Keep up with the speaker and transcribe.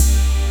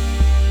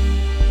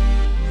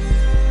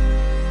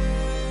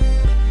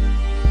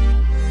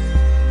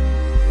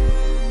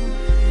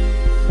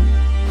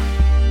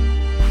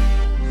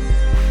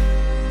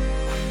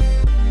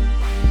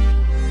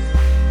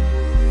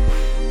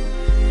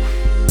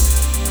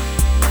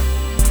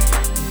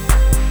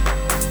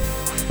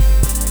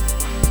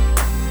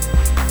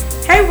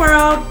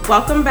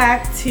Welcome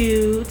back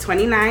to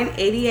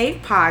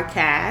 2988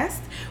 Podcast.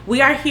 We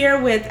are here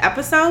with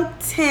episode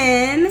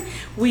 10.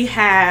 We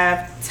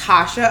have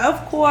Tasha,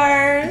 of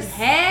course.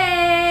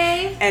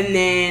 Hey! And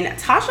then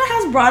Tasha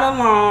has brought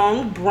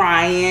along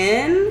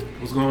Brian.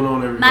 What's going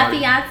on, everybody? My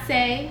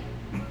fiance.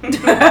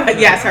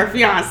 Yes, her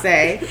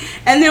fiance.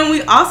 And then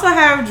we also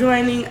have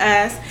joining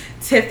us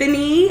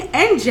Tiffany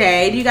and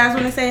Jay. Do you guys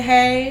want to say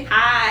hey?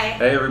 Hi.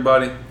 Hey,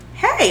 everybody.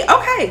 Hey,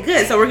 okay,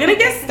 good. So we're going to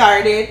get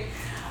started.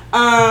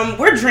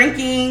 We're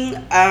drinking.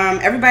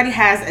 Everybody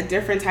has a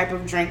different type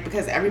of drink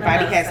because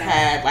everybody has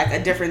had like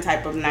a different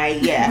type of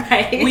night. Yeah.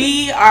 Right.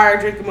 We are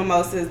drinking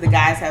mimosas. The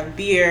guys have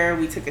beer.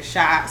 We took a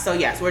shot. So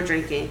yes, we're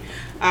drinking.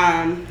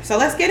 So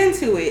let's get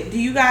into it. Do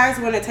you guys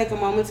want to take a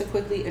moment to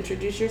quickly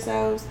introduce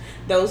yourselves?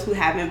 Those who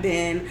haven't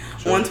been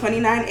on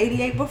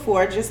 2988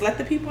 before, just let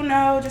the people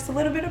know just a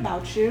little bit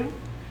about you.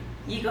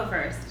 You go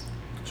first.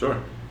 Sure.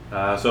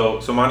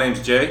 So my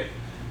name's Jay.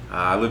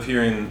 I live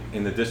here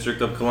in the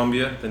District of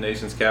Columbia, the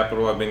nation's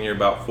capital. I've been here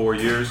about 4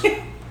 years.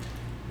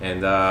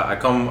 And I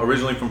come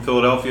originally from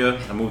Philadelphia.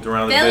 I moved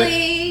around a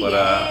bit. But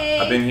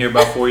I've been here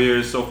about 4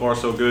 years. So far,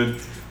 so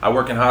good. I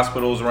work in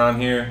hospitals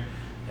around here.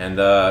 And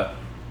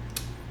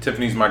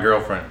Tiffany's my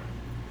girlfriend.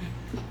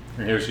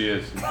 And here she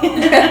is.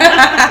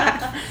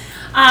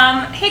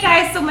 Hey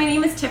guys, so my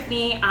name is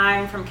Tiffany.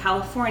 I'm from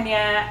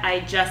California. I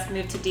just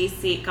moved to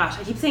DC. Gosh,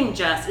 I keep saying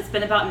just. It's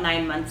been about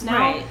 9 months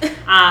now.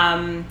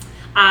 Right.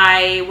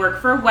 I work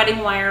for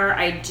Wedding Wire.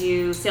 I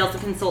do sales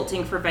and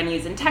consulting for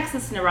venues in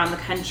Texas and around the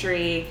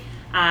country.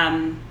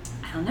 I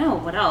don't know,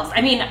 what else?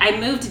 I mean, I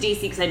moved to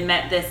DC because I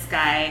met this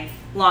guy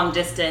long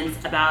distance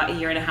about a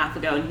year and a half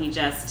ago, and he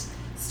just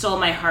stole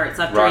my heart.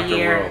 So after Rocked a the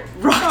year, world.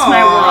 rocked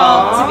my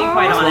world, to be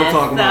quite That's what I'm honest.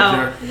 talking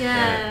about, So, Jer.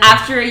 Yeah.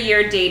 after a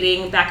year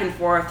dating back and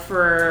forth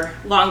for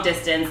long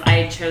distance,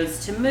 I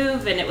chose to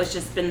move, and it was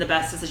just been the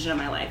best decision of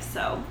my life.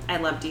 So I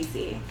love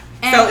DC.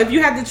 So if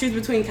you had to choose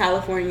between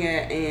California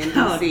and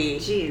Oh, DC,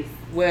 jeez.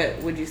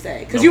 what would you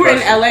say? Because No you were in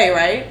pressure. LA,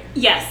 right?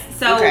 Yes.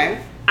 So Okay.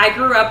 I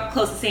grew up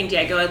close to San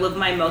Diego. I lived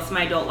most of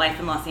my adult life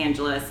in Los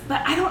Angeles.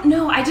 But I don't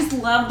know. I just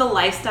love the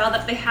lifestyle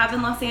that they have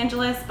in Los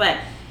Angeles. But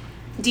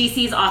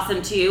DC's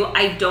awesome too.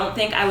 I don't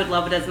think I would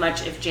love it as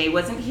much if Jay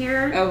wasn't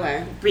here.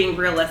 Okay. Being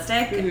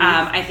realistic, Mhm.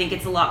 I think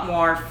it's a lot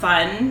more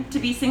fun to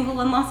be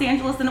single in Los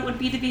Angeles than it would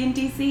be to be in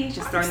DC.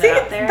 Just throwing See,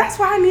 that out there. that's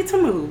why I need to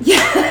move.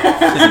 Yeah.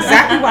 That's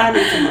exactly why I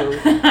need to move.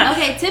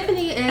 Okay,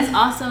 Tiffany is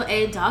also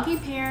a doggy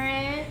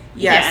parent.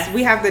 Yes, Yes.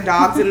 we have the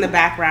dogs in the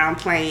background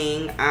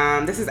playing.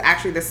 This is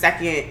actually the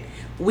second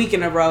week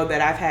in a row that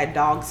I've had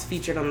dogs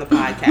featured on the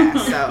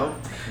podcast. So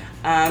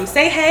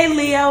say hey,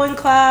 Leo and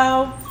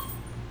Chloe.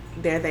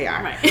 There they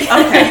are. Right.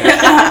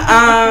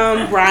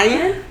 Okay.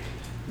 Brian,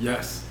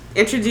 Yes.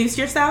 introduce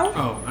yourself.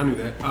 Oh, I knew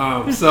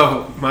that.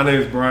 So my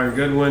name is Brian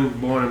Goodwin,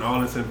 born in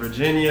Arlington,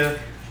 Virginia.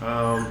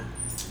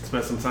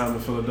 Spent some time in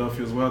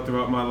Philadelphia as well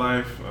throughout my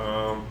life.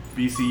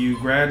 BCU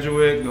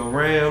graduate, go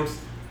Rams.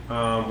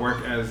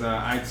 Work as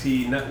an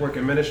IT network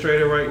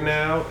administrator right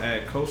now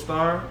at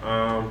CoStar.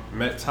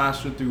 Met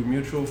Tasha through a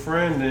mutual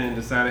friend and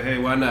decided, hey,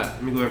 why not?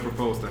 Let me go ahead and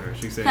propose to her.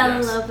 She said Fell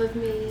yes. in love with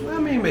me. I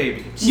mean,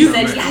 maybe. You,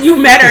 said yes. you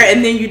met her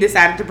and then you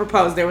decided to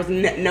propose. There was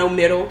no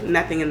middle,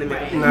 nothing in the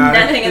middle. Right. Nah,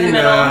 Nothing in the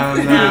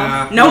middle.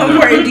 Nah, No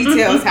important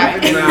details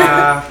happening.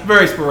 Nah,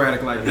 very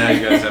sporadic like that. that.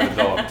 You You guys guys have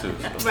a dog too.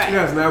 Right.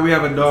 Yes, now we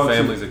have a dog.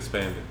 Family's too.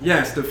 expanding.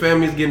 Yes, the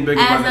family's getting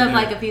bigger. by As the of day.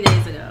 like a few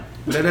days ago.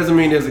 But that doesn't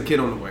mean there's a kid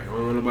on the way. I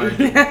don't want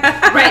nobody.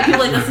 Right,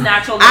 people like this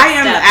natural. I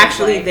am step of,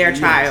 actually like, their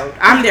child.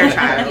 I'm their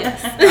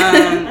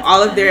child.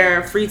 All of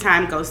their free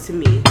time goes to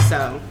me.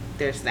 So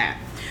there's that.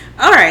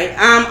 All right.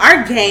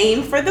 Our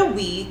game for the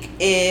week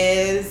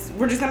is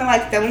we're just gonna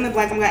like fill in the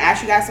blank. I'm gonna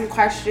ask you guys some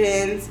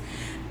questions,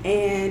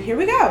 and here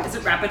we go. Is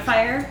it rapid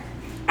fire?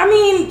 I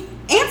mean,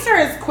 answer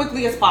as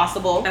quickly as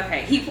possible.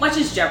 Okay, he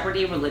watches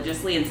Jeopardy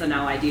religiously, and so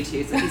now I do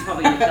too. So he's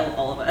probably gonna kill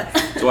all of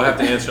us. Do I have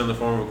to answer in the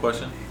form of a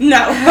question?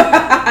 No.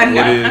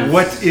 No.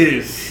 What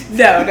is?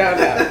 No.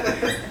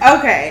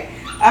 Okay.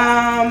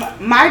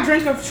 My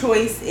drink of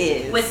choice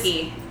is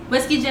Whiskey.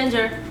 Whiskey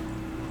ginger.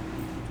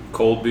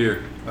 Cold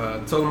beer.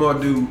 Tullamore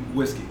Dew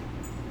whiskey.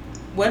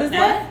 What is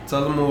that?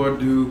 Tullamore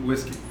Dew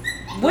whiskey.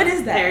 What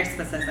is Very that?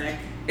 specific.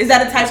 Is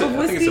that a type I of think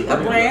whiskey? it's a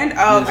brand? brand.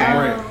 Oh, It's okay. a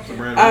brand. It's a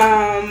brand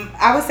of whiskey.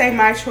 I would say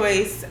my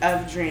choice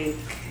of drink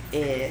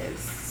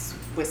is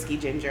whiskey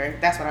ginger.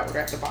 That's what I order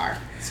at the bar.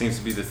 Seems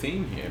to be the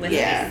theme here. Whiskey.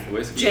 Yeah.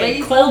 Whiskey. Jay,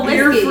 Ladies cold love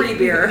beer, whiskey. free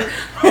beer.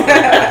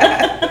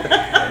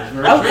 That's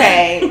very true.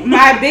 Okay,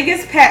 my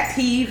biggest pet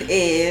peeve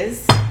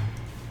is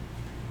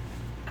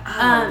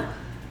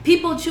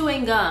People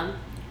chewing gum.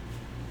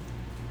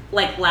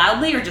 Like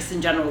loudly or just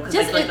in general? 'Cause I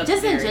Just feel like that's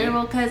just in very-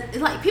 general, because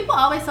like people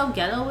always so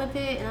ghetto with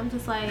it, and I'm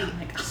just like, Oh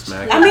my gosh.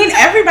 Smack. I mean,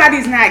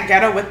 everybody's not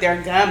ghetto with their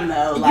gum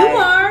though. you Like,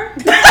 are. Am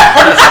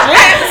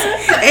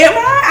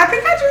I? I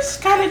think I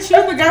just kind of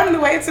chew the gum the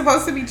way it's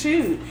supposed to be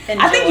chewed.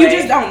 I think you Enjoy.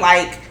 just don't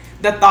like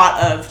the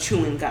thought of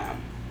chewing gum.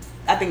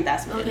 I think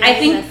that's what it is. Okay. I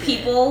think That's it.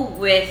 people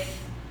with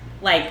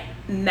like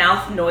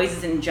mouth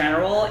noises in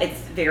general, it's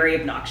very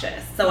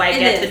obnoxious. So I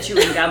get the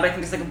chewing gum, but I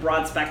think there's like a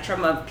broad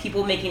spectrum of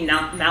people making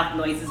mouth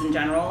noises in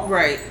general.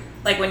 Right.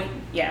 Like when,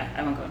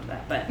 I won't go into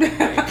that,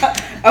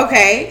 but.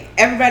 Okay.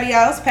 Everybody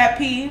else, pet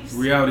peeves?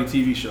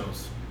 Reality TV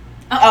shows.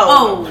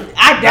 Oh,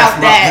 I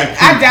doubt that.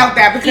 I doubt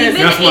that because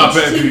Even That's my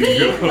pet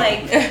HGTV, peeve.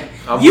 like,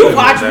 I'm you with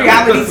watch that.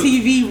 reality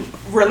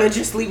TV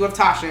religiously with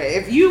Tasha.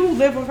 If you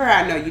live with her,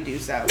 I know you do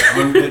so.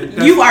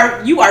 That's, You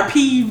are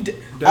peeved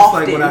That's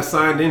often. like what I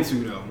signed into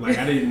though. Like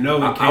I didn't know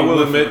it came I will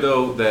with admit it.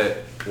 though that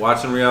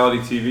watching reality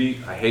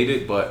TV, I hate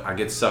it, but I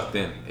get sucked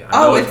in. It's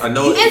I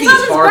know easy.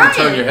 it's hard to Brian.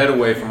 turn your head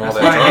away from all That's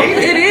that why I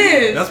drama. hate it.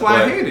 It is. That's why I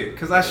But- hate it,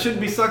 because I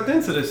shouldn't be sucked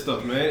into this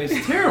stuff, man.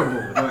 It's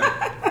terrible.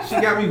 Like, she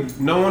got me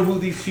knowing who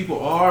these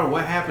people are,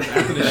 what happens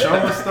after the show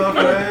and stuff,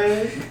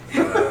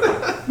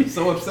 man. I'm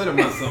so upset at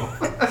myself.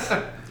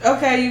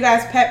 Okay, you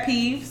guys, pet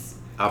peeves.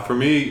 For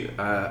me,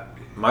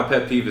 my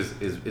pet peeve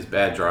is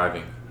bad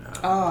driving.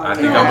 Oh, I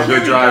think yeah. I'm a Here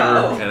good we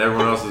driver, go. and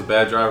everyone else is a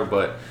bad driver.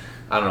 But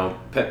I don't know,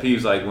 pet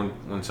peeves like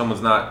when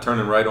someone's not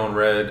turning right on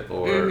red,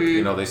 or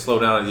Mm-hmm. they slow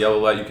down at a yellow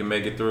light, you can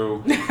make it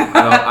through. I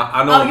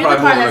know Oh, I'm you're the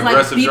probably car more of that's an like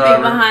aggressive beeping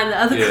driver. behind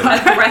the other Yeah.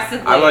 car.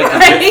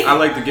 aggressively. I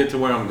like to get to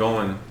where I'm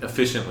going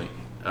efficiently.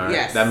 All right?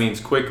 Yes. That means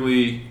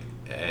quickly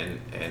and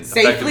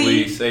Safely.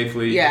 effectively,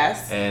 safely.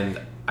 Yes. And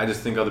I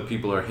just think other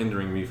people are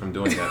hindering me from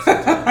doing that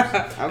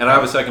sometimes. Okay. And I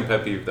have a second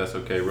pet peeve, if that's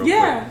okay, real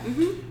Yeah.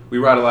 quick. We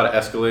ride a lot of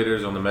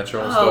escalators on the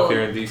metro and stuff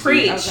here in DC.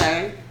 preach.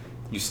 Okay.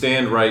 You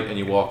stand right and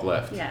you walk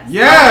left. Yes.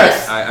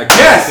 Yes! I can't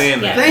Yes!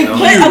 stand that. Thank you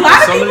know? you. But a lot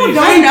of Some people these-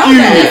 don't know you.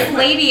 that. This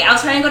lady, I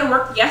was trying to go to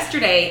work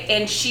yesterday,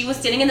 and she was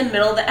standing in the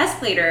middle of the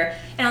escalator,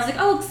 and I was like,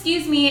 "Oh,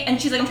 excuse me," and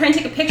she's like, "I'm trying to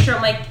take a picture."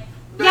 I'm like,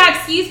 "Yeah,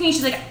 excuse me."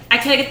 She's like, "I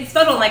can't get this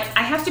photo." I'm like,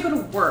 "I have to go to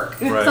work,"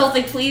 Right. so I was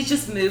like, "Please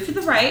just move to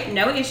the right,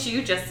 no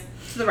issue, just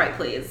to the right,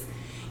 please."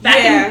 We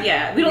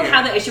don't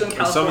have that issue in And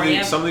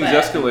California. some of these but-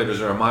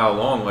 escalators are a mile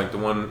long, like the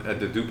one at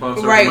the DuPont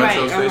Circle Right,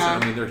 Metro right, Station. uh-huh.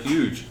 I mean, they're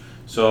huge.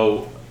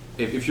 So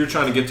if you're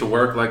trying to get to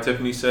work, like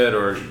Tiffany said,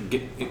 or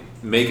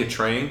make a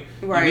train,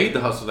 Right. you need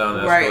to hustle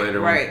down the Right, escalator.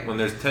 right. When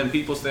there's 10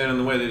 people standing in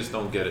the way, they just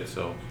don't get it.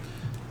 So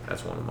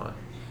that's one of mine.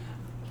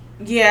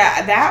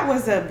 Yeah, that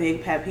was a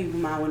big pet peeve of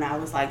mine when I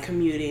was like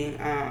commuting.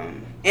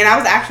 And I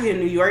was actually in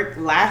New York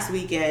last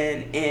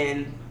weekend,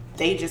 and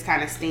they just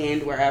kind of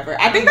stand wherever.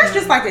 I think that's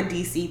just like a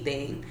DC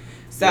thing.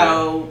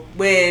 So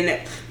when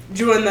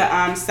during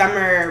the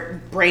summer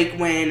break,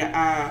 when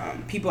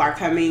people are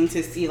coming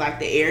to see like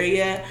the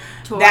area,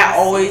 Tourists. that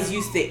always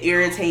used to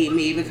irritate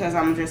me because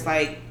I'm just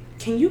like,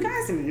 can you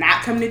guys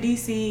not come to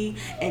DC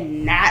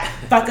and not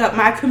fuck up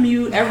my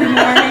commute every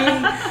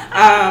morning?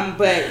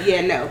 But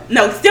yeah,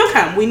 no, still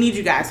come. We need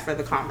you guys for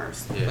the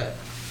commerce. Yeah. But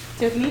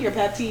Tiffany, your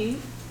pet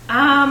peeve?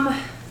 My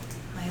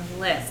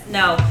list.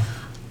 No,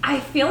 I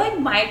feel like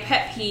my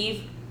pet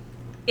peeve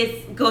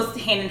goes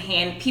hand in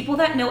hand. People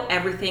that know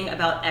everything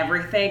about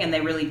everything and they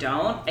really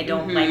don't. I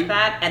don't like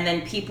that. And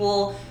then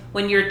people,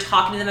 when you're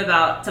talking to them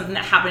about something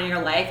that happened in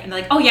your life, and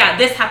they're like, "Oh yeah,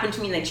 this happened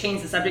to me," and they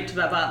change the subject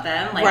to about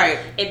them. Like, Right.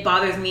 it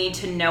bothers me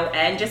to no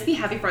end. Just be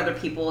happy for other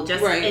people.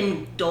 Just Right.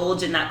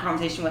 indulge in that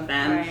conversation with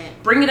them. Right.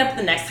 Bring it up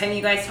the next time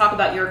you guys talk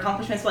about your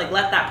accomplishments. Like,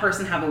 let that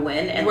person have a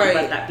win, and like, Right.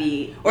 let that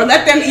be. Or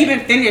let them even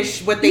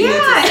finish what they need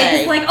to say.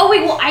 It's like, oh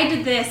wait, well I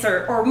did this,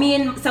 or me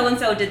and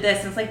so did this,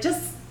 and it's like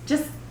just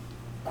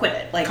quit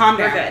it. Like, Calm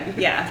we're down. good.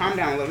 Yeah. Calm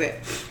down a little bit.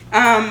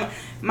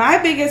 My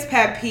biggest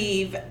pet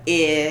peeve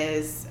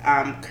is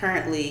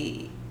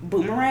currently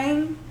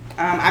boomerang.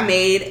 I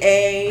made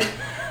a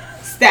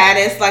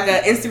status, like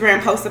an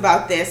Instagram post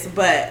about this,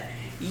 but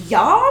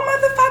y'all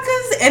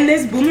motherfuckers in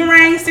this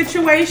boomerang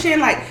situation,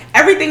 like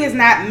everything is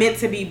not meant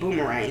to be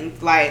boomerang.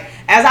 Like,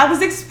 as I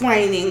was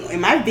explaining in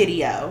my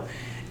video,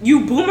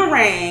 you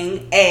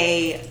boomerang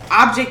a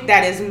object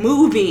that is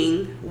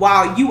moving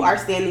while you are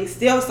standing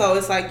still. So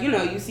it's like,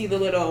 you see the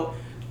little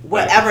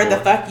whatever the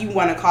fuck you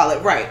want to call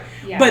it, right?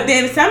 Yeah. But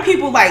then some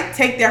people like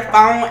take their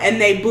phone and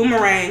they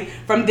boomerang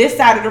from this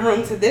side of the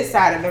room to this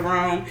side of the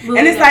room, Moving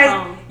and it's their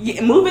like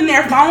phone. moving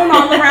their phone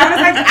all around.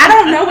 It's like, I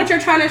don't know what you're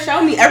trying to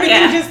show me. Everything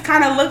Yeah. just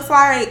kind of looks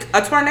like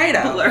a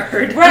tornado.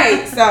 Blurred.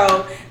 Right.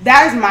 So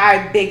that is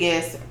my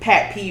biggest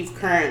pet peeve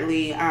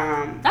currently.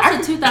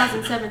 That's a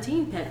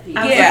 2017 pet peeve.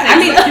 I was Yeah, gonna say, I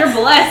mean, like, you're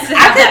blessed to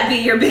have that be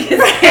your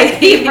biggest pet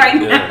peeve right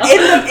now.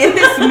 in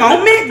this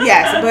moment,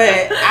 yes,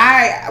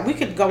 but we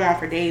could go on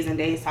for days and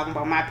days talking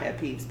about my pet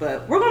peeves,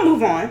 but we're gonna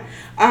move on.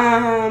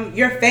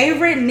 Your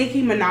favorite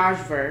Nicki Minaj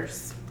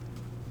verse?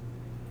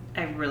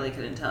 I really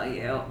couldn't tell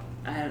you.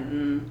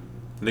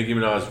 Nicki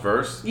Minaj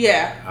verse.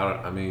 Yeah.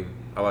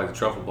 I like the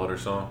Truffle Butter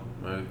song.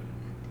 Right?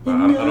 But I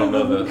don't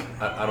know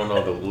I don't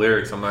know the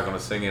lyrics. I'm not gonna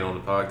sing it on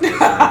the podcast.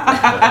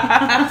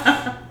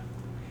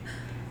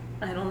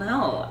 I don't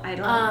know. I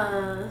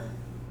don't.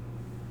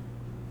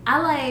 I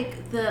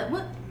like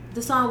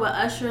the song with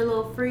Usher,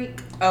 Little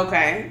Freak.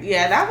 Okay.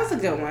 Yeah, that was a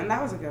good one.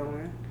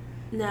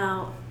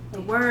 Now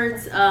the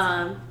words,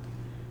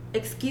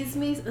 excuse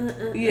me.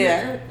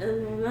 Yeah.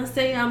 When I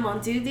say I'm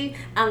on duty,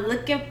 I'm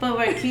looking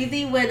for a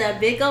cutie with a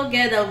big old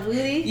ghetto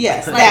booty.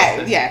 Yes.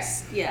 Like-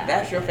 Yes. Yeah.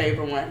 That's your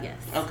favorite one.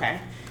 Yes. Okay.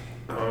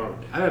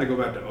 I had to go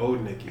back to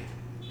old Nicki.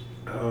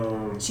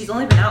 She's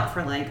only been out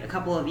for like a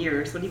couple of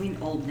years. What do you mean,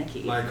 old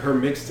Nicki? Like her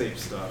mixtape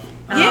stuff.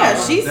 Yeah,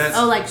 she's That's-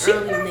 like she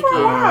early been Nicki. for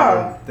a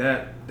while.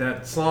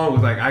 That song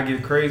was like I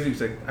Get Crazy. It's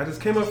like I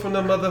just came up from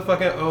the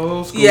motherfucking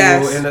old school,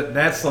 Yes. and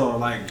that song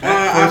like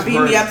that first Beat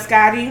Me verse- Up,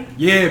 Scotty.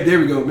 Yeah, there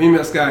we go. Beat Me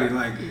Up, Scotty.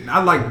 Like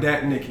I like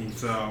that Nicki.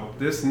 So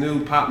this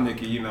new pop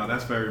Nicki, you know,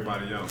 that's for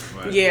everybody else.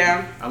 But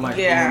Yeah, I like old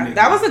yeah. Nicki.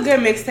 That was a good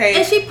mixtape.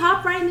 Is she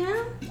pop right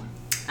now?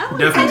 I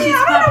Definitely. I don't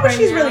know pop what right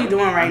she's now. really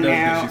doing right I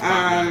definitely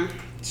now. think she's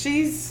popping.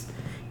 She's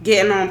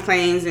getting on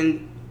planes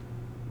and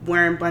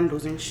wearing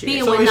bundles and shit.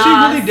 Being So with is she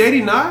Nas. really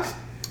dating Nas?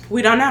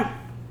 We don't know.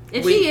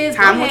 If she is,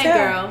 go time will ahead,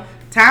 tell. girl.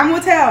 Time will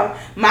tell.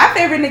 My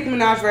favorite Nicki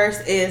Minaj verse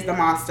is the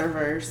Monster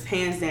verse,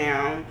 hands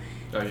down.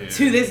 Oh yeah.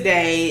 To this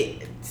day,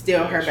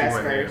 still her She best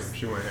went ham. verse.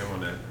 She went ham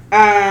on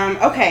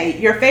that. Okay,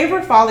 your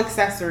favorite fall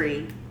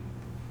accessory?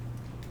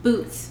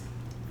 Boots.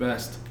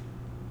 Best.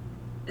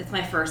 It's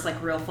my first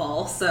like real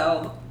fall,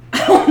 so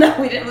I don't know.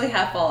 We didn't really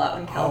have fall out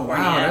in Oh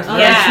California. wow, that's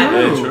yeah.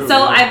 very true.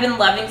 So I've been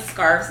loving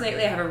scarves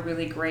lately. I have a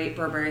really great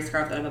Burberry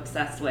scarf that I'm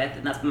obsessed with,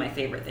 and that's been my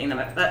favorite thing.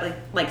 That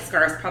like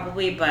scarves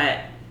probably, but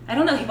I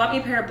don't know. He bought me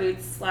a pair of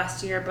boots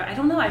last year, but I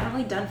don't know. I haven't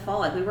really done fall.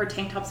 Like we wear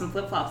tank tops and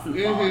flip flops in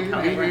the fall in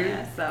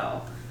California.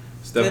 So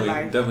It's Good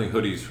definitely life.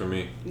 hoodies for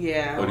me.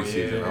 Yeah. Hoodie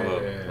season. I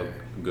love yeah. a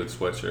good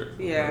sweatshirt.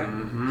 Yeah.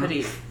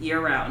 hoodies year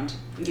round.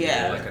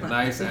 Yeah. Like a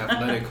nice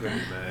athletic hoodie,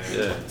 man. Yeah,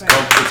 it's,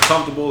 it's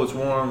comfortable. It's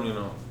warm. You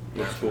know,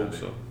 looks cool.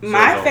 So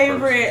My serves all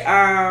favorite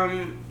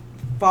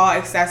fall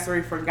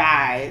accessory for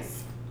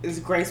guys is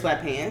gray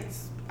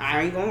sweatpants.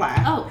 I ain't gonna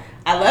lie. Oh.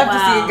 I love to see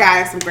Wow. a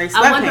guy in some gray sweatpants.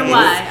 I wonder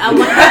why. I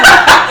wonder,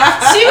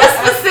 She was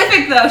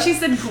specific though. She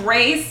said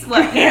gray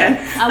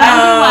sweatpants. I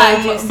wonder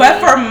why. Juicy. But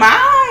for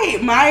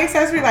my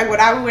accessory, like what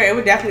I would wear, it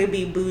would definitely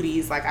be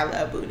booties. Like I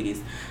love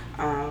booties.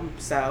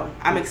 So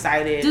I'm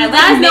excited. Do I you like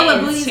guys know what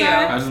mittens, booties too.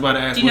 are? I was just about to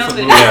ask Do you know what's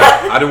what up booties with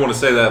purse. Yeah, I didn't want to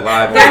say that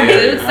live. They're on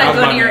air. boots that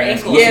go to your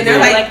ankles. Yeah, they're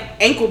like like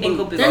ankle boots.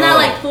 ankle boots. They're not Oh.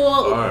 like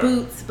full Alright.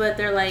 boots, but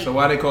they're like. So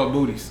why they call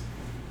booties?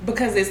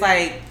 Because it's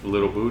like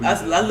Little booty.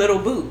 a little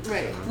boot.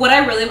 Right. What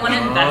I really want to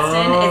invest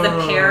in is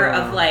a pair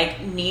of like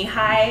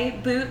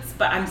knee-high boots,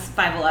 but I'm 5'11", so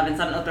I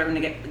don't know if they're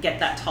going to get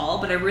that tall.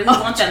 But I really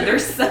want them. They're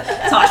so,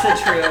 Tasha,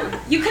 true.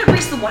 You couldn't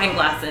reach the wine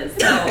glasses,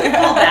 so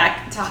pull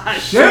back,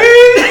 Tosh.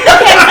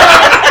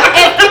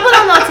 If people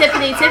don't know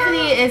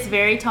Tiffany is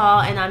very tall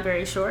and I'm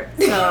very short.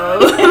 So.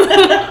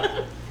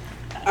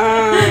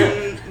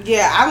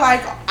 Yeah, I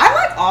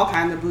like all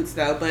kinds of boots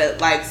though, but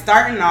like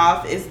starting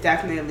off is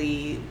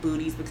definitely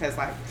booties because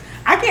like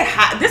I get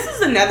hot. This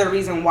is another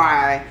reason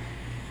why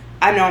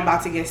I know I'm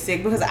about to get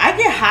sick because I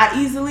get hot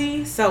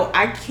easily, so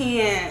I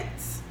can't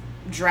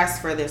dress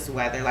for this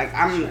weather. Like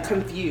I'm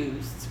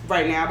confused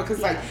right now because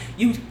like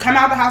you come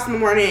out the house in the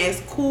morning,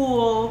 it's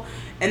cool,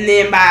 and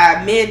then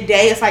by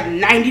midday it's like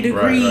 90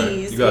 degrees.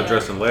 Right. You got to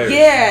dress in layers.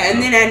 Yeah,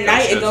 and then at Gotta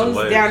night it shed some goes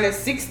layers. down to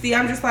 60.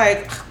 I'm just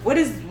like, what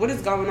is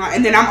going on?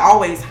 And then I'm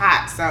always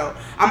hot, so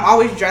I'm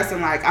always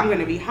dressing like I'm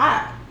gonna be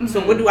hot. So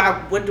what do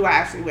I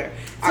actually wear?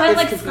 So I was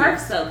like confused.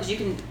 scarves though, because you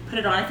can put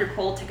it on if you're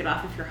cold, take it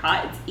off if you're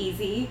hot. It's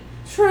easy.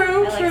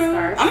 True, I like true.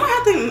 scarves.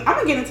 I'm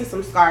gonna get into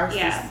some scarves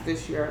Yeah.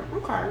 this year.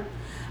 Okay.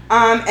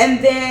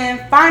 And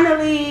then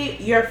finally,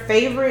 your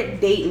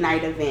favorite date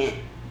night event.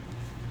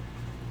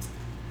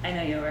 I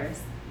know yours.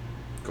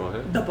 Go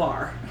ahead. The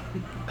bar.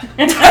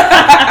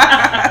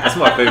 That's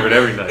my favorite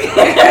every night.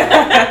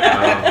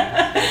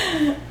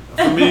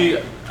 For me,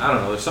 I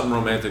don't know. There's something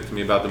romantic to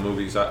me about the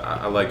movies.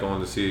 I like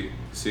going to see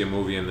a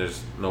movie, and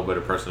there's no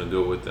better person to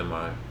do it with than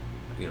my,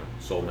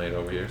 soulmate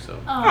over here. So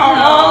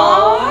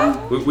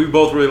Aww. we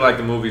both really like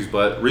the movies,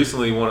 but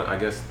recently, I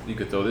guess you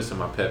could throw this in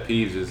my pet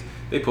peeves is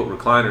they put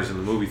recliners in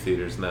the movie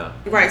theaters now.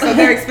 Right, so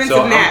they're expensive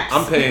So naps.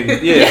 I'm paying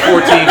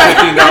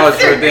 $14-$15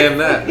 for a damn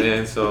nap,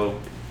 man. So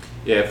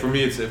yeah, for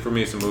me it's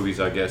the movies.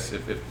 I guess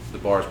if the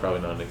bar is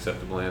probably not an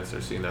acceptable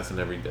answer, seeing that's an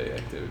everyday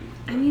activity.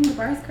 I mean, the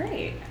bar's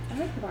great. I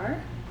like the bar.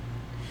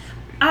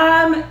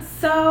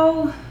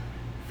 So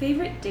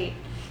favorite date.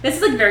 This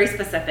is like very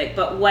specific,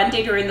 but one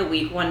day during the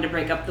week, wanted to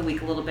break up the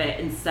week a little bit,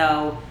 and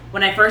so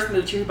when I first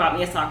moved here, he bought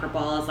me a soccer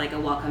ball as like a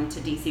welcome to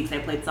DC because I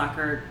played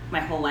soccer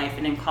my whole life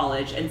and in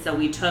college, and so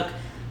we took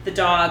the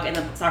dog and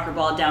the soccer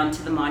ball down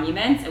to the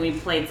monuments, and we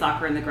played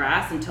soccer in the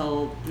grass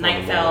until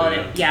night fell. ball,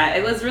 And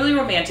it was really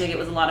romantic. It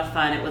was a lot of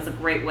fun. It was a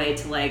great way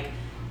to like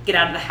get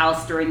out of the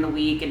house during the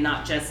week and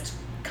not just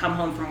come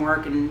home from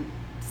work and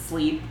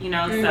sleep, So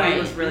it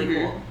was really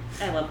cool.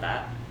 I love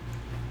that.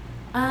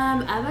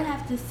 I would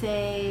have to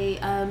say,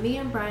 me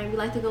and Brian, we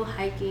like to go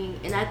hiking,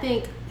 and I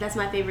think that's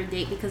my favorite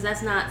date because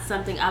that's not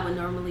something I would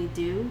normally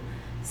do.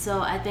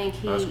 So I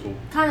think That's he cool.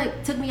 kind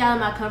of took me out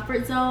of my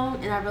comfort zone,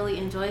 and I really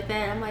enjoyed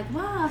that. I'm like,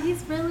 wow,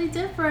 he's really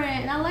different,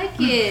 and I like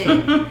it.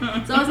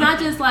 So it's not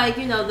just like,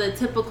 the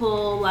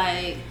typical,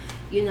 like,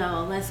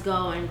 let's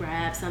go and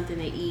grab something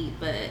to eat,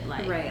 but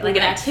like, Right, we like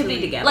an actually-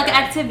 activity together. Like an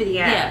activity,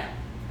 Yeah. yeah.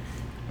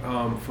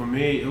 For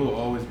me, it will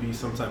always be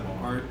some type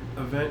of art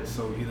event.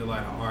 So either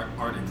like an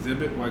art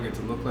exhibit where I get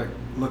to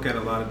look at a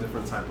lot of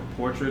different type of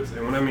portraits.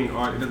 And when I mean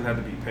art, it doesn't have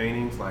to be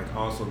paintings. Like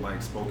also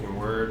like spoken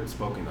word,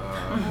 spoken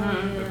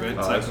event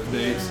types of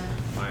dates.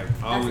 Like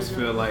I always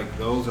feel like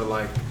those are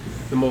like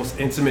the most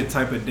intimate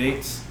type of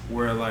dates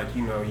where like,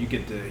 you know, you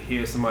get to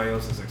hear somebody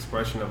else's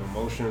expression of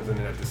emotions, and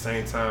then at the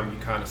same time you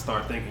kind of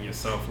start thinking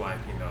yourself like,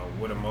 you know,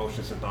 what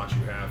emotions and thoughts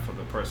you have for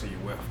the person you're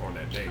with on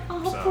that date.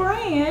 Oh, So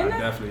Brian.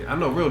 I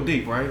know, real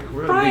deep, right?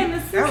 Real Brian,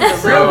 deep. this That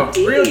is was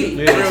real deep.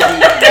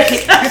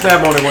 Yeah.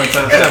 Snap on it one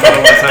time.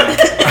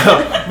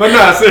 But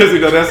nah, seriously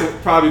though, that's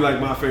probably like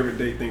my favorite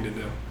date thing to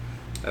do.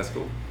 That's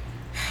cool.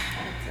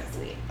 That's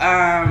sweet.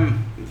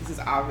 This is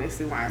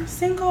obviously why I'm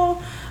single.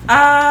 Wait,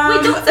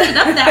 don't set it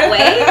up that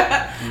way.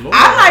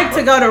 I like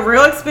to go to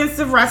real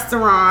expensive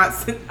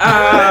restaurants. To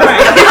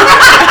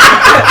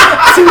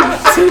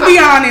be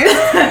honest,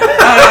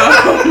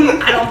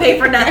 I don't pay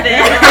for nothing.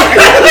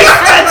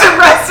 Expensive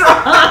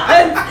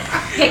restaurants.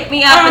 Pick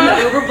me up in the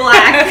Uber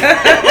Black.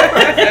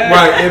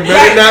 Right, it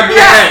better not be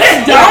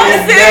that.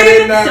 don't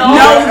send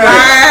no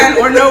wine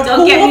or no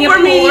Don't get me pool a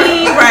for me.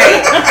 pour.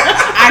 Right,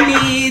 I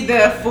need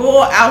the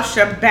full out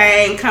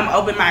shebang. Come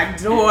open my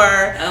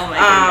door. Oh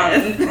my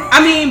goodness.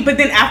 I mean, but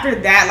then after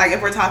that, like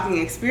if we're talking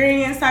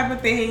experience type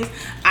of things,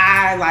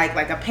 I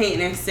like a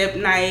paint and sip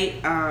night.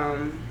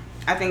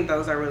 I think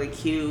those are really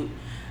cute.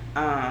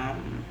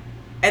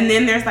 And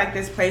then there's like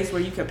this place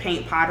where you could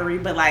paint pottery,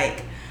 but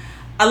like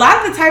a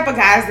lot of the type of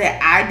guys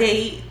that I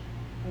date,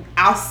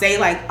 I'll say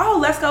like, oh,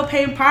 let's go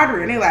paint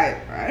pottery, and they're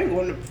like, I ain't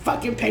going to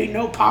fucking paint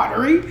no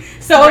pottery.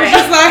 So it's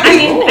just like, I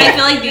mean, I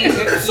feel like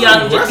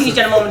these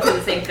gentlemen do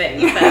the same thing.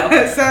 So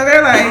so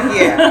they're like,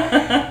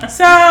 yeah.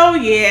 So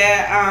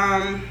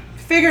yeah,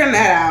 figuring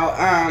that out.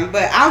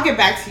 But I'll get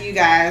back to you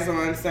guys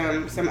on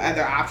some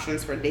other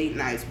options for date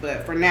nights.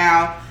 But for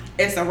now,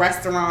 it's a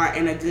restaurant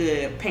and a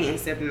good paint and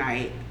sip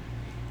night.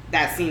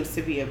 That seems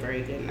to be a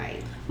very good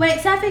night. Wait,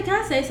 Safi, can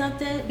I say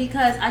something?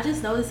 Because I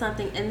just noticed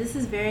something, and this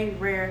is very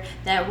rare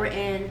that we're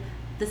in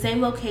the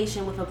same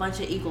location with a bunch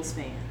of Eagles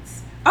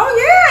fans. Oh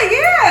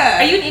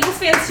yeah. are you an Eagles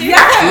fan too?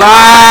 Yeah.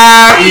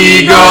 Fly,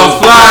 Eagles,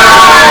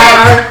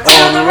 fly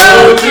on the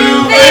road to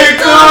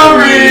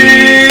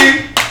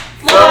victory.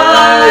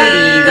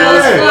 Fly,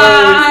 Eagles,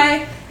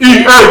 fly.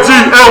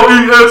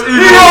 EAGLES,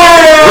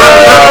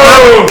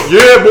 Eagles.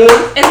 Yeah, boy.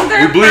 Isn't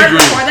there We bleed a part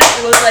green. before that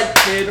it was like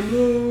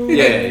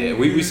Yeah.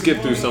 We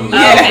skipped through some of the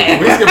Okay.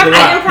 We skipped a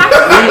lot. I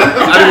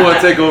didn't want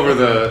to take over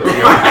the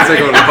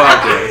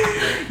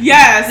podcast.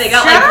 Yes. They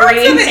got, Shout like, out to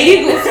green the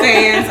paint. Eagles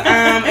fans.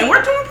 And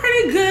we're doing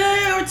pretty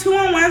good. We're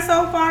 2-1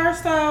 so far.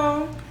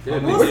 So Yeah,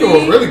 we'll we're see.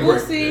 doing really We'll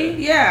great. see.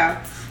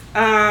 Yeah.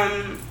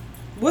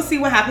 We'll see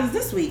what happens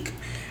this week.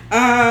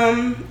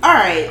 All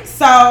right.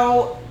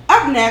 So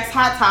up next,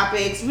 hot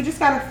topics. We just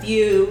got a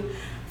few.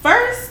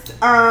 First,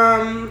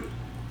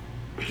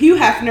 Hugh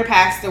Hefner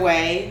passed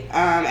away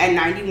at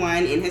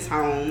 91 in his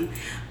home.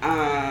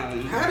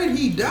 How did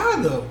he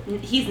die though?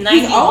 He's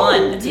 91.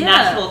 old, It's yeah.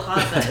 natural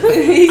causes.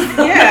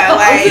 Yeah,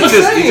 like He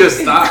just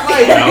stopped.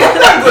 Like, you know? I'm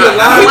not gonna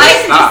lie.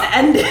 Life just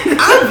ended.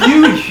 I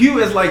viewed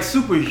Hugh as like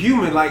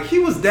superhuman. Like he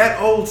was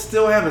that old,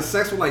 still having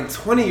sex with like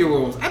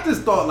 20-year-olds. I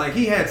just thought like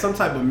he had some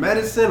type of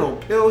medicine or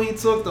pill he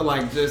took to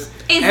like just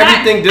Is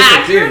everything that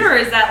accurate, disappeared. or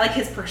is that like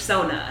his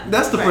persona?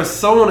 That's the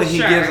persona he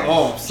Sure. gives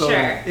off. So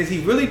Sure. is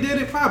he really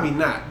did it? Probably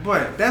not.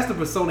 But that's the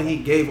persona he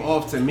gave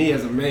off to me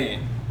as a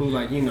man who,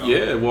 like, you know,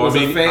 Yeah, well, was I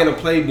mean, a fan of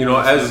Playboy. You know,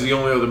 and as stuff. the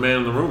only other man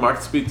in the room, I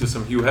can speak to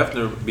some Hugh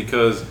Hefner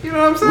because You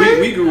know what I'm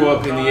saying? we grew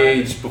up in the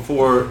age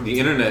before the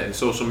internet and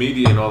social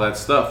media and all that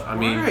stuff. I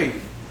mean, right.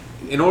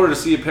 in order to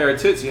see a pair of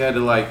tits, you had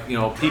to like, you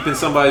know, peep in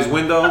somebody's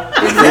window, or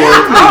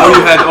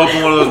you had to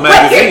open one of those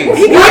magazines.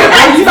 You know, you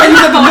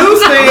at the I'm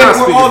newsstand not where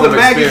speaking all the from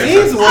magazines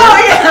experience. were. oh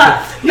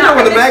yeah. You know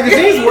where the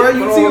magazines were, you But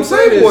can all see I'm a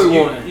saying is,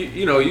 Playboy one.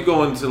 you know, you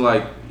go into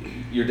like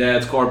your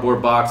dad's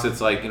cardboard box that's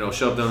like, you know,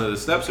 shoved under the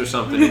steps or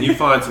something, and you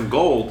find some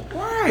gold,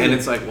 Right. and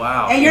it's like,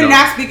 wow. And you you're know.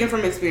 not speaking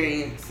from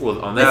experience. Well,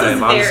 on that This is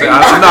end, I'm, very-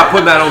 I'm not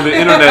putting that on the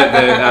internet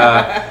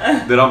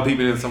that I'm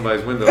peeping in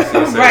somebody's window.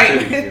 So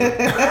Right.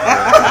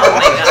 Oh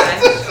my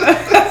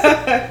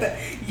gosh.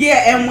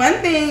 Yeah, and one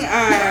thing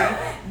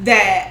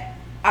that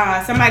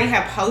somebody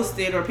had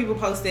posted or people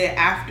posted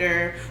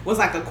after was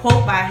like a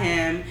quote by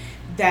him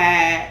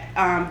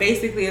that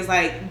basically is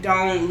like,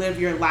 don't live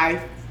your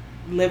life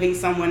living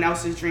someone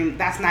else's dream.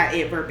 That's not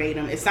it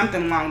verbatim. It's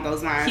something along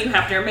those lines. Hugh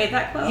Hefner made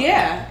that quote.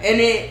 Yeah, and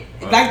it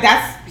like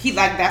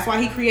that's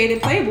why he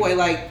created Playboy.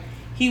 Like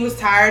he was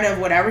tired of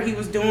whatever he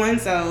was doing,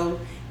 so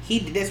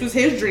this was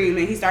his dream,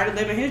 and he started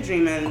living his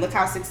dream, and look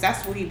how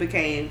successful he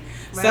became.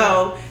 Right.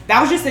 So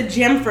that was just a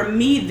gem for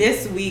me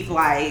this week.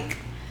 Like,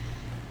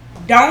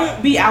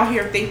 don't be out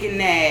here thinking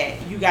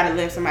that you got to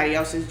live somebody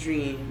else's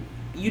dream.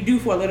 You do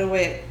for a little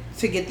bit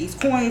to get these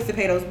coins to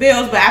pay those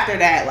bills, but after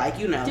that, like,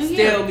 you know, Do you?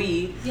 still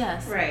be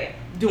Yes. Right.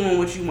 doing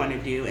what you want to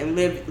do and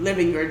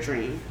living your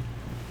dream.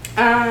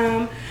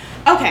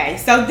 Okay,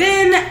 so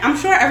then I'm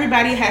sure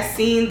everybody has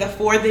seen the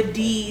For the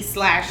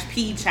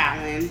D/P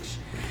challenge.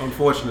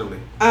 Unfortunately.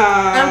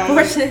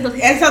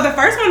 Unfortunately. And so the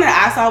first one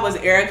that I saw was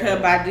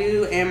Erykah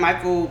Badu and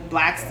Michael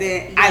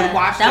Blackson. I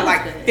watched it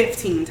like good.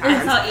 15 I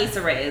times. saw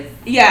Issa Rae's.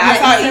 Yeah, I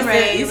saw Issa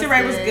Rae Issa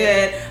Rae was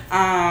good.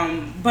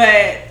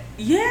 But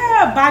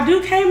yeah,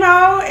 Badu came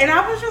out and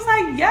I was just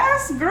like,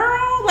 yes,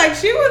 girl. Like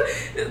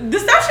the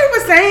stuff she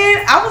was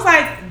saying, I was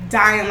like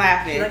dying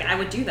laughing. Like, I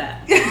would do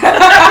that.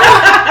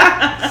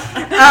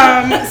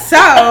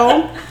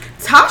 So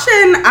Tasha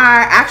and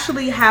I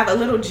actually have a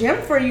little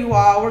gem for you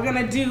all. We're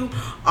gonna do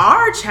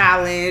our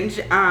challenge.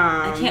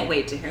 I can't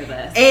wait to hear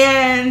this.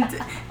 And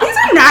these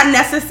are not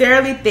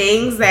necessarily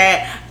things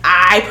that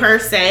I per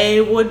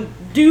se would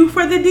do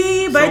for the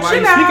D, but So why you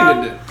you know,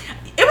 speaking to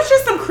it was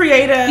just some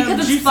creative. Because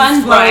it's juices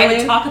fun, Brian, to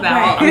flowing. talk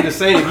about. I'm just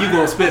saying, if you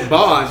gonna spit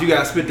bars, you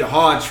gotta spit the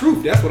hard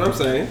truth. That's what I'm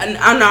saying. And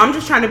I know I'm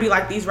just trying to be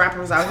like these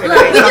rappers out here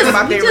that talk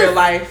about their real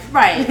life.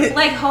 Right.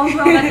 Like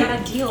homegirl that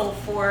got a deal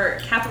for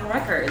Capitol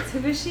Records. Who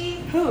is she?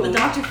 Who? The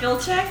Dr. Phil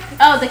chick?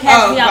 Oh, the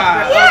Catch Me God.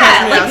 Out. Oh, Yeah,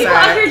 Catch Me like people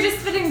Outside. out here just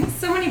spitting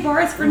so many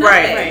bars for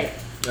nothing. Right.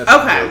 That's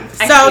Okay, dope.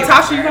 so I see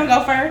Tasha, her. you gonna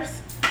go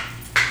first?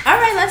 All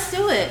right, let's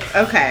do it.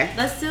 Okay.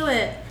 Let's do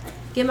it.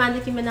 Get my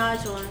Nicki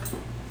Minaj on.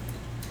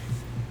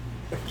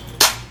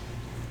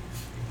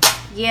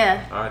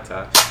 Yeah, All right,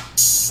 Tosh.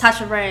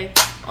 Tasha Ray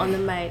on the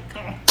mic.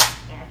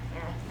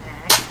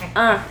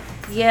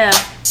 Yeah.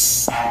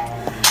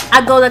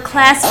 I go to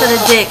class for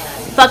the dick.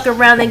 Fuck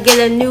around and get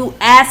a new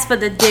ass for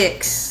the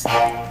dick.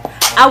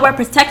 I wear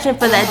protection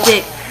for that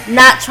dick.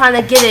 Not trying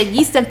to get a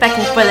yeast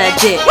infection for that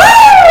dick.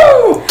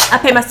 Woo! I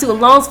pay my student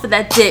loans for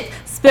that dick.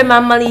 Spend my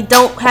money,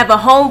 don't have a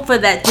home for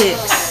that dick.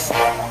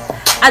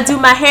 I do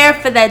my hair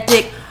for that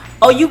dick.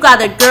 Oh, you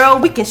got a girl,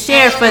 we can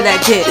share for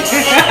that dick.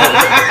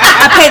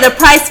 I pay the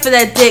price for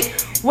that dick.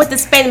 Went to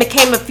Spain and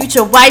became a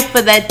future wife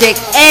for that dick.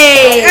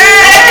 Hey!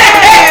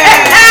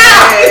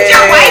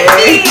 Future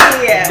wifey!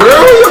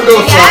 Girl, you go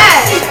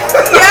Yes,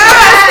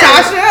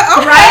 Tasha.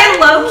 Okay. Brian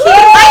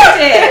low-key liked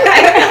it.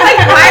 I feel like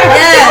Brian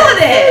was Yes. feeling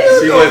it.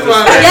 She went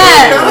to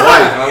Yes.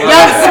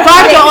 Young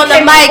Sparkle on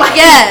the mic,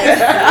 yes.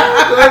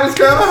 That was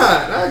kind of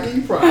hot. I'll give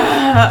you props.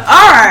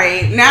 All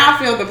right, now I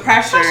feel the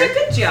pressure. Tasha,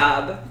 good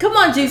job. Come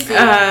on, Juicy.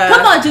 Uh,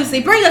 Come on, Juicy.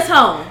 Bring us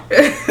home.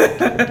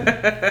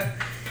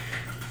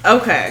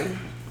 Okay.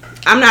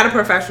 I'm not a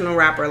professional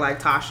rapper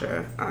like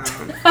Tasha.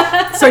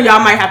 So y'all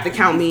might have to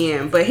count me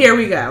in. But here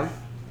we go.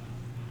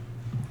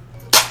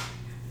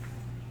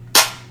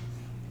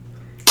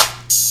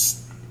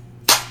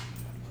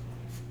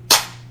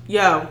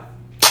 Yo.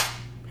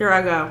 Here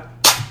I go.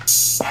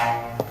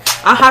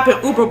 I hop in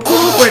Uber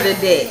pool for the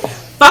dick.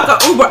 Fuck a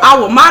Uber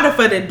Awamada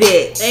for the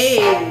dick. Hey.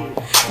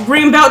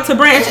 Greenbelt to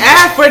Branch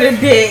Ave for the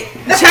dick.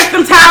 Check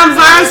them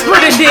timelines for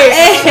the dick.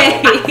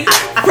 Hey.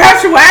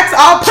 Fresh wax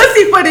all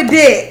pussy for the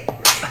dick.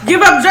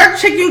 Give up jerk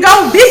chicken,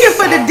 go vegan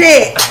for the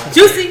dick.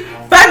 Juicy,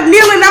 fuck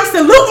kneeling, I'm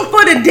saluting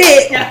for the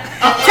dick.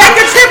 Take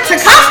a trip to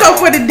Costco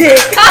for the dick.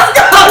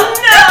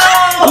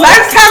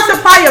 Lifetime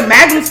supply of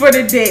magnums for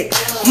the dick.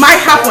 Might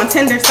hop on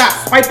Tinder, stop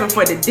swiping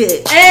for the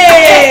dick.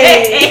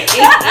 Hey.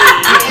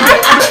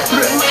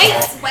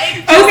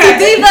 Okay.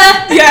 Diva.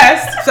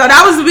 Yes. So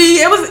that was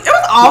me. It was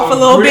off a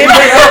little bit.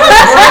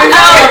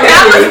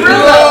 That was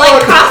really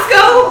like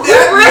Costco.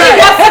 Really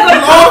wants to go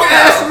to Long Costco.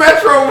 ass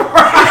metro.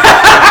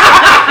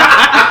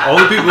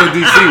 Only people in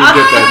DC would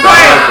get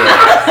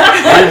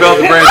that. Greenbelt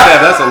to Branch Ave.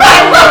 That's a long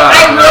I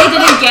ride. really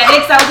didn't get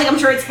it because I was like, I'm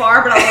sure it's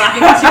far, but I was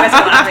laughing because you guys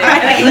were laughing. And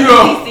I live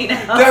in DC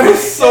now. That is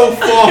so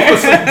far for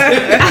some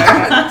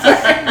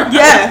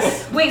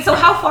Yes. Wait, so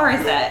how far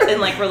is that in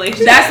like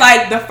relation? That's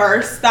like the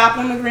first stop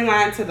on the green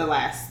line to the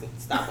last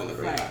stop on the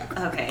green line.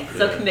 Okay,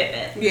 so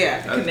commitment.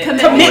 Yeah.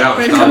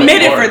 Commitment.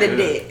 Committed for the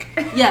dick.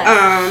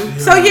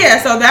 Yes. So yeah,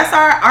 so that's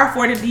our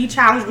for the D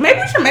challenge. Maybe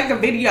we should make a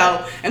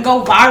video and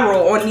go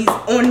viral on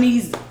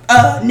these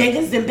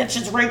niggas and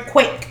bitches right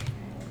quick.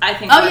 I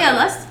think. Oh yeah,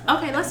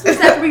 let's just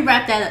after we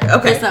wrap that up.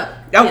 Okay. This up.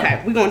 Okay,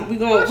 Yeah. we gonna do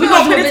put a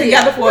it video.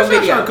 together for a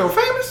video. Trying to become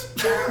famous?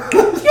 You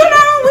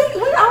know,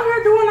 we out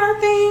here doing our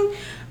thing.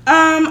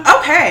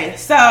 Okay,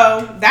 so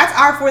that's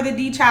our for the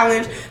D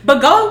challenge. But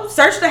go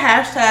search the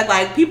hashtag.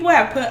 Like, people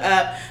have put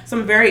up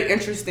some very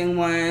interesting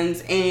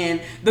ones,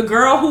 and the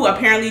girl who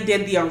apparently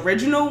did the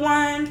original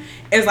one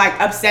is like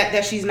upset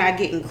that she's not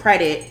getting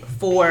credit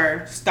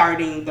for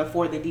starting the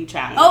for the D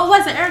challenge. Oh,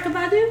 was it Erykah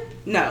Badu?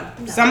 No,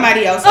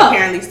 somebody else Oh.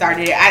 apparently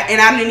started it, and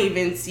I didn't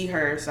even see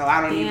her, so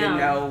I don't even Damn.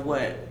 know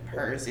what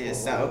hers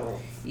is. So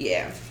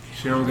yeah,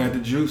 She don't got the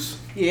juice.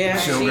 yeah,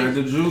 She don't got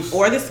the juice.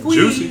 or the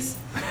squeeze. Juicy.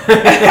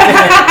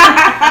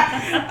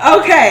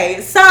 Okay,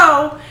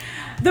 so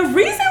the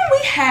reason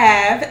we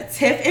have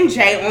Tiff and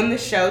Jay on the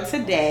show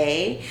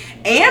today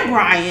and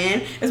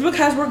Brian is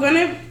because we're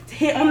gonna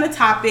hit on the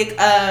topic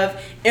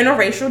of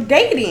interracial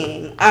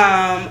dating.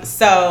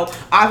 So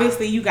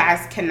obviously you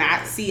guys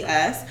cannot see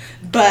us,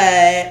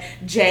 but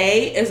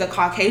Jay is a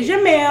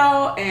Caucasian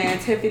male and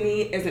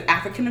Tiffany is an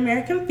African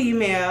American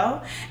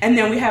female. And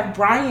then we have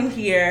Brian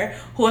here,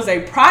 who is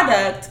a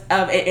product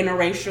of an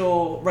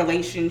interracial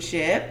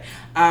relationship.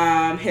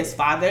 His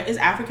father is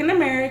African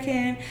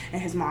American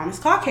and his mom is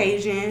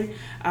Caucasian.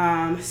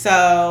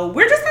 So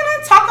we're just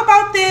gonna talk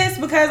about this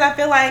because I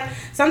feel like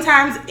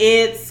sometimes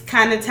it's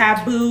kind of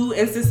taboo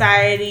in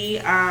society,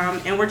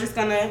 and we're just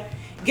gonna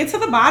get to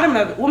the bottom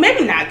of it. Well,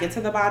 maybe not get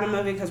to the bottom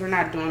of it because we're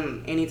not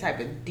doing any type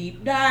of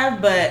deep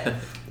dive, but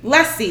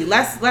let's see.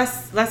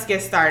 Let's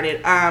get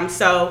started.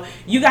 So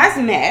you guys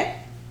met.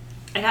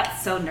 I got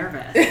so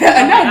nervous. No,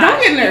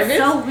 don't get nervous. It's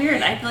so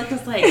weird. I feel like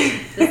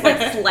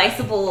this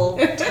sliceable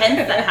tense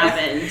that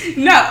happened.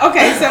 No,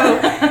 okay,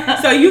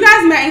 so you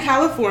guys met in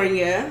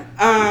California,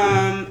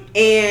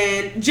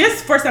 and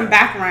just for some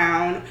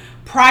background,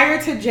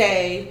 prior to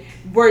Jay,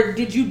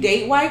 did you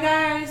date white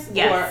guys?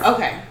 Yes. Or,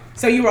 okay,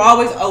 so you were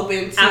always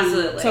open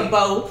Absolutely. to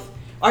both.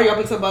 Are you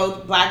open to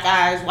both black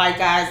guys, white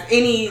guys,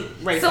 any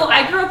race? So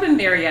I grew up in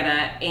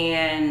Marietta,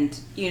 and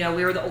we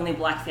were the only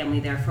black family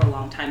there for a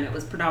long time. It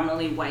was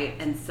predominantly white,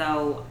 and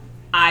so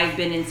I've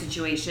been in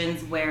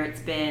situations where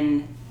it's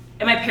been,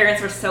 and my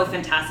parents were so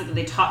fantastic that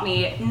they taught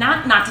me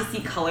not to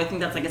see color. I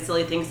think that's like a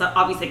silly thing. So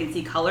obviously I can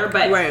see color,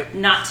 but right.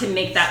 not to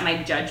make that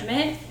my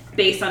judgment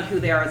based on who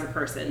they are as a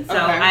person. So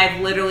okay.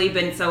 I've literally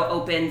been so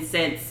open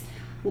since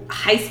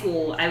high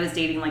school. I was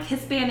dating like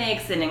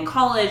Hispanics, and in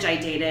college I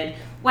dated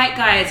white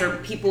guys or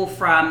people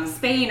from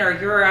Spain or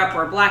Europe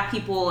or black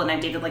people, and I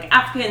dated like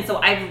Africans. So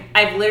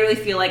I've literally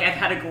feel like I've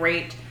had a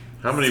great.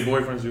 How many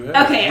boyfriends you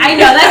have? Okay, I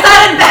know that's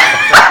not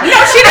that. No,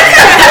 she didn't.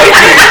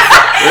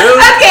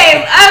 Really?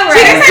 Okay, all right.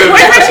 She didn't say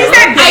boyfriend. She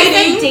said I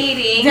dating. said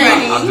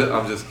dating.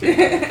 I'm just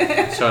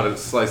kidding. Trying to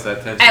slice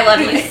that tension. I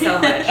love you so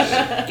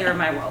much. You're in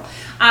my world.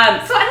 So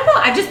I don't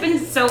know. I've just been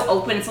so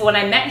open. So when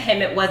I met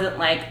him, it wasn't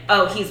like,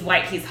 oh, he's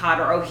white, he's hot,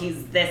 or oh,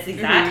 he's this,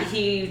 he's that.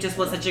 He just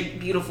was such a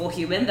beautiful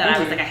human that I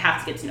was like, I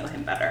have to get to know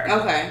him better.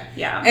 Okay.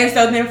 Yeah. And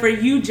so then for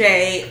you,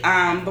 Jay,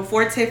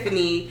 before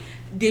Tiffany,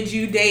 did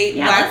you date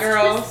black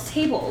girls? Let's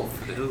tables.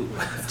 Ooh.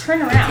 Let's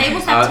turn around.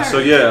 Tables have turned. So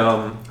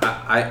yeah,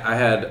 I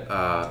had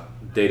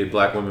dated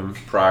black women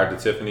prior to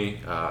Tiffany.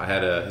 I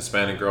had a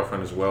Hispanic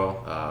girlfriend as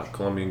well,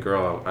 Colombian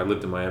girl. I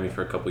lived in Miami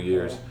for a couple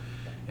years,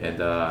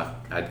 and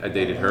I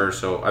dated her.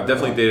 So I've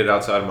definitely dated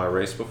outside of my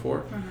race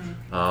before.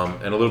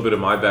 And a little bit of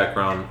my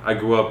background. I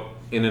grew up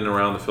in and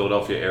around the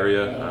Philadelphia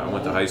area. I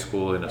went to high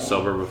school in a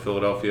suburb of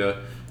Philadelphia,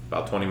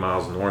 about 20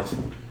 miles north,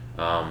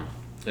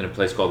 in a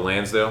place called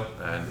Lansdale.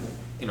 And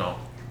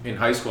in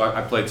high school,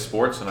 I played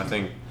sports, and I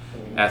think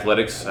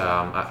athletics,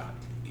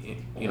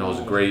 was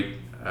a great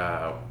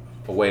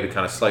a way to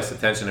kind of slice the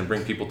tension and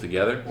bring people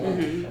together.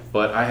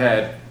 But I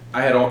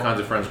had all kinds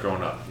of friends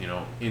growing up.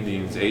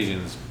 Indians,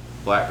 Asians,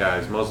 black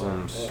guys,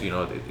 Muslims.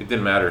 It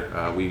didn't matter.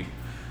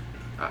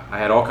 I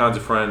had all kinds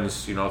of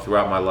friends,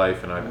 throughout my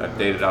life, and I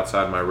dated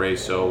outside my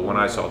race. So when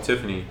I saw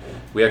Tiffany,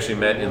 we actually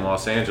met in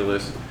Los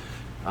Angeles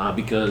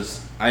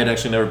because I had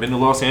actually never been to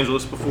Los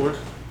Angeles before.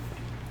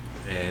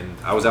 And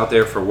I was out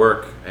there for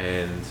work,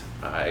 and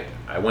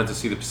I went to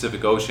see the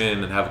Pacific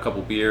Ocean and have a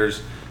couple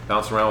beers,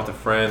 bounce around with a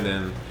friend,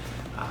 and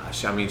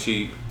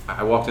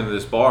I walked into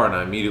this bar and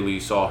I immediately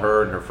saw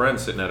her and her friend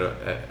sitting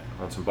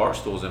on some bar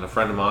stools, and a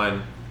friend of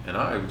mine and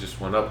I just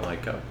went up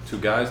like, two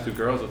guys, two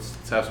girls,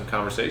 let's have some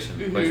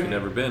conversation, a place we've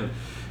never been.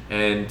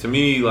 And to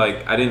me,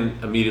 like, I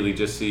didn't immediately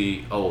just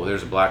see, oh,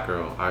 there's a black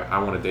girl, I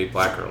want to date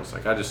black girls.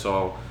 Like, I just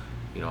saw,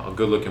 a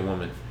good looking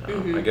woman.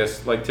 I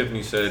guess, like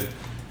Tiffany said,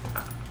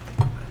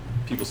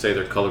 people say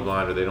they're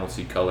colorblind or they don't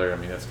see color. I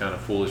mean, that's kind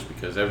of foolish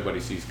because everybody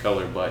sees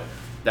color, but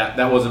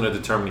that wasn't a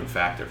determining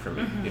factor for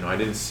me. I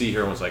didn't see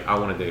her and was like, I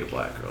want to date a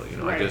black girl.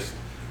 Right.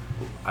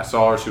 I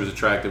saw her, she was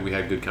attractive, we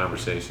had good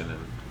conversation, and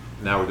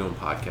now we're doing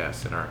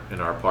podcasts in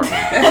our apartment.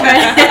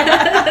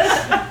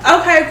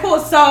 Okay, cool.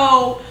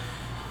 So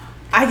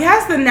I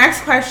guess the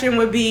next question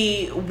would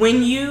be,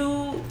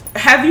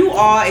 have you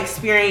all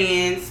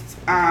experienced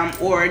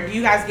or do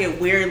you guys get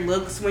weird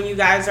looks when you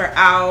guys are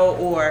out,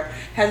 or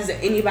has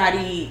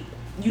anybody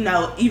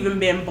even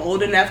been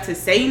bold enough to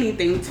say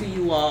anything to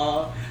you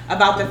all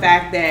about the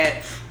fact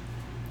that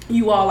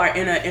you all are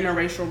in an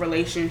interracial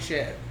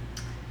relationship?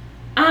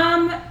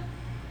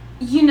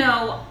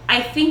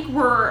 I think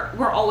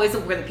we're always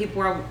aware that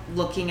people are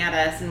looking at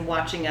us and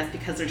watching us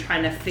because they're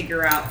trying to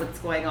figure out what's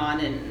going on,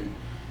 and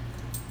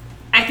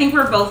I think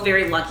we're both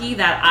very lucky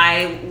that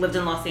I lived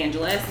in Los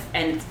Angeles,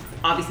 and it's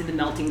obviously the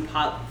melting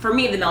pot, for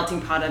me, the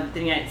melting pot of the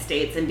United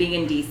States, and being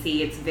in DC,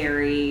 it's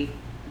very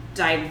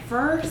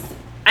diverse.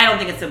 I don't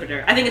think it's so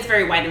bitter. I think it's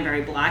very white and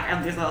very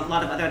black. There's a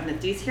lot of other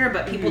ethnicities here,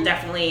 but people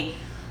definitely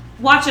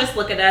watch us,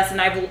 look at us, and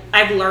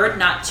I've learned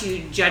not to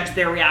judge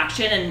their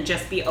reaction and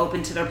just be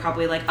open to, they're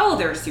probably like, oh,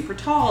 they're super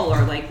tall,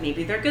 or like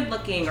maybe they're good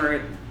looking,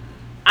 or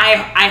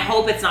I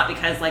hope it's not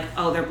because like,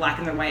 oh, they're black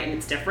and they're white and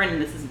it's different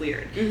and this is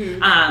weird.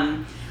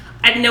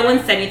 No one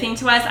said anything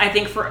to us. I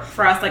think for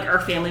us, like, our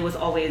family was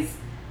always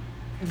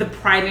the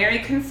primary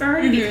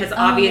concern because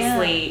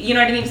obviously, you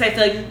know what I mean? Because I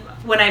feel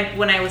like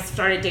when I was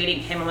started dating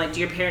him, I'm like, do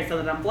your parents know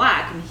that I'm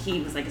black? And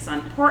he was like, it's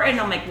not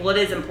important. I'm like, well, it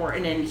is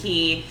important. And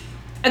he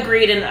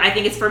agreed. And I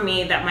think it's for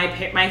me that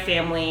my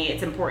family,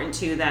 it's important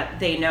too that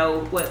they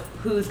know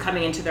who's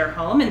coming into their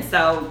home. And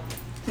so,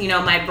 you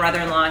know, my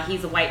brother-in-law,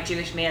 he's a white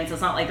Jewish man, so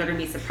it's not like they're gonna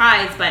be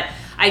surprised, but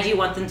I do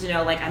want them to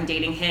know, like, I'm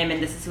dating him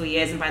and this is who he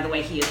is, and by the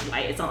way, he is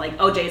white. It's not like,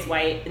 oh, Jay's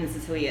white and this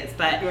is who he is.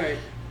 But Right.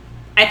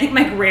 I think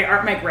my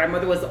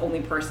grandmother was the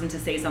only person to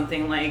say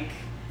something like,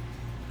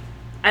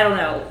 I don't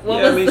know.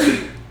 I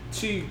mean,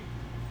 she,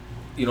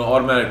 you know,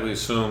 automatically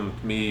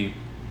assumed me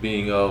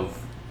being of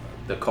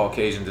the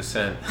Caucasian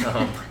descent,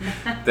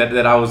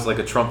 that I was like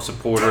a Trump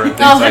supporter and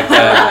things like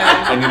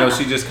that. And, you know,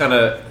 she just kind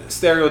of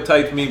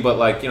stereotyped me, but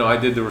like, you know, I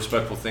did the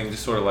respectful thing,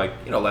 just sort of like,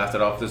 you know, laughed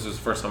it off. This was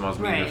the first time I was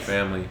meeting her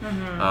family.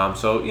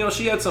 So, you know,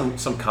 she had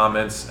some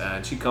comments,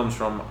 and she comes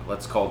from,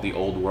 let's call it the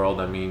old world.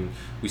 I mean,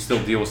 we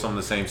still deal with some of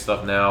the same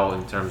stuff now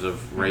in terms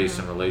of race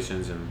and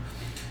relations and,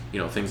 you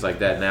know, things like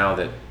that now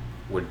that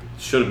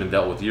should have been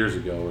dealt with years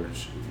ago, or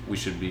we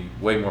should be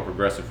way more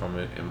progressive from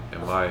it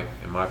in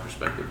my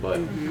perspective. But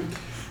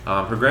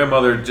her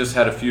grandmother just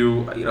had a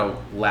few, you know,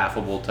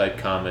 laughable type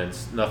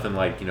comments. Nothing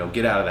like, you know,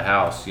 get out of the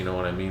house. You know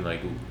what I mean? Like,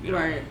 you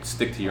know,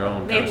 stick to your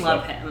own. They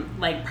love him,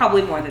 like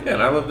probably more than me.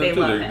 And I love them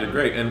too. They're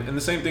great. And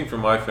the same thing for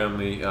my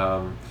family.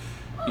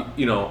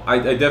 You know, I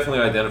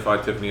definitely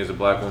identified Tiffany as a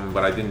black woman,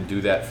 but I didn't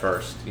do that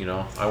first. You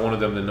know, I wanted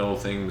them to know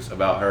things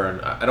about her,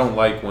 and I don't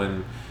like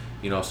when,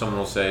 you know, someone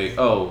will say,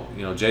 oh,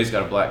 you know, Jay's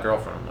got a black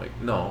girlfriend. I'm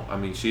like, no, I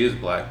mean, she is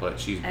black, but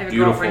she's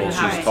beautiful,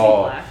 she's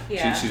tall,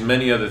 she's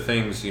many other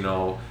things, you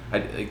know.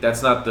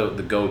 That's not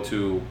the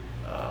go-to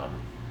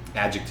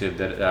adjective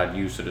that I'd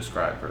use to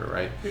describe her,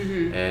 right?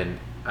 And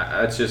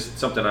it's just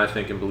something I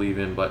think and believe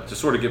in. But to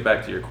sort of get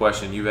back to your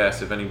question, you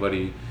asked if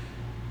anybody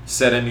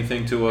said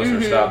anything to us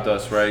or stopped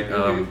us, right?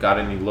 Got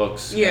any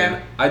looks.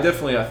 Yeah.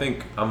 And I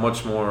think I'm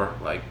much more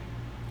like,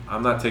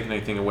 I'm not taking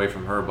anything away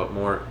from her, but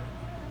more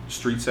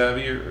street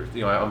savvy, or,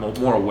 you know, I'm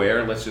more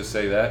aware, let's just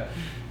say that,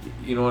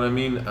 you know what I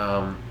mean.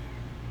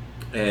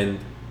 And,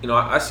 you know,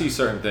 I see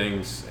certain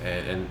things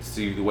and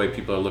see the way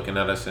people are looking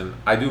at us, and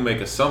I do make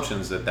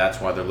assumptions that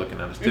that's why they're looking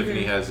at us.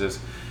 Tiffany has this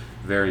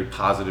very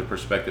positive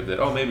perspective that,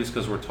 oh, maybe it's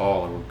because we're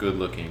tall or we're good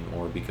looking,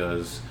 or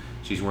because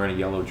she's wearing a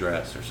yellow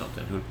dress or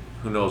something.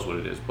 Who knows what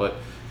it is? But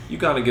you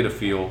gotta get a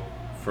feel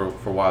for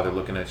why they're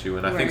looking at you,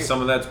 and I think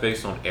some of that's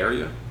based on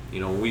area. You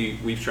know,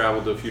 we've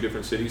traveled to a few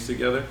different cities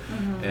together,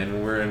 and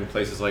when we're in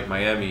places like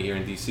Miami, here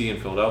in DC,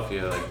 and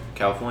Philadelphia, like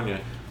California,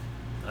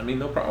 I mean,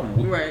 no problem.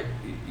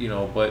 You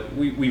know, but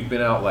we've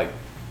been out like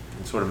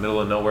in sort of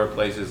middle of nowhere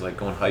places, like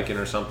going hiking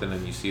or something,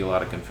 and you see a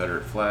lot of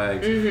Confederate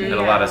flags and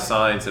a lot of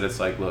signs that it's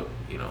like, look,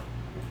 you know,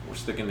 we're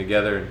sticking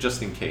together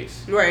just in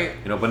case. Right.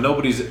 You know, but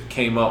nobody's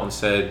came out and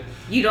said,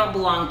 you don't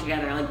belong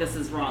together, like this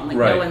is wrong. Like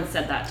no one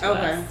said that to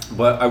us.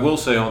 But I will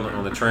say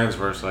on the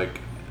transverse,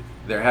 like,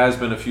 there has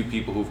been a few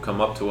people who've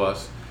come up to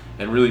us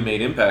and really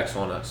made impacts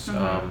on us.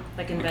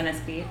 Like in Venice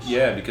Beach?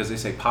 Yeah, because they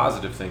say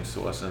positive things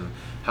to us and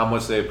how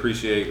much they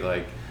appreciate,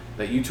 like,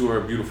 that you two are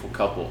a beautiful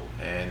couple.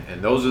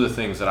 And those are the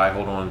things that I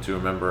hold on to.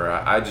 Remember,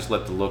 I just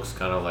let the looks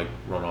kind of like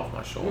run off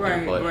my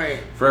shoulder. But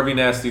for every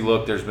nasty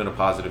look, there's been a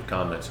positive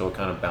comment, so it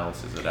kind of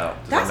balances it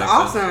out. That's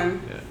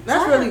awesome. Yeah.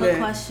 That's really good. I have a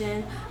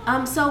question.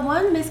 So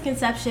one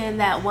misconception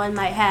that one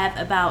might have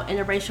about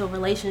interracial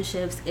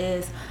relationships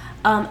is,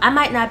 I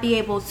might not be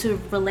able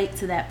to relate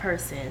to that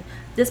person.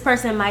 This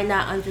person might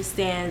not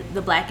understand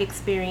the black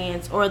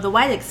experience or the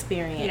white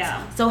experience.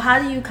 Yeah. So how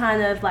do you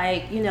kind of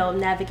like, you know,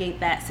 navigate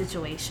that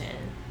situation?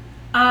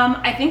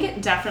 I think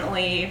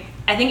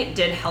it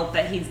did help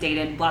that he's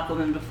dated black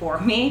women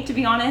before me, to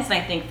be honest. And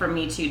I think for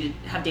me too, to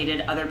have dated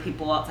other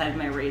people outside of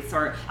my race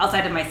or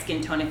outside of my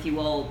skin tone, if you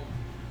will,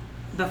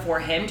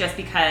 before him, just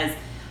because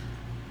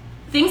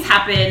things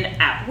happen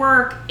at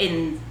work,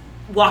 in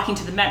walking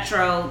to the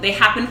metro. They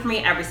happen for me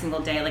every single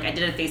day. Like I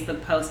did a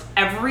Facebook post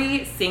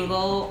every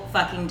single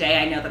fucking day.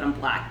 I know that I'm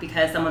black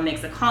because someone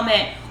makes a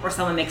comment or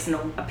someone makes an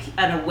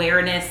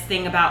awareness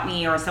thing about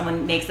me, or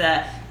someone makes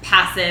a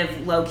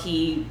passive,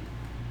 low-key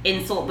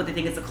insult, but they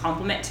think it's a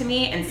compliment to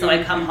me. And so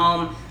I come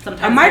home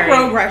sometimes a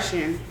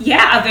microaggression.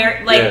 Yeah, a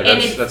very like, yeah,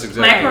 and it's that's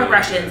exactly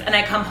microaggressions. Yeah. And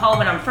I come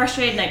home and I'm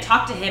frustrated, and I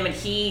talk to him, and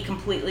he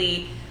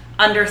completely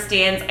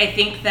understands. I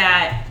think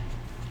that,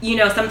 you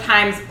know,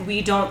 sometimes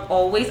we don't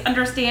always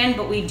understand,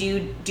 but we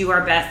do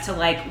our best to,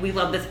 like, we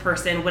love this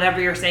person,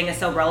 whatever you're saying is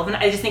so relevant.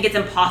 I just think it's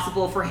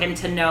impossible for him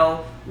to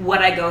know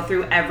what I go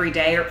through every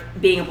day, or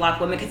being a black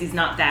woman, because he's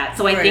not that.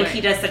 So I think he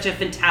does such a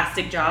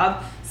fantastic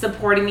job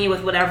supporting me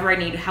with whatever I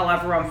need,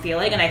 however I'm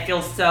feeling, and I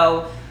feel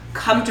so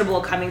comfortable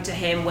coming to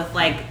him with,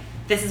 like,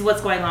 this is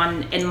what's going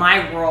on in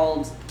my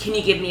world, can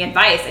you give me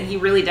advice? And he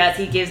really does.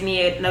 He gives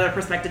me another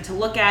perspective to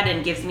look at,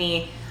 and gives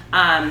me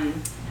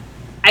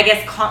I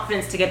guess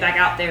confidence to get back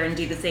out there and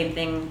do the same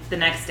thing the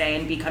next day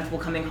and be comfortable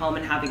coming home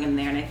and having him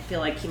there. And I feel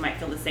like he might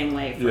feel the same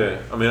way.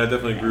 Yeah, I mean, I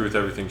definitely agree with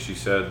everything she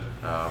said.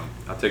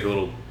 I'll take a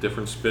little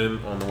different spin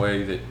on the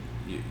way that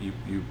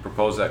you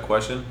propose that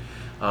question.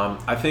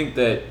 I think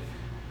that,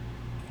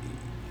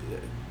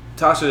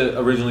 Tasha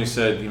originally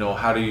said,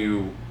 how do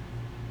you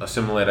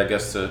assimilate? I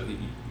guess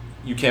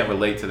you can't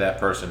relate to that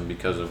person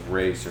because of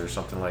race or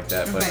something like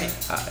that. But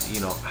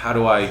how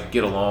do I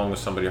get along with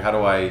somebody, or how do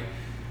I,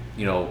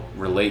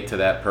 relate to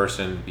that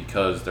person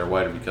because they're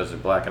white or because they're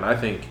black? And I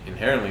think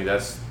inherently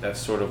that's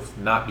sort of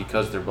not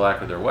because they're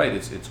black or they're white.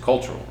 It's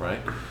cultural, right?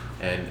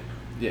 And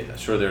yeah,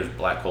 sure, there's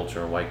black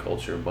culture and white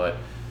culture, but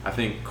I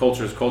think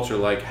culture is culture.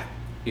 Like,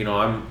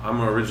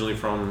 I'm originally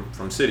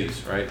from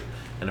cities, right?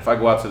 And if I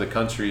go out to the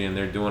country and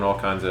they're doing all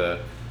kinds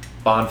of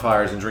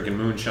bonfires and drinking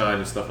moonshine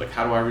and stuff, like,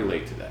 how do I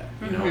relate to that?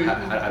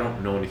 I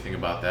don't know anything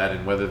about that,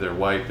 and whether they're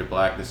white, they're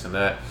black, this and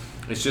that.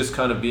 It's just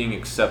kind of being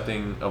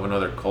accepting of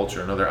another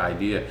culture, another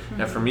idea.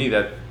 And for me,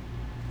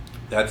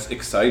 that's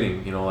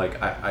exciting.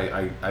 Like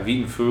I've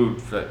eaten food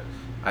that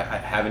I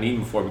haven't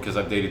eaten before because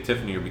I've dated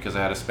Tiffany, or because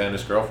I had a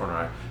Spanish girlfriend,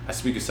 or I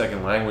speak a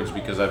second language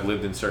because I've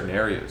lived in certain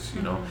areas,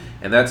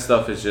 and that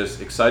stuff is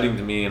just exciting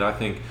to me. And I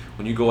think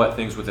when you go at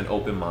things with an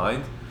open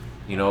mind,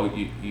 you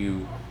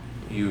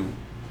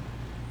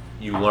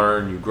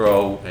learn, you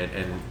grow,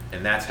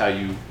 and that's how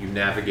you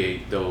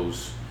navigate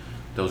those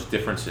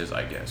differences,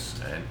 I guess.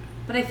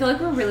 But I feel like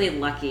we're really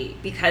lucky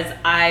because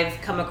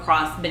I've come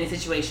across many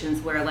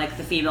situations where like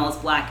the female is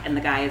black and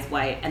the guy is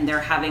white, and they're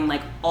having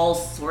like all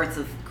sorts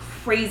of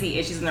crazy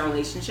issues in their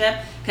relationship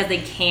because they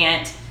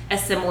can't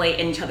assimilate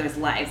in each other's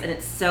lives, and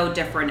it's so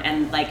different.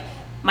 And like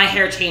my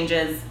hair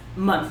changes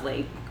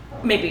monthly.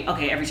 Maybe,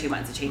 every 2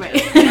 months it changes.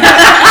 Right.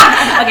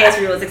 Okay, it's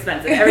real, it's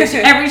expensive.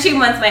 Every 2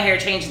 months my hair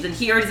changes, and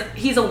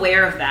he's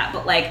aware of that.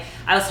 But like,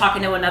 I was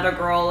talking to another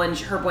girl, and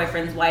her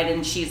boyfriend's white,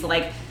 and she's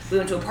like, we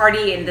went to a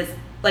party, and this,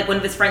 like, one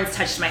of his friends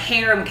touched my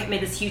hair and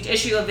made this huge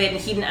issue of it,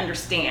 and he didn't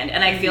understand.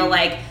 And I feel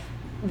like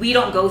we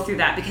don't go through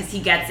that because he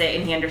gets it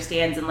and he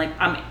understands, and like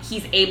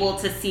he's able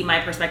to see my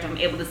perspective, I'm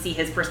able to see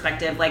his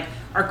perspective. Like,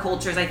 our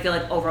cultures, I feel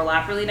like,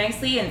 overlap really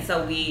nicely, and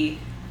so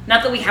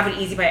not that we have it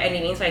easy by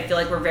any means, but I feel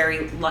like we're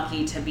very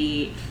lucky to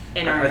be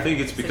in our I think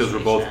it's because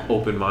situation. we're both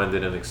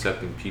open-minded and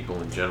accepting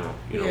people in general.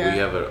 We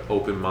have an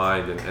open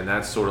mind, and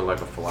that's sort of like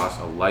a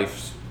philosophy,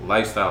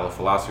 lifestyle, a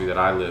philosophy that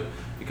I live,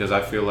 because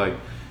I feel like,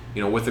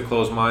 with a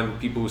closed mind,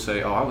 people who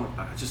say, I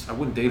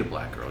wouldn't date a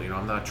black girl.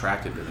 I'm not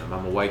attracted to them.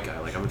 I'm a white guy.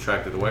 Like, I'm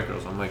attracted to white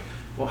girls. I'm like,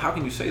 well, how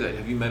can you say that?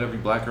 Have you met every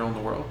black girl in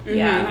the world?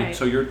 Yeah. Right.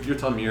 So you're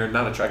telling me you're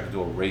not attracted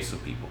to a race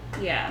of people?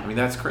 Yeah. I mean,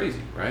 that's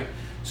crazy, right?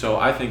 So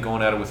I think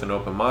going at it with an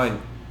open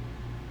mind,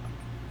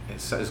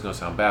 it's going to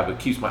sound bad, but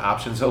keeps my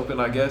options open,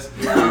 I guess.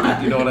 You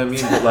know what I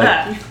mean? But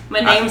like, my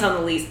name's on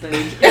the lease, boo.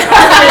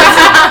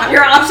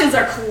 Your options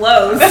are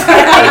closed. But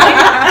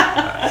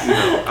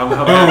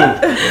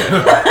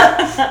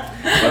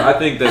I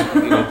think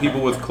that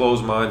people with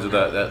closed minds, or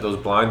that those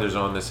blinders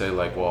on, that say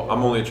like, well,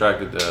 I'm only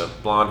attracted to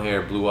blonde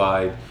hair,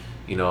 blue-eyed,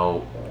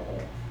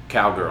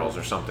 cowgirls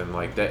or something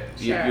like that.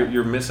 Sure.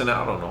 You're missing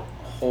out on a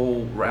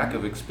whole rack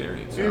of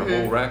experience, a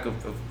whole rack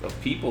of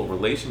people,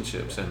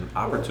 relationships, and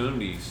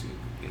opportunities.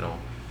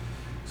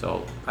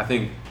 So I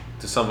think,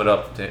 to sum it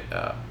up,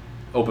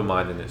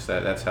 open-mindedness,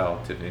 that's how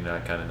Tiffany and I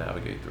kind of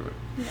navigate through it.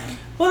 Yeah.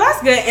 Well,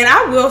 that's good. And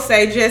I will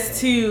say,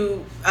 just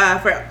to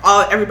for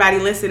everybody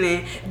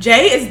listening,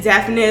 Jay is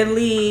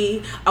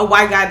definitely a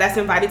white guy that's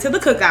invited to the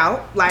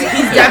cookout. Like,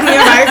 he's definitely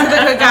invited to the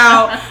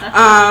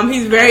cookout.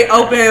 He's very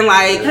open.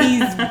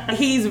 Like,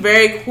 he's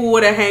very cool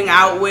to hang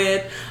out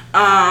with.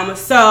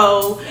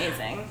 So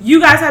amazing. You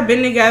guys have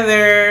been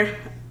together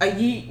a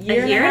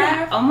year and a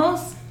half?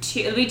 Almost.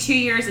 It'll be 2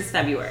 years this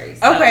February.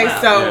 So, okay,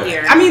 so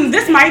I mean,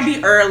 this might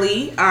be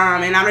early,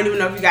 and I don't even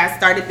know if you guys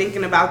started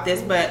thinking about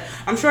this, but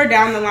I'm sure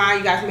down the line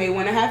you guys may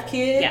want to have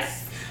kids.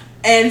 Yes.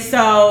 And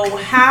so,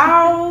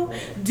 how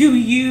do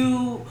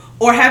you,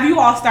 or have you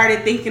all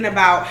started thinking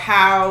about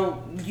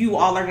how you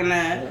all are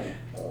gonna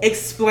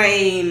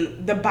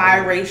explain the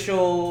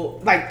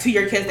biracial, like, to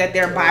your kids, that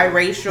they're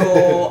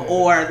biracial,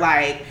 or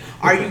like,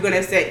 are you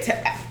gonna say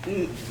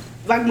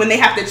like, when they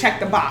have to check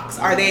the box,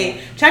 are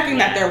they checking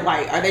that they're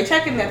white? Are they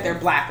checking that they're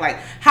black? Like,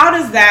 how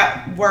does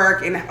that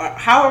work, and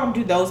how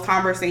do those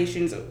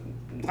conversations,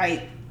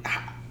 like,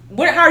 how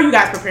are you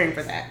guys preparing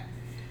for that?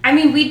 I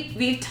mean,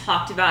 we've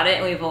talked about it,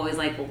 and we've always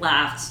like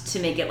laughed to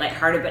make it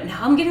lighthearted, but now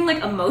I'm getting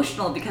like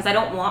emotional because I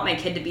don't want my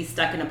kid to be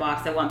stuck in a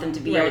box. I want them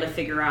to be able to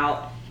figure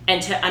out and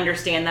to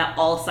understand that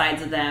all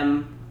sides of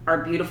them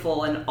are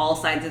beautiful, and all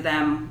sides of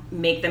them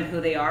make them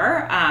who they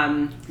are.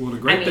 Well, the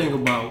great thing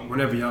about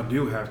whenever y'all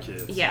do have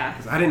kids,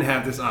 because I didn't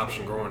have this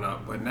option growing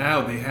up, but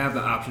now they have the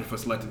option for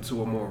selecting 2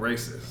 or more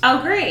races.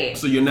 Oh, great!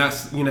 So you're not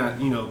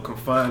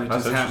confined to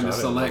just having to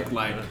select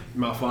like,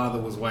 my father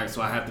was white,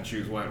 so I have to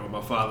choose white, or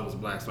my father was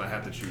black, so I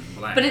have to choose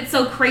black. But it's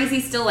so crazy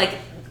still, like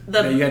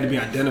you had to be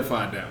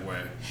identified that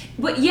way.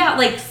 But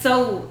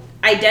so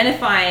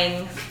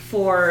identifying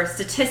for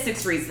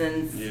statistics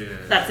reasons,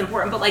 that's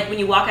important. But like, when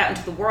you walk out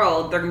into the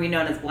world, they're gonna be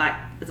known as a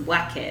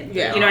black kid.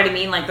 Yeah. You know what I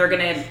mean? Like, they're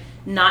gonna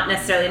not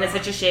necessarily, and it's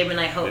such a shame. And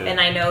I hope, and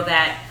I know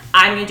that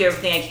I'm gonna do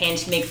everything I can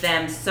to make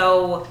them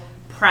so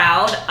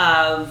proud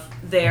of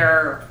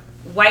their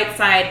white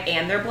side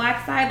and their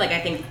black side. Like, I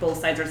think both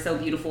sides are so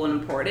beautiful and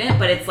important,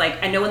 but it's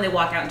like, I know when they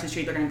walk out into the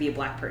street, they're going to be a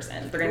black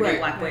person. They're going to be a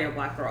black boy or a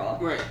black girl.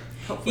 Right.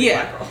 Hopefully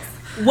black girls.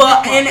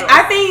 Well, and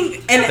I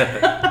think, and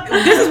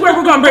this is where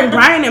we're going to bring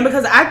Brian in,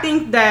 because I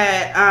think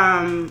that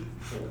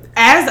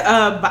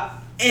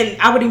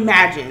and I would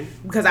imagine,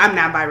 because I'm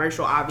not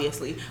biracial,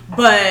 obviously,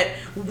 but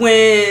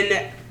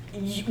when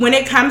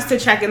it comes to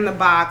checking the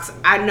box,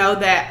 I know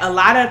that a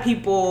lot of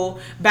people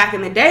back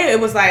in the day, it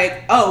was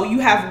like, oh, you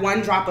have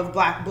one drop of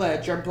black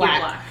blood, you're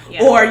black.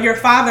 Yeah. Or your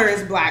father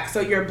is black, so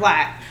you're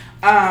black.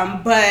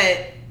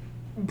 But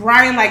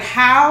Brian, like,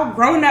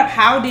 growing up,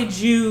 how did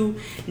you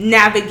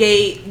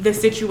navigate the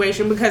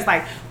situation? Because,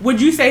 like,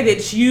 would you say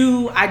that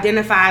you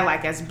identify,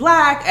 like, as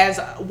black, as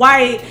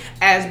white,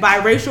 as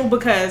biracial?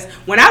 Because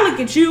when I look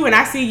at you and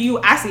I see you,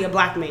 I see a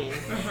black man.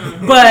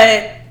 Mm-hmm.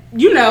 But,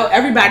 you know,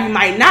 everybody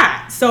might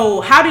not. So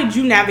how did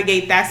you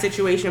navigate that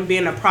situation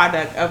being a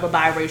product of a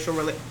biracial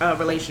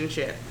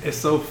relationship? It's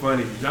so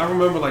funny. Y'all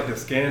remember, like, the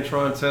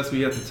Scantron test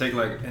we had to take,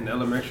 like, in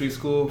elementary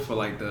school for,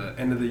 like, the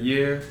end of the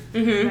year?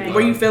 Mm-hmm. Right.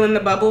 Were you filling the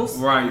bubbles?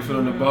 Right, you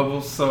filling the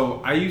bubbles.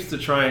 So I used to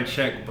try and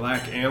check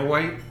black and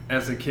white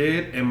as a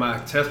kid, and my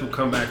test would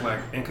come back,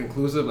 like,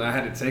 inconclusive. I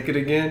had to take it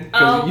again.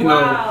 Because, you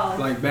know,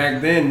 like,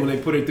 back then, when they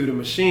put it through the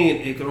machine,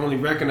 it could only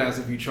recognize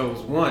if you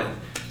chose one.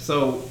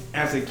 So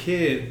as a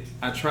kid,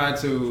 I tried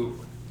to,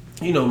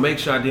 you know, make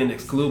sure I didn't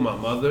exclude my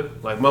mother.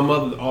 Like, my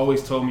mother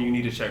always told me you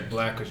need to check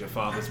black because your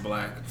father's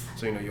black.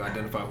 So, you know, you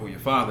identify who your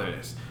father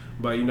is.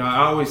 But, you know, I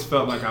always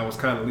felt like I was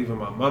kind of leaving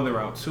my mother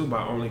out, too,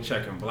 by only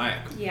checking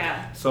black.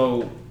 Yeah.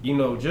 So, you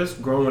know,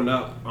 just growing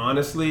up,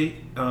 honestly,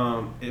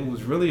 it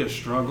was really a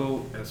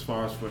struggle as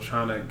far as for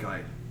trying to,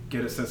 like,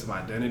 get a sense of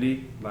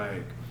identity.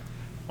 Like,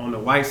 on the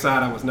white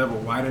side, I was never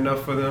white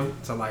enough for them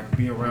to, like,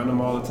 be around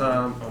them all the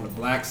time. On the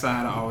black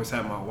side, I always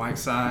had my white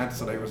side.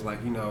 So they was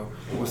like, you know,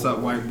 what's up,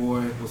 white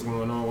boy? What's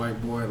going on,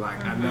 white boy?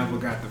 Like, I never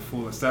got the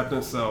full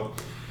acceptance. So,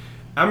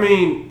 I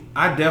mean,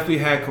 I definitely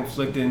had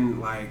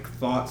conflicting, like,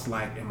 thoughts,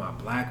 like, am I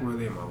black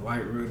really? Am I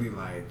white really?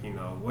 Like, you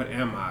know, what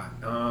am I?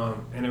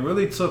 And it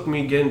really took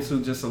me getting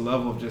to just a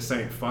level of just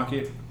saying, fuck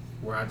it,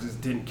 where I just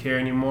didn't care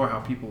anymore how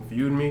people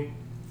viewed me.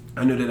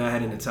 I knew that I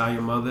had an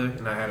Italian mother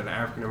and I had an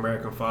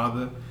African-American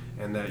father,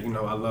 and that, you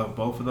know, I love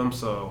both of them,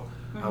 so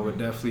I would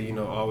definitely, you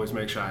know, always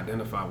make sure I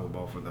identify with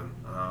both of them.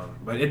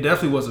 But it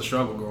definitely was a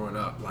struggle growing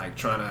up, like,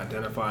 trying to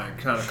identify and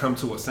kind of come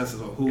to a sense of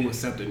who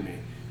accepted me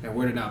and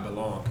where did I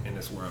belong in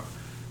this world.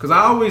 Because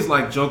I always,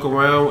 like, joke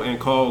around and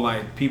call,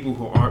 like, people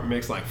who aren't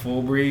mixed, like,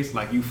 full breeds.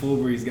 Like, you full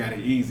breeds got it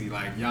easy.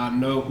 Like, y'all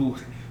know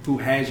who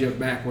has your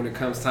back when it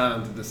comes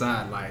time to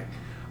decide. Like,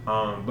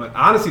 but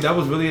honestly, that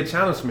was really a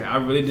challenge for me. I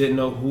really didn't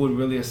know who would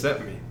really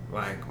accept me,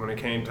 like, when it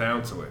came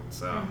down to it.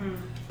 So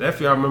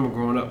definitely I remember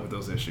growing up with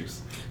those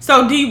issues.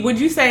 So would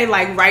you say,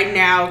 like, right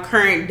now,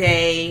 current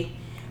day,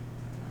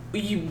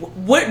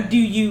 what do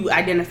you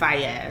identify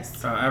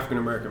as? African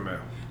American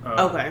male.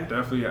 Okay.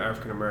 Definitely an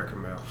African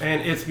American male.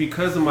 And it's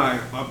because of my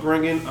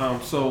upbringing.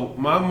 So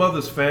my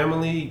mother's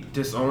family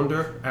disowned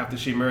her after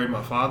she married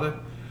my father.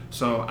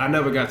 So I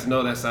never got to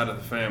know that side of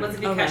the family. Was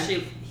it because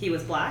he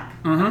was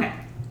black? Mm-hmm. Okay.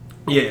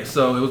 Yeah,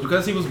 so it was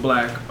because he was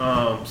black.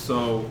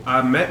 So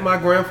I met my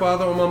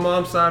grandfather on my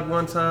mom's side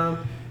one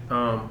time.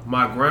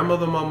 My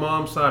grandmother on my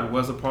mom's side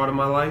was a part of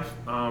my life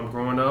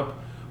growing up.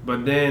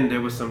 But then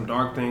there was some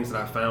dark things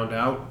that I found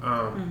out.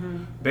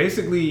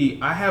 Basically,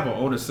 I have an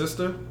older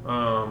sister.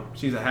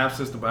 She's a half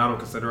sister, but I don't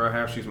consider her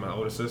half. She's my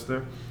older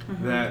sister.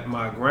 That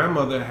my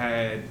grandmother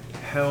had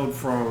held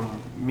from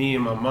me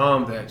and my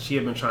mom, that she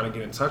had been trying to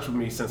get in touch with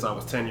me since I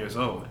was 10 years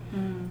old.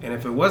 And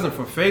if it wasn't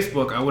for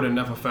Facebook, I would have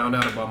never found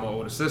out about my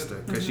older sister,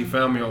 because she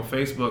found me on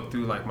Facebook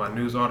through, like, my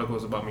news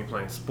articles about me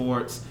playing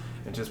sports,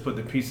 and just put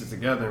the pieces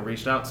together and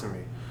reached out to me.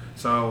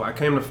 So I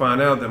came to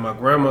find out that my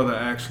grandmother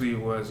actually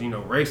was, you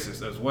know,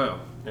 racist as well.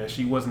 And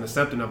she wasn't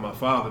accepting of my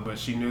father, but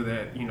she knew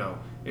that, you know,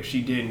 if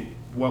she didn't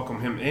welcome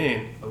him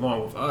in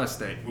along with us,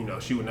 that, you know,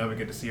 she would never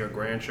get to see her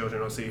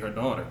grandchildren or see her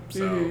daughter.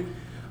 So,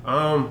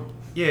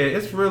 yeah,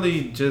 it's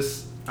really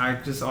just, I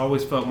just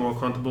always felt more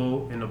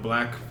comfortable in a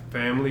black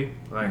family.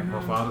 Like,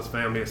 my father's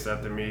family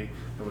accepted me.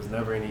 There was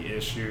never any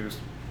issues,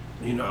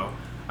 you know.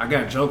 I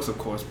got jokes, of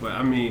course, but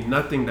I mean,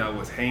 nothing that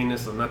was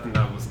heinous or nothing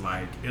that was,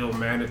 like,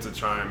 ill-mannered to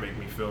try and make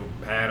me feel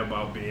bad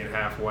about being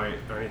half white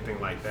or anything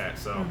like that.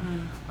 So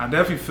I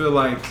definitely feel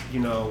like, you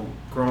know,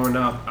 growing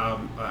up,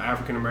 I'm an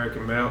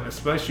African-American male,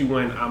 especially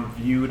when I'm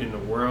viewed in the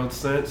world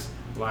sense.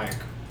 Like,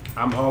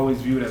 I'm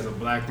always viewed as a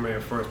black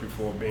man first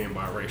before being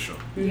biracial.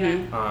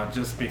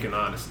 Just speaking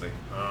honestly.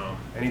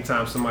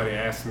 Anytime somebody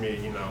asks me,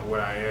 you know, what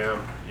I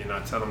am, you know, I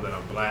tell them that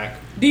I'm black.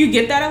 Do you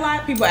get that a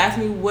lot? People ask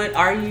me, what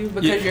are you?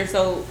 Because you're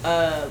so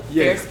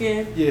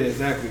fair-skinned? Yeah,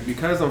 exactly.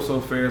 Because I'm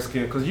so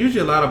fair-skinned. Because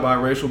usually a lot of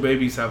biracial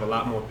babies have a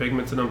lot more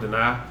pigment to them than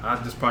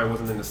I just probably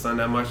wasn't in the sun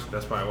that much.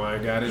 That's probably why I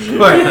got it.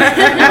 But,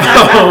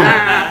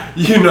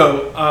 you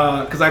know,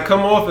 because I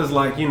come off as,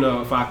 like, you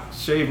know, if I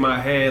shave my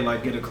head,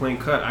 like, get a clean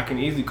cut, I can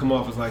easily come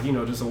off as, like, you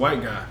know, just a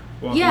white guy.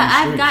 walking Yeah, the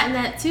I've streets. gotten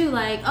that too.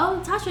 Like,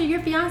 oh, Tasha,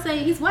 your fiance,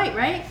 he's white,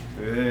 right?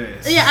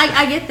 Yes. Yeah,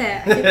 I get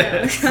that. I get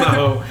that.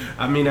 So,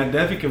 I mean, I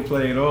definitely can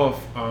play it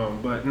off,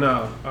 but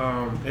no,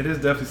 it is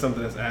definitely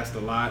something that's asked a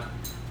lot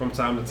from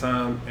time to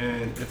time,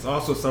 and it's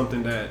also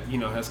something that, you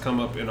know, has come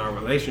up in our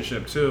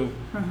relationship too.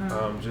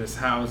 Just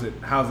how's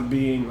it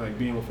being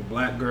with a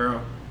black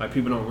girl? Like,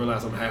 people don't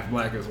realize I'm half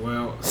black as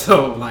well,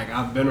 so like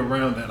I've been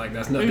around that. Like,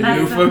 that's nothing new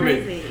That's for so me.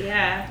 crazy.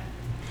 Yeah.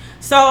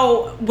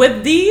 So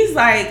with these,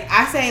 like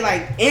I say,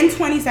 like in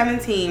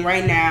 2017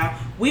 right now,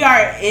 we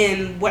are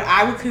in what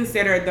I would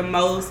consider the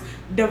most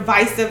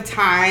divisive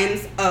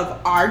times of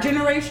our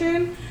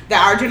generation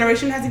that our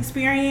generation has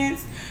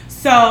experienced.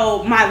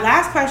 So my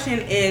last question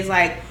is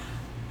like,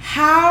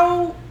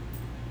 how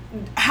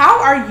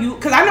are you,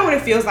 because I know what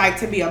it feels like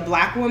to be a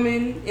black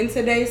woman in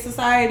today's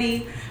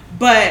society,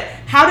 but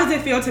how does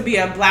it feel to be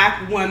a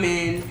black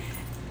woman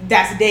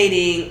that's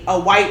dating a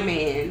white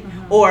man?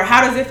 Or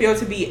how does it feel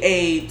to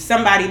be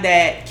somebody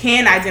that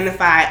can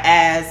identify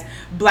as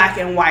black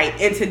and white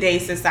in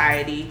today's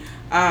society?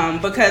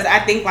 Because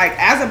I think, like,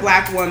 as a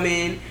black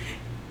woman,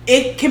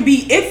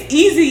 it's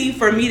easy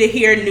for me to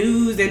hear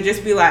news and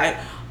just be like,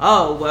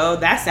 oh, well,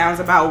 that sounds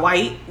about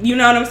white. You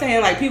know what I'm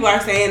saying? Like, people are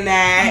saying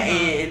that,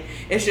 and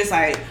it's just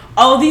like,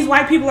 oh, these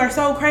white people are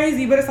so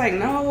crazy. But it's like,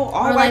 no,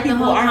 all Or white like the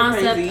people whole aren't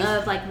concept crazy.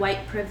 of like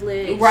white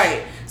privilege.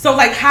 Right. So,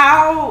 like,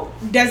 how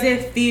does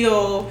it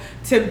feel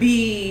to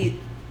be,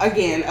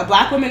 again, a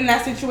black woman in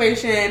that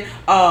situation,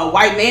 a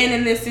white man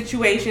in this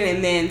situation,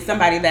 and then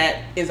somebody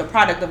that is a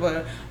product of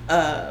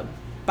a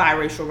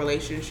biracial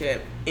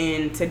relationship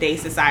in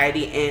today's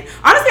society? And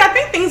honestly, I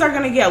think things are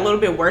going to get a little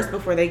bit worse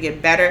before they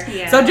get better.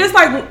 Yeah. So just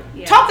like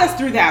Yeah. talk us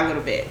through that a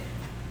little bit.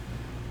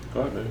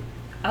 Go ahead, man.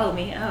 Oh,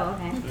 me? Oh,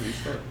 okay. Yeah, you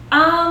start.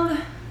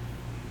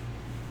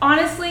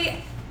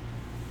 Honestly,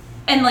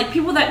 and like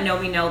people that know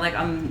me know, like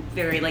I'm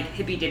very like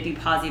hippy dippy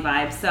posy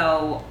vibe.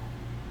 So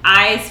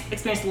I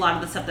experienced a lot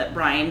of the stuff that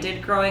Brian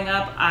did growing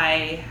up.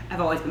 I have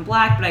always been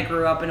black, but I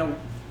grew up in a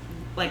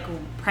like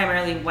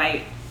primarily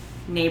white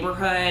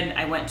neighborhood.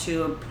 I went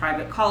to a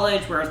private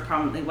college where I was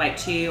predominantly white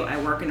too.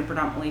 I work in a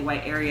predominantly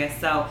white area.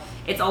 So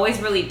it's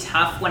always really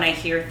tough when I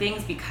hear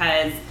things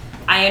because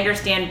I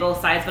understand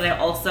both sides, but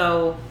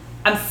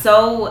I'm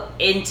so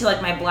into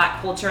like my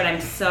black culture, and I'm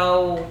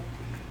so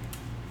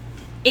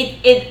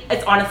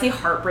it's honestly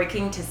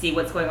heartbreaking to see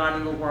what's going on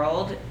in the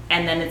world,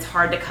 and then it's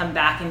hard to come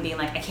back and being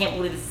like, I can't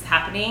believe this is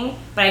happening,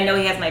 but I know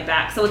he has my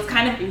back. So it's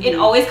kind of it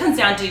always comes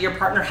down to your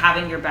partner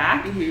having your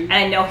back, and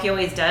I know he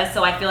always does.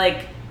 So I feel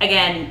like,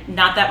 again,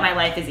 not that my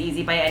life is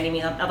easy by any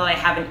means, not that I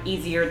have an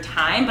easier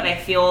time, but I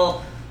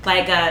feel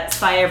like a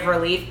sigh of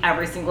relief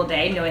every single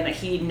day knowing that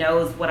he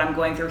knows what I'm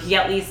going through. He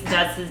at least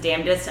does his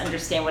damnedest to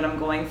understand what I'm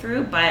going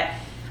through. But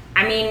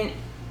I mean,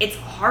 it's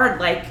hard.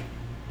 Like,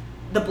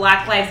 the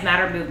Black Lives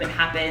Matter movement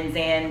happens,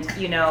 and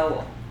you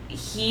know,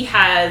 he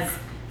has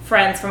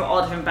friends from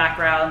all different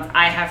backgrounds.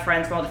 I have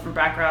friends from all different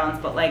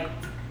backgrounds, but like,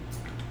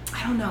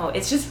 I don't know.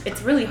 It's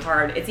really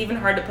hard. It's even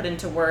hard to put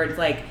into words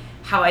like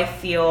how I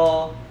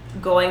feel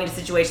going into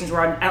situations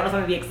where I don't know if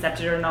I'm gonna be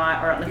accepted or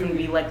not, or I don't know if I'm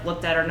gonna be like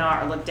looked at or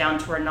not, or looked down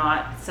to or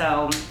not.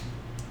 So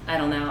I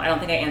don't know. I don't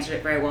think I answered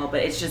it very well,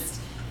 but it's just.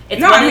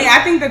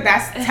 I think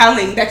that's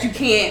telling that you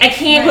can't. I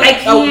can't.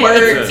 A word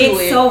to it's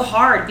it. so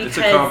hard because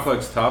It's a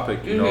complex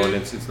topic, you know, and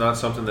it's not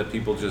something that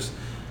people just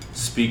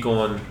speak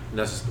on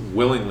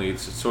willingly.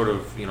 It's sort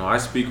of, you know, I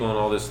speak on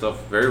all this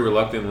stuff very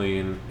reluctantly,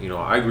 and you know,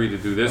 I agree to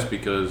do this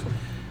because,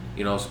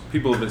 you know,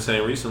 people have been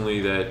saying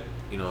recently that,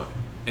 you know,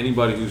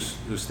 anybody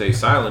who stays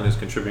silent is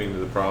contributing to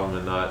the problem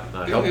and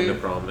not helping the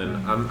problem.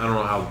 And I don't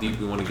know how deep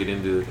we want to get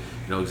into,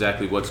 you know,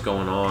 exactly what's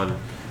going on,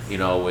 you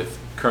know, with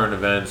current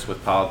events,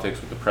 with politics,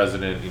 with the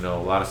president, you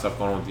know, a lot of stuff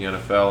going on with the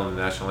NFL and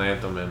the national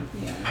anthem. And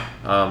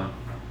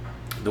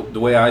the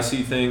way I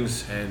see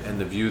things and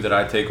the view that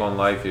I take on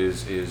life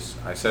is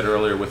I said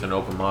earlier, with an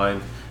open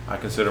mind. I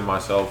consider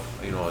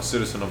myself, you know, a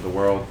citizen of the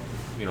world,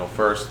 you know,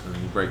 first, and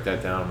you break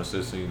that down. I'm a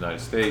citizen of the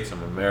United States,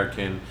 I'm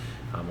American,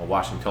 I'm a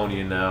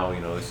Washingtonian now,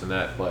 you know, this and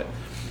that. But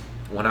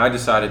when I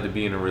decided to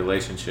be in a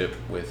relationship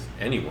with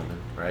any woman,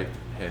 right,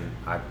 and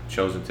I've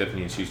chosen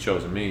Tiffany and she's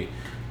chosen me,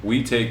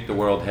 we take the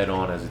world head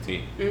on as a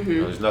team. You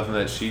know, there's nothing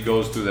that she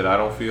goes through that I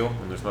don't feel,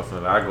 and there's nothing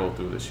that I go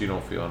through that she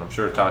don't feel. And I'm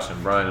sure Tasha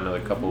and Brian, another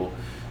couple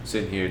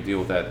sitting here, deal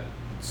with that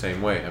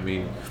same way. I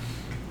mean,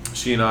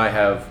 she and I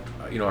have,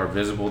 you know, our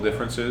visible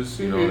differences,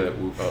 you know,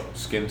 that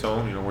skin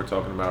tone, you know, we're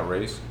talking about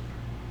race.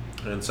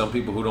 And some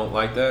people who don't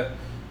like that,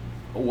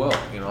 oh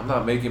well, you know, I'm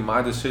not making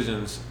my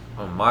decisions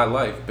on my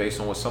life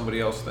based on what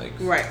somebody else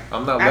thinks. Right.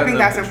 I'm not. I think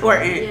that's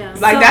important. Yeah.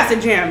 Like, So- that's a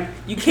gem.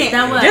 You can't.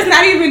 Just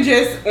not even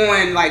just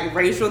on like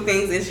racial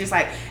things. It's just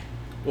like,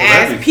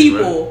 as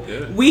people, right?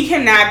 Yeah. we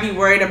cannot be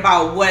worried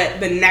about what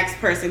the next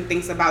person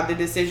thinks about the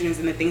decisions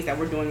and the things that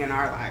we're doing in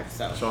our lives.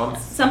 So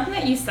something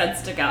that you said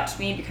stuck out to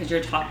me because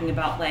you're talking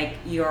about like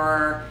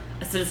you're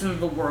a citizen of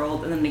the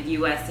world and then the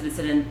U.S.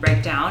 citizen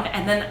breakdown,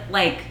 and then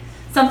like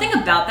something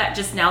about that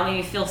just now made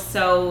me feel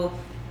so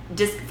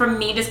from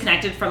me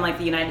disconnected from like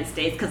the United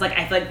States, because like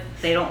I feel like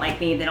they don't like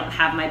me, they don't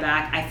have my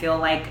back. I feel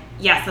like,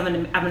 yes, I'm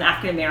an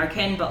African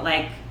American, but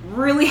like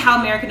really how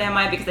American am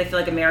I? Because I feel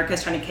like America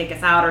is trying to kick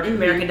us out, or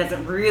America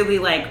doesn't really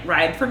like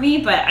ride for me,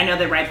 but I know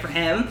they ride for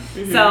him.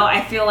 So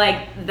I feel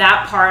like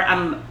that part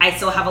I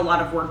still have a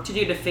lot of work to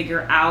do to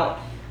figure out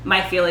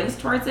my feelings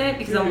towards it,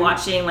 because I'm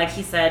watching, like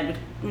he said,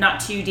 not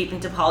too deep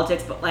into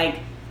politics, but like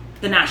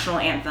the national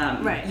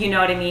anthem, Right. You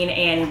know what I mean,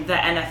 and the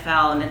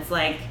NFL, and it's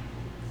like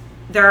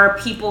there are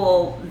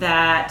people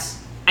that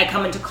I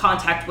come into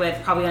contact with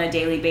probably on a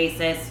daily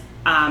basis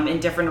in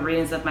different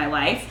arenas of my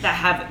life that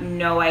have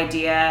no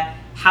idea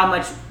how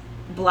much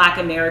Black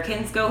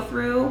Americans go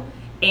through,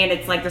 and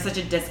it's like there's such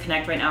a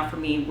disconnect right now for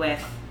me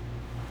with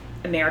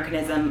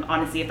Americanism,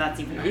 honestly, if that's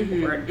even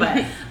a word, but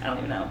I don't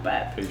even know,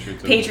 but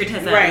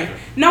patriotism. Right.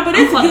 No, but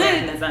it's good.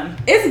 Americanism.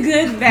 It's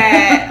good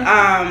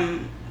that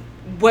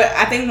what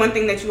I think one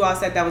thing that you all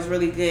said that was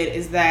really good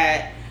is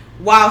that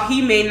while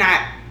he may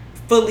not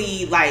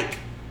fully like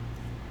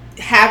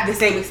have the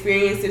same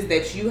experiences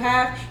that you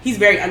have, he's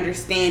very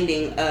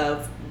understanding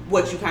of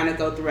what you kind of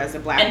go through as a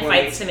Black and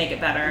woman. fights to make it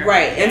better.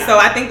 Right. Yeah. And so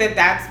I think that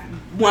that's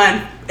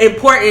one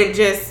important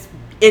just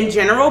in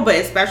general, but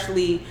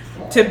especially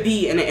to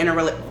be in an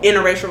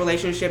interracial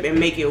relationship and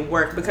make it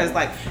work. Because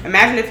like,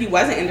 imagine if he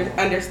wasn't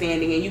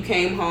understanding and you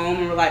came home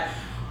and were like,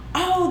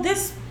 oh,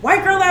 this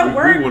white girl at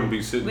work. We wouldn't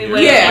be sitting We here.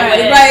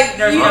 wouldn't. Like,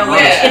 There's you no know, way.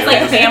 It's like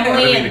I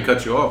family. didn't mean to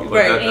cut you off. But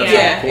Right. that's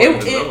Yeah.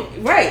 important to know.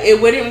 Right.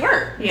 It wouldn't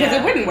work because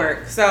Yeah. it wouldn't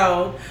work.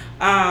 So,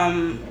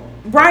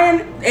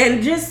 Brian,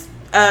 and just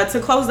to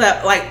close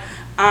up, like,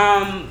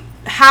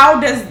 how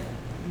does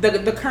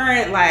the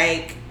current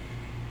like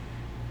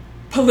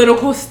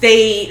political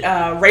state,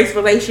 race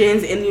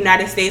relations in the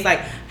United States,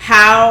 like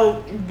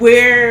how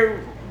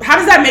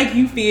does that make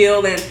you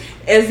feel?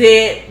 And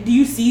do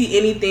you see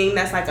anything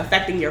that's like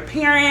affecting your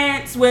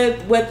parents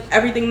with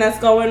everything that's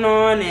going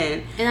on?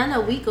 And I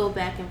know we go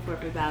back and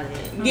forth about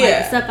it. Yeah. Like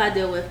the stuff I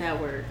deal with at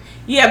work.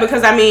 yeah,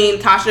 because I mean,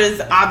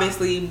 Tasha's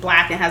obviously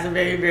Black and has a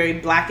very, very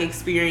Black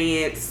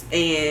experience,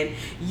 and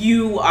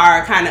you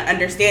are kind of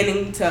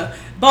understanding to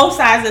both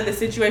sides of the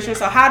situation.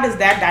 So how does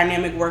that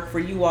dynamic work for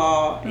you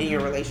all in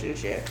your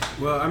relationship?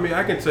 Well, I mean,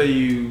 I can tell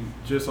you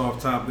just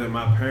off top that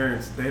my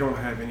parents, they don't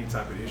have any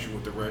type of issue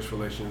with the race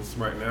relations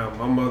right now.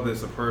 My mother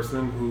is a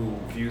person who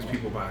views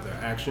people by their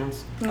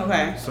actions.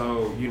 Okay.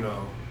 So,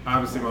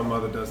 obviously my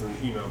mother doesn't,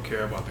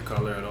 care about the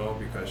color at all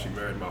because she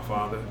married my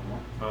father.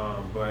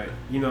 But,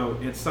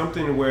 it's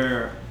something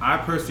where I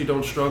personally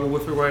don't struggle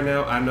with it right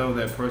now. I know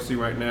that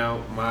personally right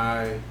now,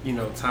 my,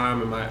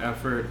 time and my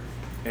effort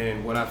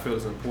and what I feel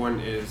is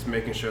important is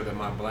making sure that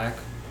my Black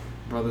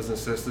brothers and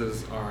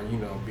sisters are,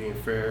 being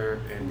fair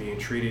and being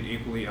treated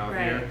equally out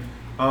Right. here.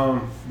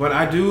 But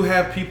I do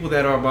have people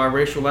that are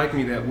biracial like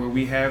me where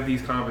we have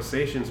these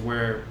conversations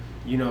where,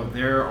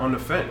 they're on the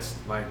fence.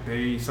 Like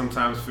they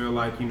sometimes feel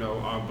like,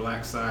 our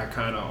Black side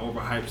kind of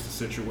overhypes the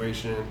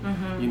situation.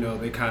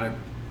 They kind of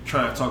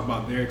try to talk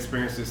about their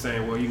experiences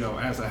saying, well,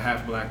 as a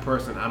half Black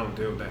person, I don't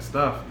deal with that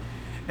stuff.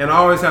 And I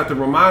always have to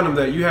remind them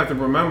that you have to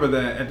remember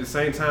that at the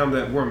same time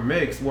that we're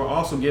mixed, we're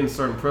also getting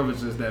certain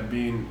privileges that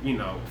being,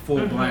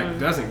 full Black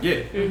doesn't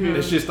get.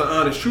 It's just the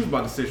honest truth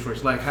about the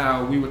situation. Like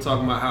how we were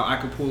talking about how I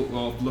could pull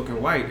off looking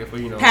white if,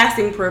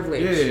 Passing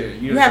privilege. Yeah,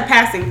 you have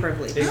passing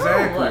privilege.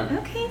 Exactly.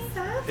 Oh, okay,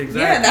 Seth.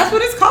 Exactly. Yeah, that's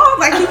what it's called.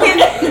 Like he can,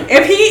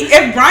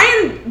 if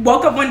Brian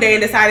woke up one day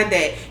and decided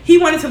that he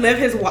wanted to live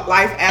his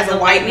life as a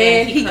white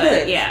man, he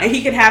could. Yeah. And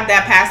he could have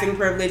that passing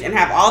privilege and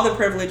have all the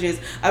privileges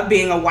of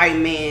being a white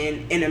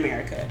man in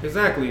America.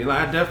 Exactly.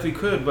 Like, I definitely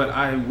could, but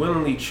I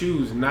willingly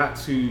choose not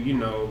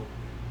to,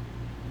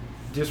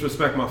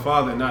 disrespect my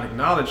father and not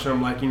acknowledge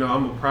him. Like,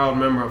 I'm a proud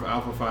member of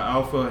Alpha Phi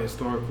Alpha,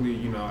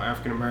 historically,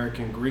 African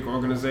American Greek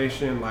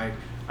organization. Like,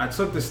 I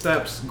took the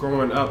steps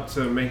growing up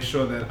to make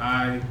sure that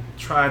I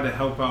tried to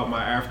help out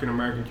my African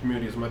American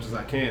community as much as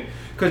I can.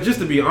 Because just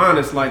to be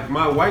honest, like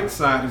my white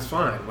side is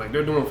fine. Like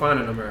they're doing fine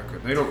in America.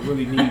 They don't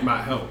really need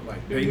my help.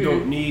 Like they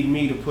don't need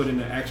me to put in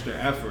the extra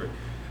effort.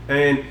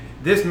 And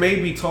this may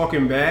be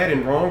talking bad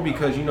and wrong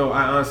because, I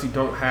honestly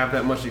don't have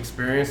that much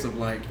experience of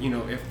like,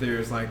 if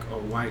there's like a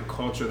white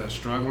culture that's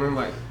struggling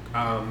like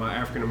my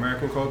African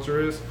American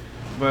culture is.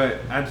 But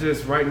I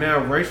just, right now,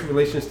 racial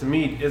relations to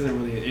me isn't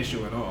really an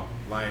issue at all.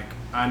 Like,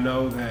 I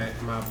know that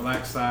my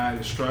Black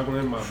side is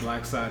struggling. My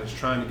Black side is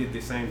trying to get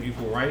the same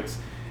equal rights.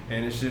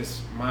 And it's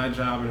just my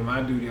job and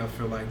my duty, I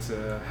feel like,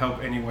 to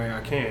help any way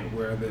I can.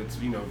 Whether it's,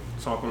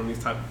 talking on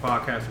these type of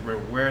podcasts to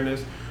bring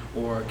awareness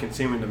or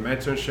continuing the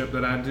mentorship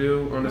that I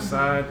do on the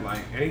side.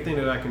 Like, anything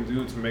that I can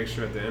do to make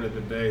sure at the end of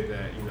the day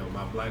that,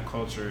 my Black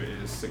culture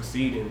is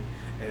succeeding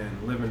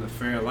and living a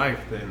fair life,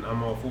 then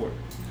I'm all for it.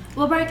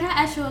 Well, Brian, can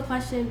I ask you a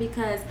question?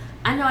 Because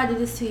I know I do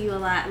this to you a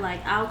lot.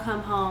 Like, I'll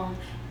come home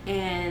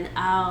and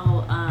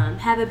I'll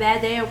have a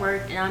bad day at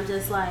work and I'm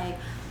just like,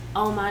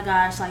 oh my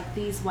gosh, like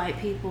these white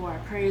people are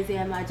crazy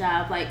at my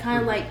job. Like,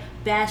 kind of like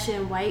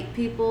bashing white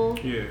people.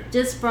 Yeah.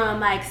 Just from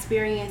my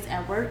experience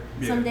at work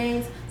some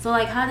days. So,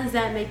 like, how does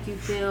that make you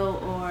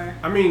feel? Or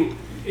I mean,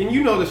 and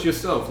you know this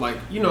yourself, like,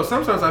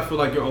 sometimes I feel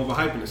like you're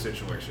overhyping the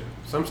situation.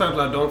 Sometimes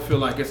I don't feel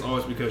like it's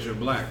always because you're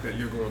black that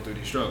you're going through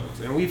these struggles.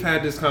 And we've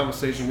had this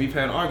conversation, we've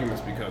had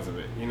arguments because of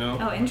it,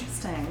 Oh,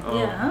 interesting.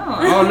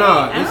 Oh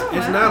no,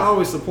 it's not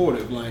always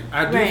supportive. Like,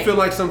 I do feel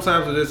like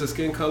sometimes it is a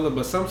skin color,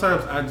 but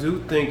sometimes I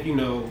do think,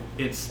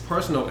 it's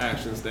personal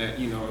actions that,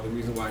 are the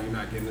reason why you're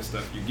not getting the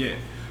stuff you get.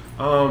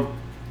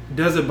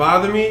 Does it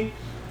bother me?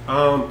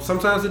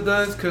 Sometimes it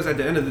does, because at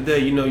the end of the day,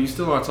 you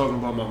still are talking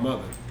about my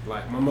mother.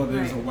 Like, my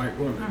mother is a white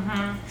woman.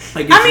 Mm-hmm.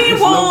 Like,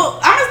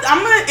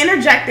 I'm going to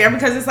interject there,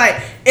 because it's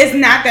like, it's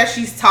not that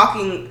she's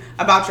talking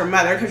about your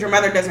mother, because your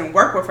mother doesn't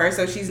work with her,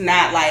 so she's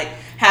not, like,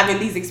 having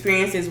these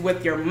experiences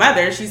with your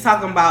mother. She's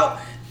talking about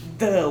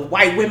the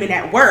white women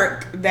at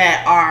work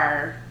that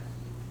are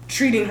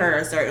treating her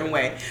a certain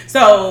way.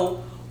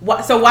 So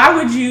why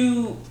would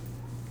you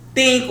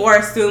think or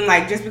assume,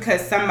 like, just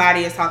because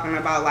somebody is talking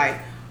about, like,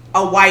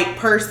 a white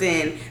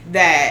person,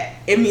 that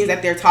it means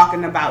that they're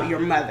talking about your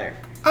mother?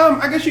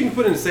 I guess you can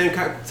put it in the same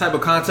type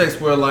of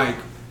context where, like,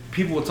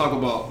 people will talk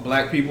about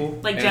black people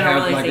like and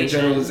have like a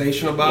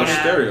generalization about it.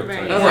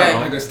 Stereotype. Right.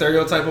 Like a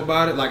stereotype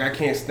about it. Like, I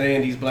can't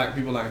stand these black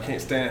people. Like, I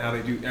can't stand how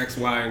they do X,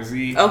 Y, and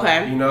Z.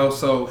 Okay.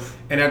 So,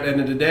 and at the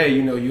end of the day,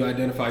 you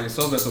identify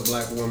yourself as a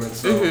black woman.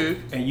 So,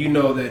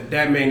 and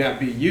that may not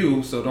be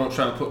you. So don't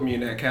try to put me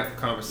in that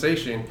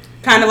conversation.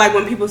 Kind of like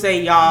when people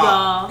say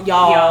y'all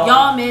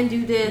men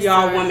do this.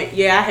 Y'all women.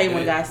 Yeah, I hate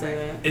when guys say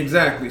that.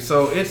 Exactly.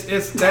 So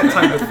it's that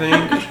type of thing.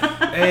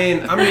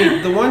 And I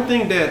mean, the one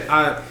thing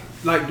that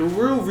like, the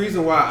real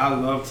reason why I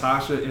love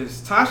Tasha is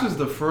Tasha's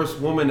the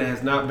first woman that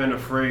has not been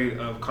afraid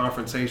of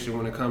confrontation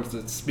when it comes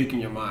to speaking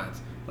your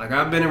minds. Like,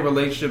 I've been in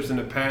relationships in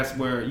the past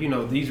where,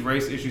 these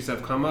race issues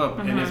have come up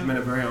and it's been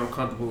a very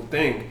uncomfortable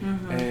thing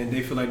and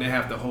they feel like they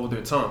have to hold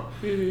their tongue.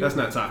 That's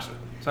not Tasha.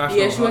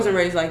 Tasha she wasn't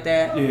raised like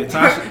that. Yeah,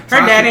 Tasha.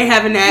 Her dad ain't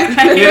having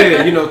that.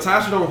 Yeah,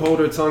 Tasha don't hold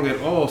her tongue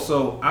at all.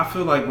 So I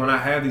feel like when I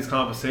have these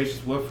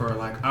conversations with her,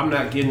 like, I'm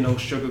not getting no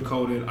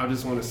sugar-coated. I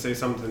just want to say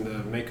something to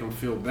make them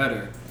feel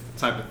better,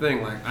 type of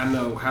thing. Like, I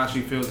know how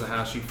she feels and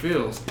how she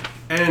feels.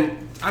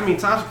 And, I mean,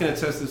 Tasha can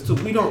attest this too.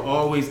 We don't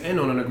always end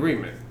on an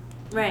agreement.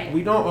 Right.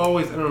 We don't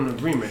always end on an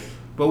agreement.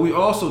 But we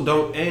also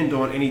don't end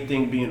on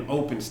anything being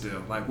open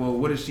still. Like, well,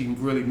 what does she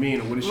really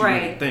mean, or what does she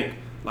really think?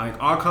 Like,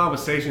 our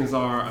conversations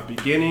are a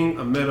beginning,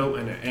 a middle,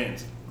 and an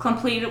end.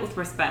 Completed with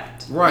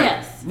respect. Right.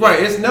 Yes. Right.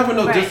 It's never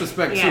no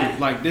disrespect, Yeah. too.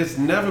 Like, there's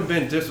never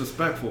been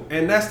disrespectful.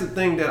 And that's the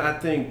thing that I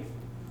think,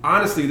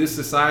 honestly, this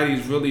society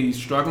is really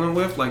struggling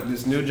with. Like,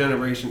 this new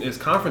generation is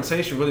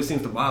confrontation really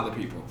seems to bother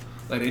people.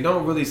 Like, they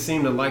don't really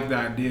seem to like the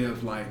idea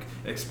of, like,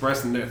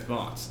 expressing their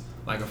thoughts.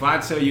 Like, if I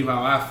tell you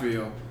how I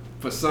feel,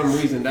 for some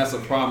reason, that's a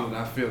problem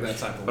that I feel that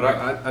type of way.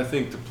 But I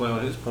think, to play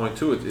on his point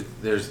too,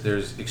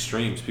 there's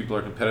extremes. People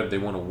are competitive. They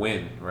want to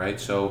win, right?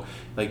 So,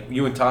 like,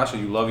 you and Tasha,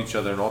 you love each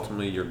other, and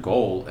ultimately your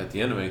goal at the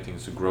end of anything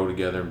is to grow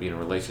together and be in a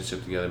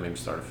relationship together, maybe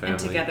start a family. And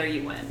together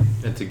you win.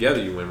 And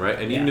together you win, right?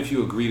 And even if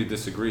you agree to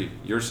disagree,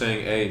 you're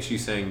saying A and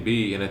she's saying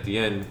B, and at the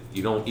end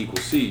you don't equal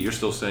C, you're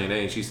still saying A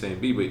and she's saying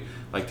B, but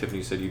like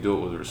Tiffany said, you do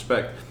it with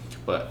respect.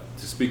 But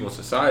to speak on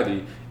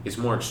society, it's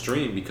more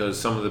extreme because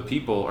some of the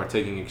people are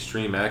taking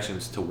extreme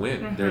actions to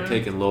win. They're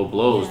taking low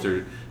blows.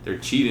 They're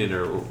cheating,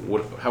 or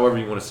however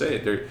you want to say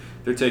it.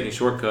 They're taking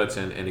shortcuts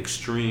and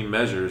extreme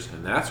measures,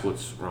 and that's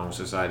what's wrong with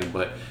society.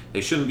 But they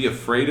shouldn't be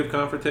afraid of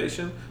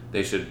confrontation.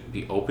 They should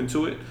be open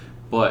to it,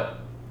 but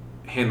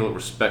handle it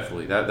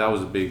respectfully. That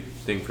was a big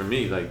thing for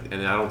me. Like,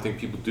 and I don't think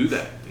people do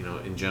that.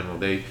 In general,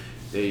 they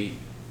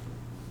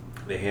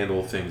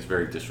handle things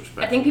very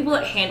disrespectfully. I think people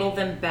that handle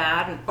them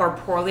bad or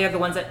poorly are the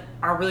ones that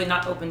are really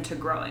not open to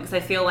growing. Because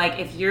I feel like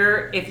if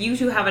you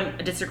two have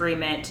a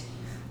disagreement,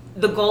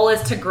 the goal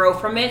is to grow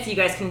from it so you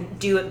guys can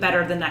do it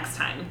better the next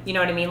time. You know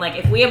what I mean? Like,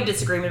 if we have a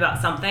disagreement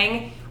about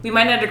something, we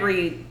might not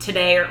agree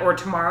today or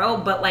tomorrow,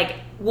 but, like,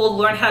 we'll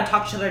learn how to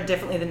talk to each other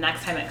differently the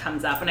next time it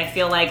comes up. And I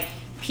feel like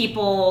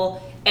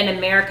people in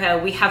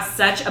America, we have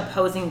such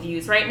opposing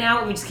views right now,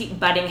 and we just keep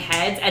butting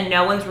heads, and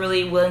no one's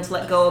really willing to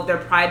let go of their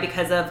pride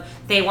because of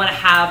they want to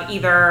have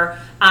either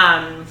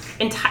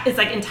it's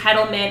like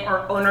entitlement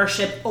or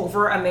ownership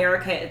over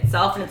America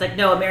itself, and it's like,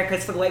 no,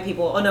 America's for the white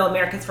people. Oh no,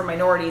 America's for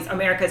minorities.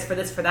 America's for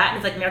this, for that, and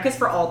it's like America's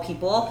for all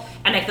people.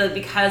 And I feel like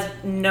because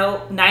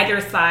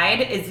neither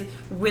side is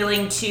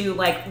willing to,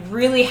 like,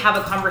 really have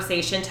a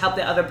conversation to help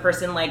the other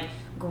person, like,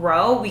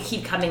 grow, we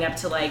keep coming up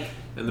to, like,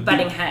 and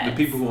butting heads.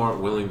 The people who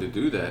aren't willing to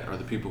do that are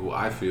the people who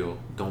I feel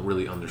don't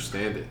really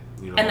understand it.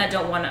 And that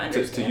don't want to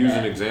understand. To use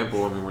an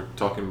example, I mean, we're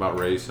talking about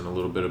race and a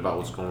little bit about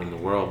what's going on in the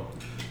world.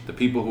 The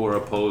people who are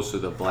opposed to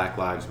the Black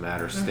Lives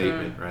Matter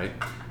statement, right?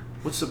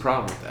 What's the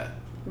problem with that?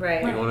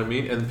 Right. You know what I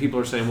mean? And people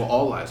are saying, well,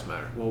 all lives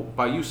matter. Well,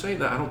 by you saying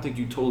that, I don't think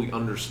you totally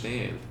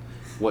understand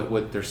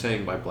what they're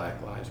saying by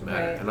Black Lives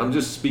Matter. Right. And I'm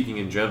just speaking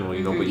in general,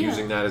 but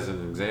using that as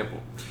an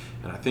example.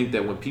 And I think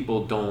that when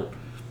people don't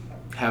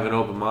have an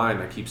open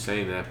mind, I keep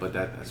saying that, but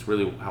that's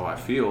really how I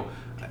feel.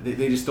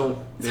 They just don't.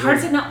 It's hard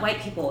to not white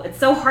people. It's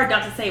so hard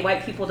not to say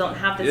white people don't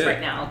have this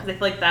right now, because I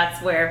feel like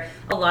that's where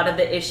a lot of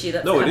the issue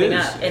that's coming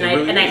up.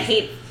 And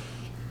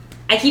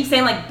I I keep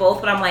saying like both,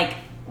 but I'm like,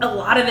 a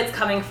lot of it's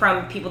coming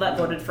from people that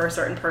voted for a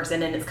certain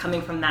person, and it's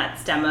coming from that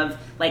stem of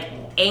like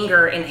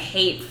anger and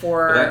hate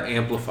for. But that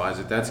amplifies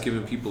it. That's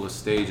giving people a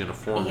stage and a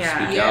forum to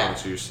speak out. And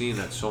so you're seeing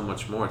that so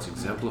much more. It's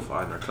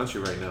exemplified in our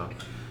country right now.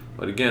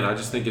 But again, I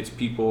just think it's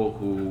people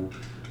who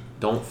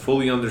don't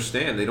fully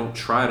understand. They don't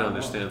try to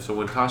understand. So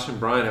when Tasha and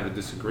Brian have a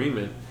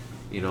disagreement,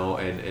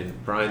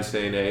 and Brian's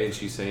saying A and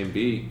she's saying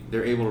B,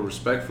 they're able to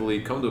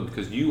respectfully come to it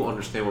because you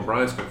understand where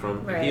Brian's coming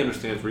from, and he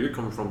understands where you're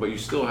coming from, but you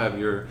still have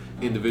your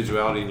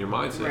individuality and your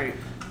mindset. Right.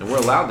 And we're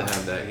allowed to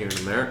have that here in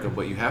America,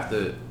 but you have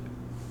to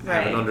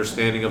have an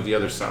understanding of the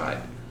other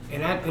side.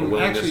 And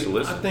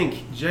actually, I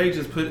think Jay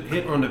just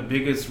hit on the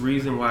biggest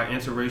reason why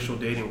interracial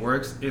dating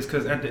works is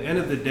because at the end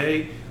of the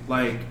day,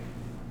 like,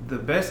 the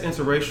best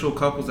interracial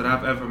couples that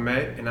I've ever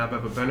met and I've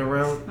ever been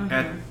around,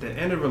 at the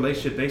end of the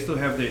relationship, they still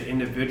have their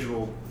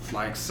individual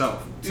like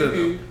self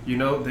to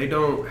them. They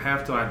don't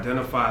have to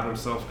identify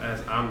themselves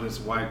as I'm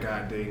this white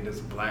guy dating this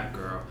black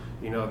girl.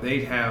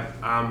 They have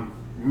I'm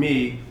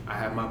me. I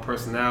have my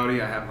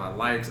personality. I have my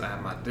likes. I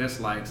have my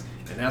dislikes,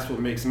 and that's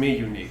what makes me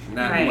unique,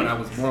 not what I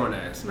was born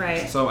as.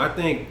 Right. So I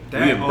think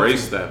that we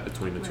embrace that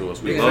between the two of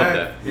us. We love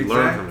that. We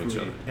learn from each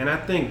other. And I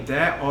think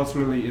that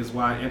ultimately is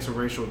why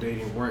interracial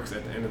dating works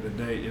at the end of the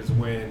day, is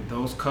when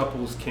those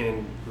couples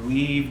can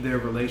leave their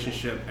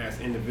relationship as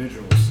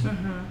individuals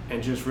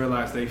and just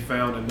realize they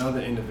found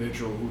another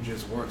individual who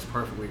just works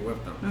perfectly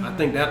with them. I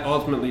think that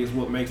ultimately is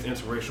what makes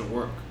interracial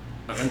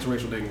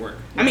dating work.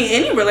 I mean,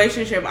 any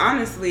relationship,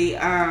 honestly,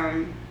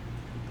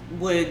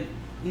 would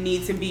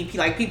need to be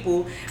like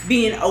people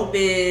being open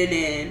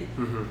and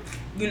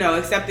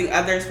accepting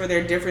others for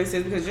their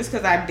differences. Because just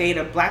because I date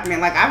a black man,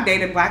 like I've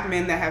dated black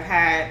men that have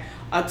had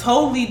a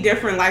totally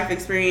different life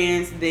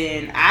experience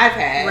than I've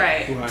had.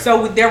 Right.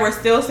 So there were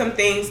still some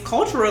things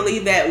culturally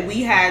that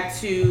we had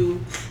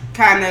to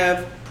kind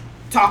of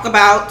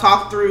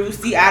talk through,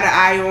 see eye to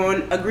eye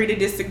on, agree to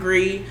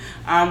disagree,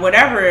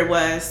 whatever it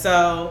was.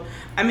 So,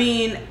 I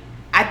mean,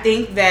 I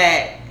think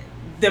that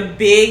the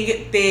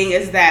big thing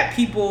is that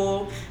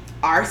people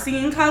are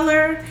seeing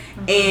color,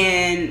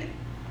 and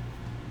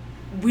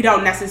we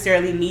don't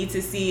necessarily need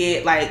to see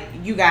it. Like,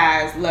 you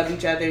guys love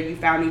each other, you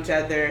found each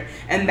other,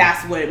 and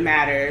that's what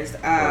matters.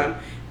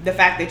 The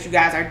fact that you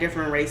guys are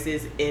different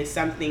races is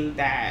something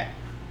that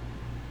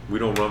we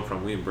don't run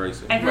from, we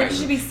embrace it. I feel like it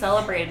should be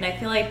celebrated, and I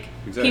feel like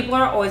people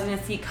are always going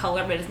to see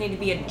color, but it doesn't need to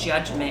be a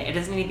judgment. It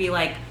doesn't need to be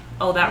like,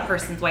 oh, that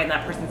person's white and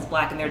that person's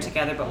black and they're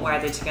together, but why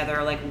are they together?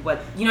 Or like,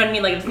 what, you know what I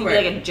mean? Like, it doesn't need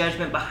to be like a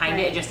judgment behind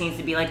it. It just needs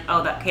to be like,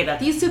 oh,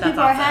 these two people awesome.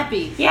 are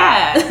happy.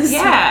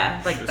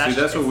 Yeah. Like,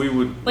 that's what we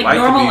would like to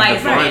be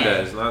defined right.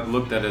 as, not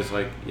looked at as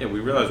like, we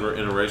realize we're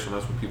interracial,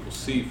 that's what people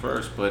see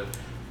first, but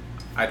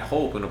I'd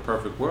hope in a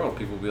perfect world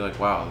people would be like,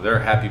 wow, they're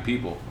happy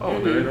people. Oh,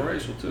 they're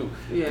interracial too.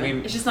 Yeah. I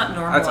mean, it's just not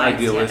normalized. That's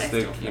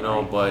idealistic,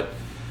 but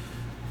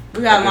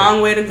we got a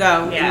long way to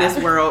go in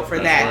this world for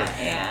that.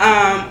 Right.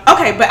 Yeah.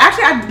 Okay, but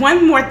actually, I have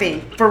one more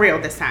thing for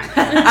real this time.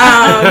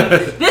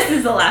 This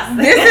is the last.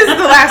 This is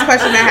the last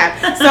question I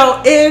have.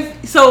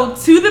 So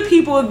to the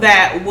people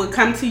that would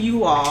come to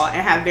you all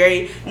and have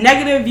very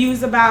negative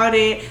views about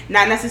it,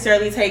 not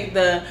necessarily take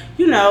the,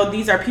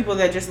 these are people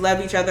that just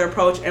love each other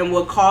approach and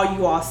would call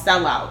you all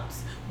sellouts,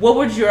 what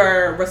would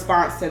your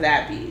response to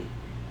that be?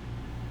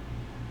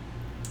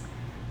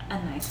 A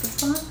nice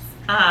response?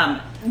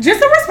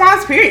 Just a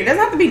response, period. It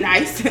doesn't have to be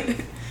nice.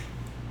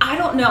 I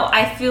don't know.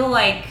 I feel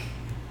like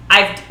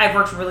I've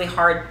worked really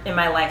hard in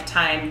my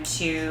lifetime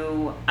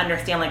to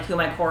understand like who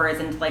my core is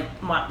and like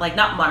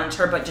not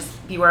monitor, but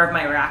just be aware of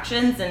my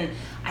reactions. And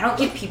I don't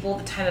give people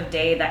the time of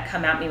day that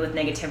come at me with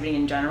negativity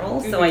in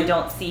general. So I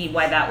don't see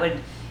why that would,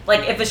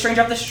 like, if a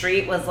stranger off the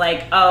street was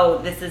like, oh,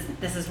 this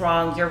is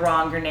wrong,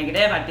 you're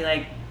negative, I'd be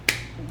like,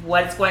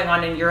 what's going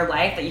on in your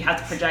life that you have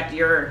to project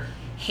your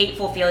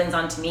hateful feelings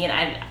onto me?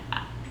 And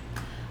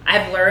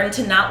I've learned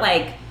to not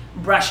like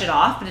brush it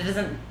off, but it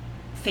doesn't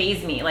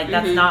faze me. Like,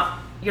 that's not,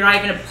 you're not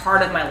even a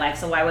part of my life,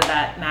 so why would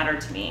that matter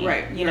to me?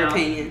 Right, your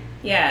opinion.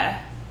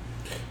 Yeah.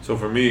 So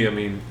for me, I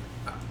mean,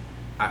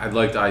 I'd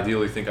like to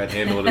ideally think I'd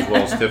handle it as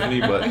well as Tiffany,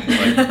 but like,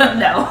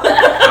 no.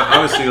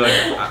 Honestly, like,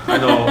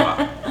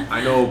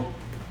 I know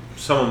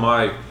some of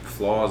my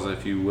flaws,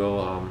 if you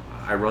will.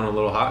 I run a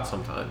little hot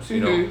sometimes,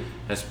 you know,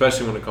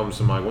 especially when it comes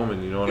to my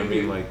woman. You know what I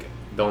mean? Like,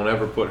 don't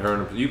ever put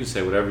her in you can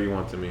say whatever you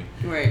want to me.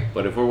 Right.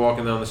 But if we're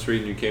walking down the street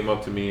and you came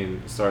up to me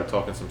and started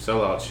talking some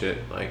sellout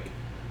shit, like,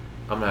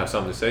 I'm gonna have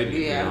something to say to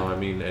you. Yeah. You know what I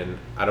mean? And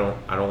I don't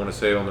want to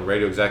say it on the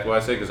radio exactly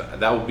what I say, because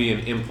that would be an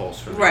impulse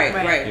for me.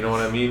 Right. You know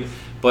what I mean?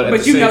 But at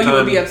but the you same know time, you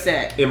would be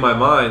upset. In my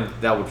mind,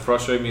 that would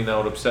frustrate me and that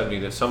would upset me,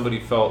 that somebody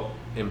felt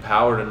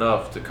empowered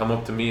enough to come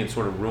up to me and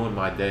sort of ruin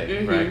my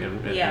day, right?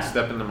 And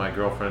step into my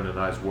girlfriend and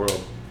I's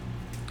world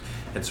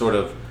and sort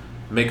of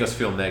make us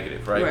feel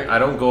negative, right? I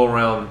don't go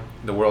around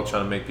the world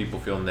trying to make people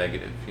feel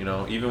negative, you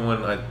know. Even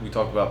when we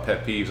talk about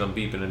pet peeves, I'm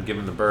beeping and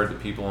giving the bird to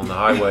people on the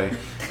highway,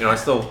 you know, I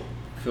still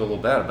feel a little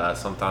bad about it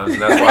sometimes,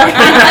 and that's why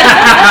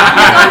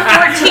on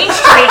 14th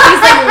Street,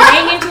 he's like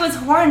laying into his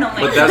horn run. I'm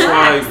like, But that's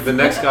why relax. the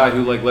next guy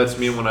who like lets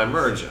me in when I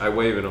merge, I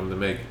wave at him to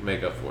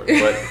make up for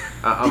it.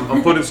 But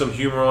I'm putting some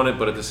humor on it.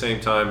 But at the same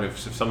time, if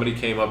somebody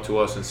came up to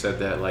us and said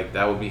that like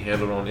that would be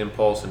handled on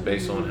impulse and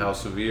based on how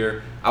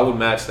severe, I would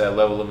match that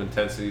level of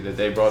intensity that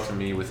they brought to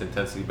me with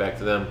intensity back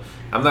to them.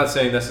 I'm not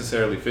saying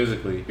necessarily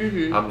physically.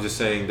 I'm just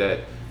saying that,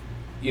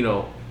 you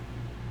know,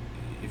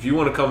 if you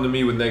want to come to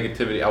me with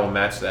negativity, I will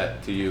match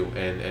that to you,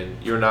 and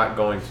you're not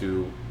going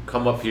to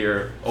come up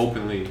here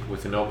openly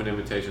with an open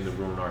invitation to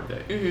ruin our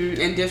day.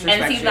 And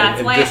disrespect. And see, that's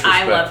And why disrespect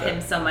I love that.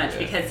 him so much, Yeah.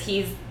 because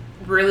he's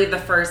really the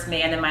first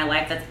man in my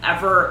life that's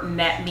ever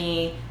met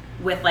me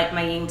with like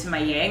my yin to my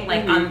yang.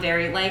 Like I'm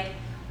very like,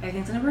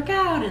 everything's gonna work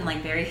out and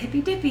like very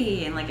hippy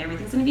dippy and like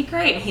everything's gonna be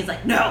great. And he's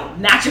like, no,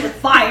 match it with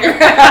fire.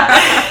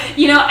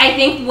 You know, I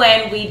think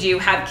when we do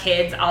have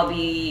kids,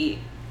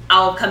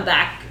 I'll come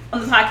back on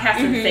the podcast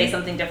and say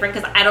something different,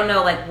 because I don't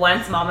know, like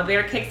once Mama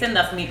Bear kicks in,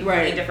 that's gonna be a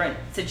completely different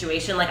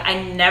situation. Like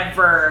I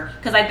never,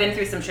 because I've been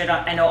through some shit.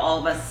 I know all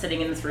of us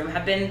sitting in this room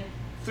have been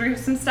through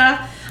some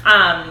stuff, but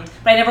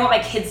I never want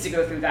my kids to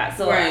go through that.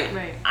 So Right.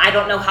 Right. I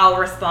don't know how I'll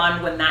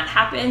respond when that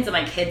happens, and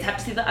my kids have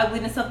to see the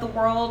ugliness of the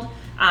world.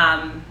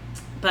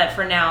 But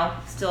for now,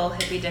 still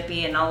hippy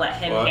dippy, and I'll let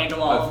him Well,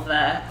 handle all of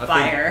the I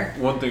fire.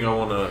 think one thing I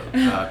want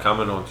to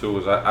comment on too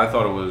is I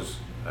thought it was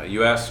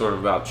you asked sort of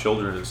about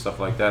children and stuff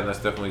like that, and that's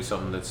definitely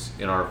something that's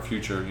in our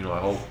future. You know, I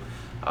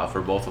hope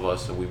for both of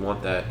us, and we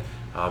want that.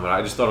 And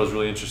I just thought it was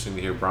really interesting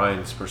to hear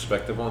Brian's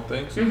perspective on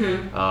things.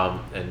 And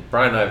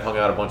Brian and I have hung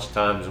out a bunch of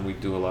times, and we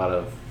do a lot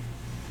of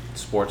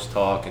sports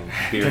talk and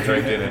beer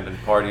drinking and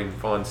partying,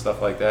 fun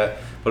stuff like that.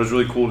 But it was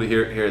really cool to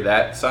hear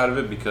that side of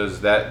it,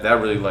 because that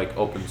really like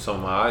opened some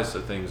of my eyes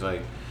to things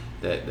like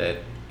that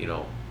you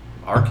know,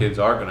 our kids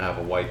are going to have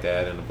a white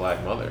dad and a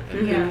black mother,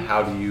 and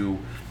how do you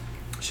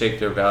shape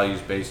their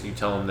values based, and you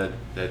tell them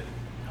that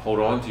hold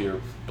on to your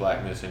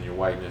blackness and your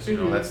whiteness, you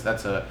know,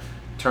 that's a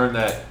turn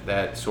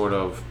that sort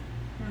of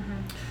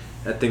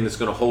that thing that's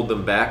going to hold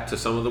them back to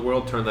some of the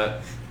world,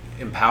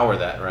 empower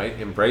that, right?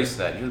 Embrace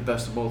that. You're the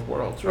best of both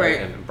worlds, right?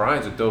 And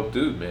Brian's a dope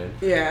dude, man.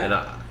 Yeah.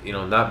 And you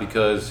know, not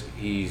because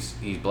he's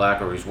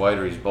black or he's white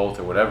or he's both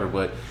or whatever,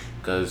 but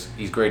because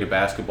he's great at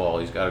basketball.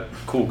 He's got a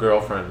cool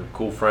girlfriend,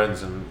 cool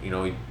friends, and you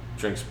know, he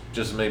drinks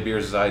just as many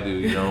beers as I do.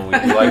 You know, we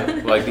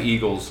like the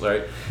Eagles,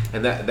 right?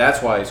 And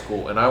that's why it's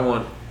cool. And I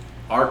want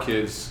our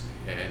kids,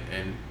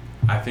 and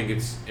I think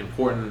it's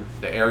important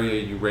the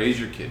area you raise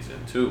your kids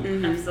in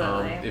too.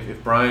 Absolutely.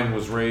 If Brian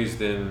was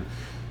raised in,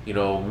 you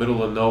know,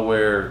 middle of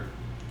nowhere,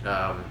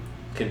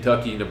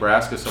 Kentucky,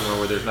 Nebraska, somewhere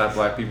where there's not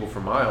black people for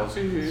miles,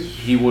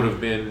 he would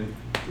have been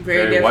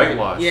very different.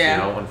 whitewashed, Yeah.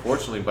 you know,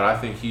 unfortunately. But I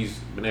think he's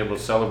been able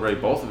to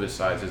celebrate both of his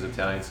sides, his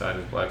Italian side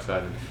and his black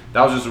side. And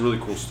that was just a really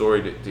cool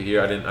story to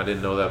hear. I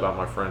didn't know that about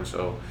my friend,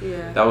 so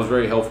that was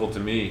very helpful to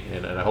me.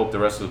 And I hope the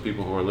rest of the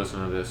people who are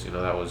listening to this, you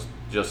know, that was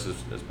just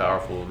as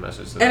powerful a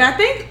message to them. And I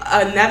think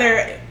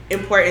another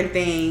important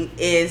thing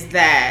is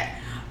that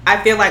I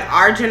feel like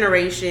our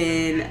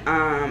generation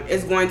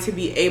is going to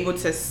be able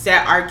to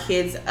set our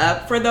kids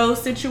up for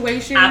those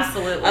situations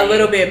Absolutely. a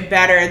little bit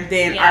better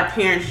than Yeah. our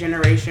parents'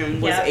 generation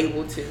was Yep.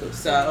 able to.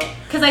 So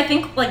Because I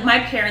think, like, my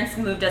parents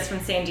moved us from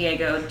San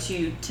Diego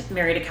to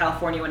Mary to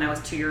California when I was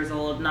 2 years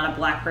old. Not a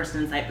black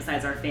person in sight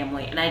besides our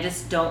family. And I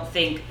just don't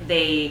think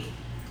they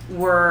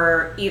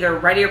were either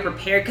ready or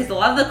prepared, because a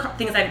lot of the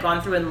things I've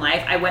gone through in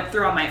life, I went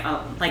through on my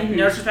own. Like,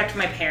 no disrespect to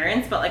my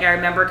parents, but, like, I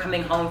remember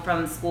coming home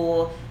from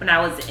school when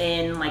I was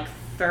in, like,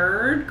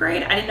 3rd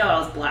grade. I didn't know I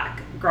was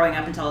black growing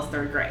up until I was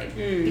 3rd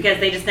grade, because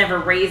they just never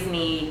raised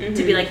me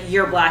to be like,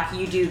 you're black,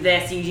 you do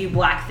this, you do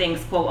black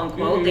things, quote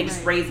unquote. They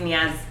just raised me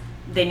as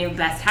they knew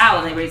best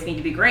how, and they raised me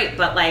to be great.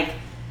 But, like,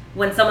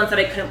 when someone said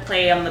I couldn't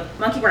play on the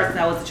monkey bars because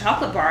I was a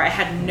chocolate bar, I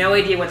had no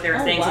idea what they were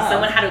saying. wow. So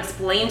someone had to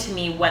explain to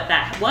me what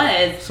that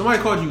was. Somebody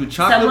called you a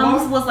chocolate Someone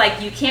bar? was like,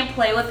 you can't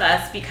play with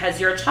us because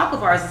you're a chocolate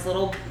bar as this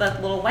little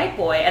white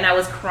boy. And I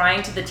was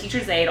crying to the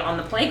teacher's aide on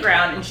the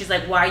playground, and she's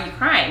like, why are you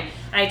crying?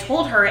 And I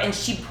told her, and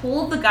she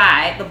pulled the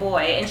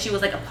boy, and she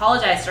was like,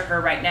 apologize to her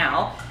right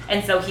now.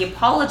 And so he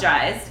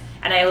apologized,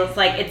 and I was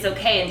like, it's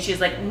okay. And she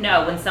was like,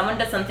 no, when someone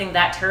does something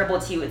that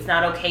terrible to you, it's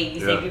not okay. You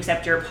say you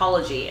accept your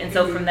apology. And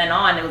so from then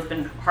on, it's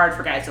been hard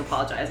for guys to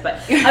apologize. But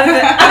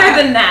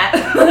other than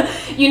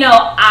that, you know,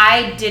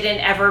 I didn't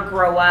ever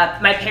grow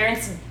up. My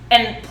parents,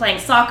 and playing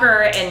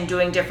soccer and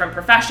doing different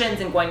professions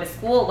and going to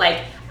school, like,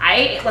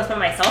 I was by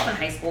myself in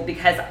high school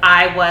because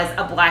I was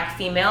a black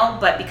female,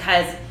 but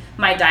because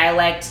my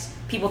dialect,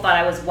 people thought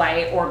I was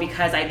white, or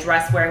because I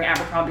dressed wearing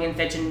Abercrombie &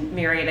 Fitch in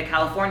Murrieta,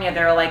 California,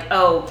 they were like,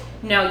 oh,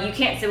 no, you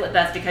can't sit with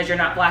us because you're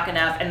not black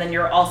enough, and then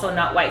you're also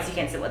not white, so you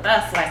can't sit with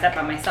us. So I sat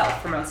by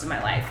myself for most of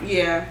my life.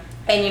 yeah.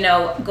 And, you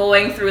know,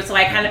 going through, so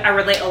I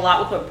relate a lot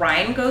with what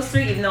Brian goes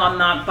through, even though I'm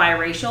not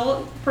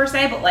biracial per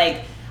se, but,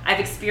 like, I've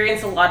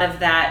experienced a lot of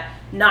that,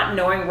 not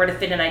knowing where to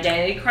fit an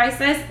identity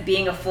crisis,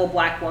 being a full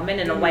black woman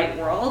in a white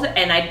world,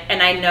 and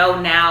I know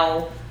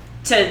now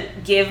to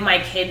give my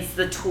kids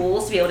the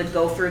tools to be able to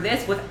go through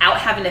this without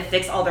having to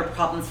fix all their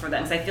problems for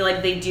them. So I feel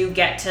like they do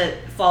get to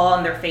fall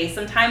on their face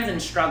sometimes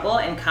and struggle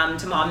and come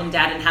to mom and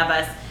dad and have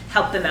us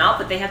help them out,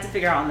 but they have to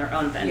figure out on their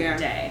own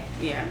day.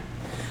 Yeah.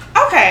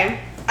 Okay.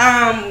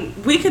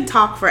 We could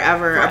talk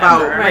forever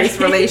about race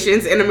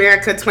relations in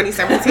America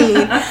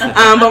 2017.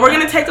 But we're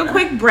going to take a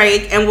quick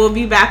break and we'll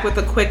be back with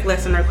a quick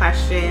listener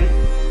question.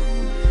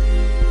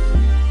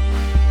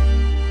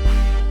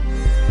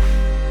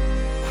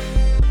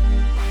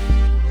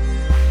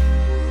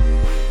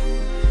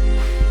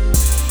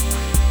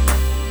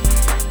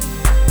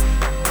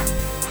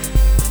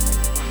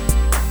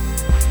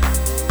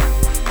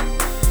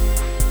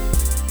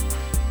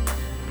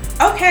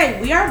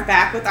 Okay, we are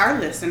back with our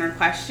listener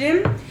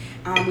question.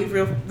 We've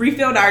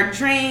refilled our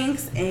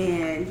drinks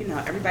and,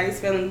 everybody's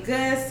feeling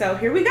good. So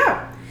here we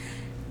go.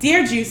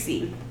 Dear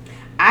Juicy,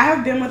 I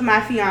have been with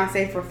my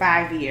fiance for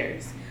 5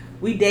 years.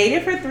 We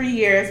dated for 3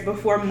 years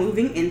before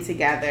moving in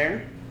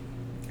together.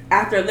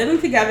 After living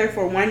together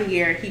for 1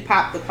 year, he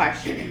popped the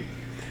question.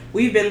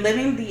 We've been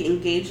living the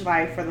engaged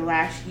life for the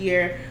last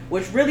year,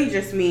 which really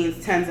just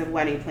means tons of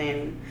wedding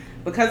planning.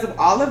 Because of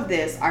all of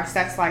this, our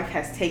sex life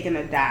has taken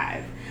a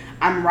dive.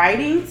 I'm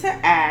writing to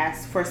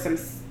ask for some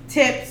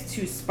tips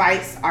to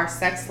spice our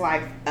sex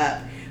life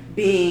up,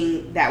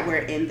 being that we're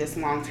in this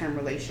long-term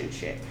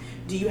relationship.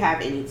 Do you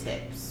have any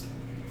tips?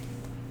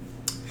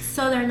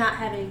 So they're not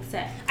having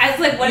sex. I was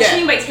like, what does she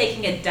mean by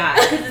taking a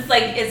dive? Because it's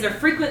like, is their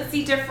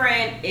frequency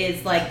different?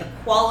 Is like the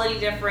quality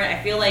different?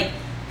 I feel like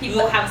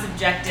people have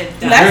subjective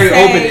dives. Very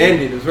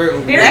open-ended. It's very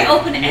open-ended. Very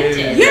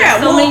open-ended. Yeah,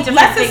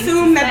 let's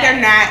assume that they're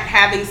not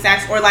having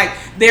sex, or like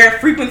their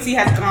frequency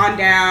has gone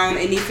down.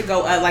 It needs to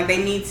go up. Like they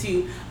need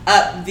to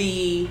up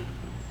the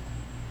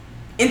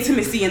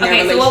intimacy in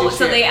their relationship.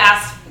 So they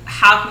asked,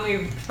 how can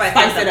we spice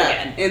it up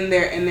again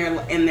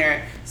in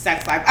their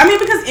sex life? I mean,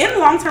 because in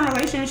long-term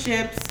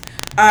relationships,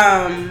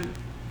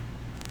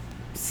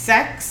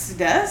 sex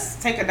does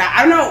take a dive.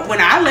 I don't know, when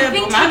I lived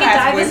with my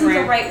last boyfriend, isn't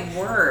the right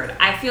word.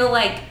 I feel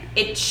like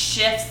it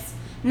shifts,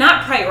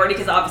 not priority,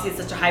 because obviously it's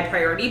such a high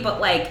priority,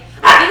 but like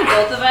I think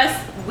both of us,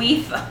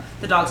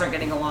 the dogs aren't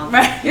getting along.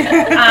 Right.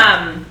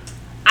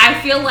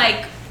 I feel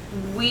like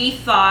we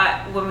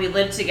thought when we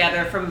lived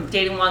together, from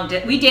dating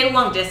we dated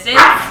long distance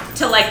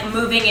to like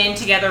moving in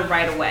together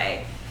right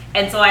away.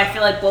 And so I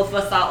feel like both of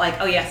us thought like,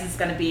 oh yes, it's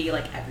going to be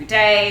like every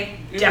day.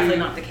 Definitely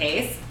not the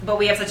case. But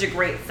we have such a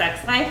great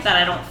sex life that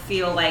I don't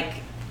feel like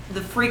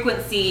the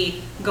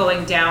frequency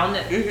going down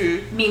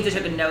means it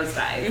took a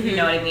nosedive. You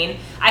know what I mean?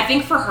 I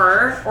think for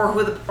her or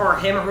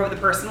him or whoever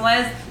the person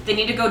was, they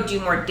need to go do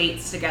more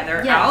dates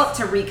together out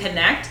to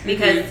reconnect,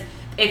 because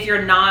if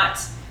you're not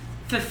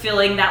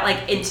fulfilling that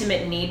like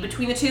intimate need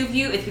between the two of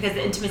you, it's because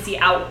the intimacy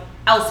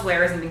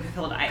elsewhere isn't being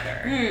fulfilled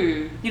either.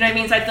 You know what I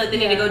mean? So I feel like they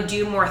need to go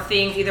do more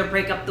things, either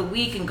break up the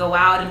week and go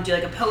out and do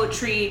like a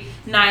poetry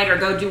night, or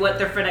go do what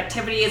their friend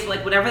activity is,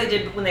 like whatever they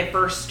did when they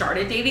first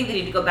started dating. They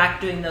need to go back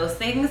doing those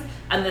things,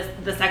 and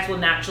the sex will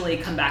naturally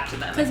come back to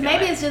them. Because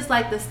maybe it's just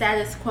like the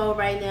status quo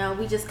right now.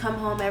 We just come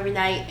home every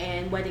night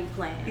and wedding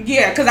plan.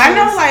 Yeah, because I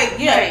know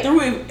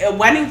through a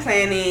wedding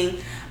planning,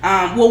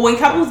 when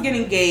couples get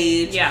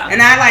engaged, and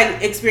I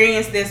like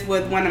experienced this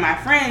with one of my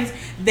friends,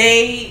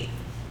 they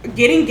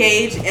get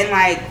engaged and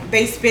like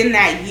they spend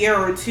that year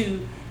or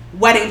two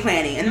wedding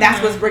planning, and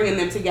that's what's bringing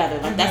them together.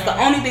 Like that's the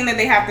only thing that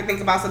they have to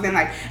think about. So then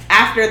like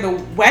after the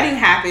wedding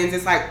happens,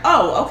 it's like,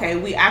 oh, okay,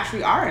 we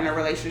actually are in a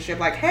relationship.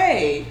 Like,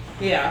 hey,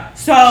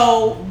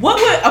 so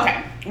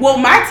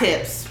my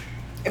tips,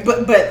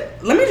 but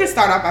let me just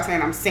start off by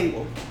saying I'm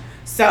single.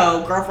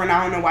 So, girlfriend,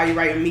 I don't know why you're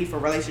writing me for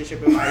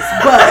relationship advice,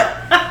 but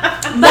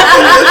I'm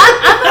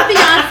a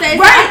fiance,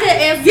 so I could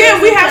answer.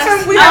 Yeah, we have some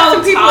people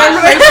in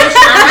relationships.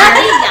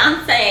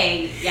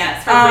 Beyonce,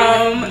 yes.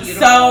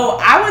 So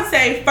I would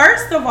say,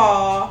 first of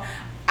all,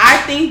 I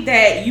think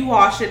that you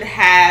all should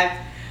have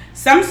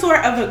some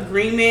sort of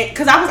agreement,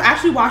 because I was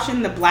actually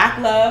watching the Black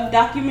Love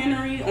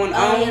documentary on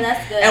yeah,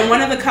 that's good. And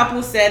one of the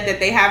couples said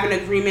that they have an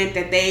agreement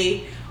that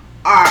they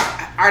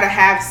are to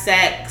have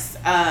sex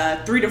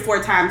 3 to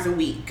 4 times a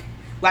week.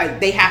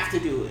 Like, they have to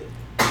do it.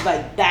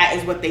 Like, that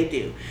is what they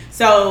do.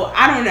 So,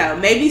 I don't know.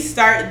 Maybe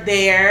start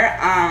there.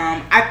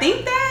 I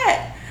think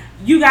that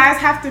you guys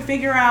have to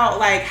figure out,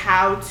 like,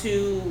 how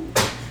to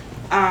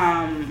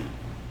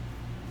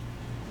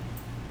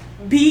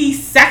be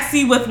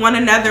sexy with one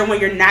another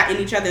when you're not in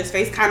each other's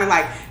face. Kind of,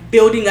 like,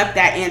 building up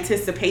that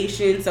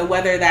anticipation. So,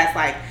 whether that's,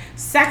 like,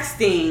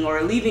 sexting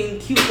or leaving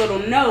cute little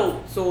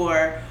notes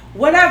or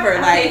whatever.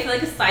 I feel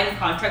like a signed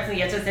contract and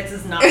the answer sex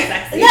is not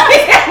sexy.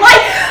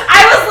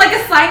 I was like,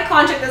 a signed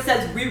contract that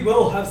says we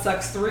will have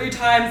sex 3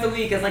 times a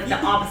week is like the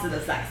opposite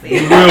of sexy.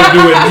 You will do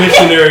it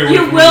missionary.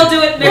 You will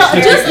do it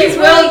missionary. Juicy's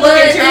really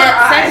good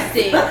at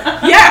sexting.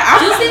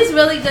 Juicy's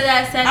really good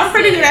at sexting. I'm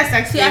pretty good at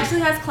sexting. She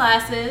actually has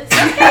classes.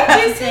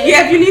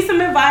 Yeah, if you need some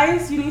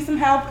advice, you need some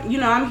help,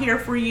 I'm here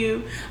for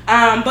you.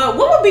 But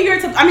what would be your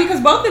tip? I mean,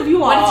 because both of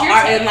you all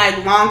are in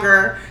like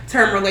longer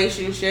term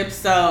relationships,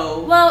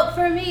 so. Well,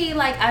 for me,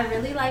 like, I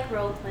really like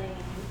role playing.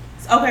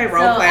 Okay,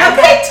 role playing.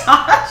 Okay,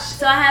 Tosh.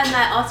 So I have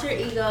my alter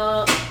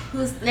ego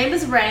whose name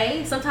is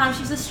Ray. Sometimes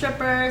she's a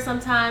stripper.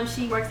 Sometimes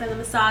she works at a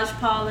massage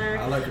parlor.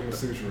 I like a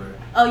masseuse Ray.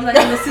 Oh, you like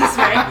the masseuse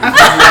Ray?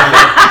 Masseuse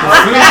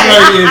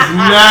Ray is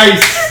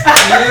nice.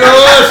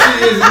 Lord, she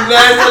is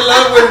nice. I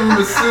love when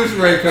masseuse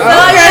Ray comes.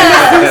 Oh, yeah,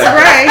 Masseuse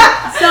Ray.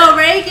 So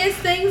Ray gets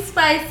things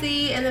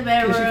spicy in the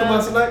bedroom. Can she come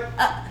out tonight?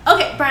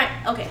 Okay,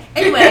 Brian. Okay.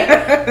 Anyway,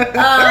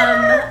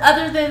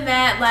 other than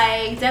that,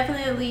 like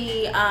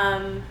definitely,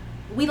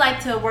 we like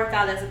to work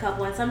out as a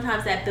couple, and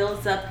sometimes that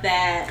builds up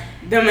that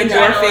Them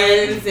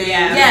endorphins. And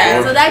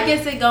yeah. So that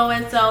gets it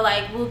going. So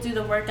like we'll do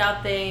the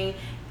workout thing,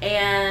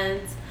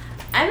 and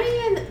I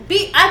mean,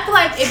 I feel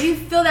like if you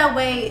feel that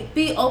way,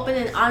 be open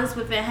and honest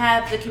with it.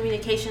 Have the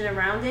communication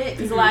around it,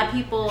 because a lot of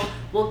people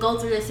will go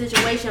through the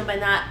situation but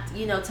not,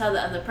 tell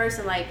the other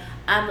person like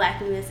I'm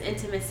lacking this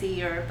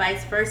intimacy or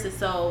vice versa.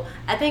 So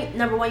I think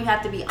number one, you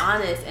have to be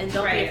honest and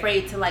don't be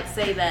afraid to like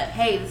say that,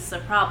 hey, this is a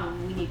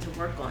problem. We need to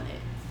work on it.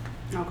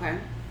 Okay.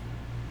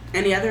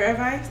 Any other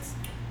advice?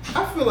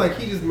 I feel like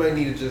he just might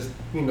need to just,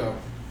 one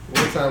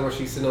time when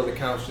she's sitting on the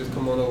couch, just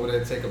come on over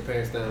there, take her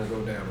pants down, and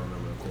go down on her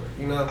real quick.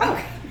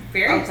 Okay.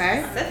 Very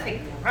Okay.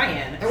 specific,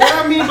 Ryan. And what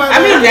I mean by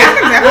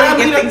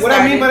that, what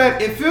I mean by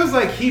that, it feels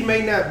like he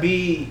may not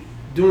be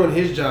doing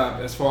his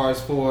job as far as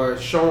for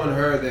showing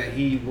her that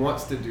he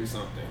wants to do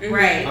something.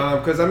 Right.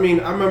 Because I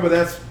remember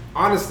that's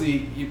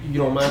honestly, you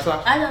don't mind,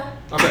 Tosh? I know.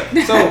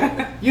 Okay, so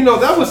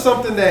that was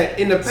something that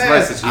in the It's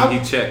past nice that he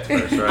checked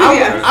first,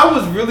 right? I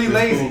was really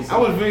lazy. I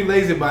was really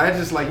lazy, but I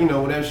just like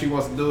whatever she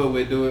wants to do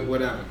it,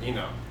 whatever.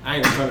 I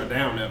ain't gonna turn her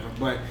down ever.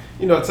 But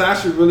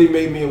Tasha really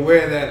made me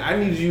aware that I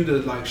need you to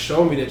like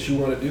show me that you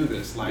want to do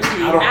this. Like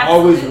I don't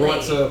always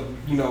want to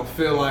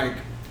feel like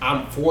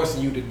I'm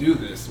forcing you to do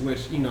this,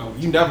 which you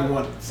never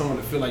want someone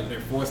to feel like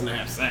they're forcing to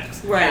have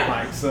sex. Right.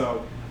 Like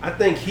so, I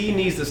think he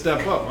needs to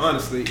step up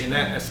honestly in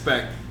that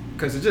aspect.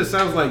 Because it just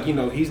sounds like,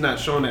 he's not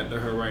showing that to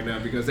her right now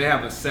because they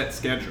have a set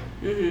schedule.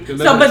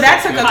 So, but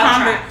that took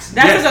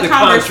a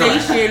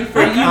conversation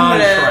for you to...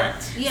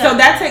 Yeah. So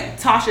that took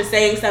Tasha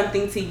saying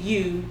something to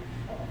you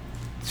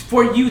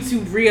for you to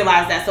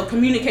realize that. So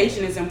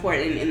communication is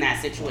important in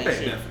that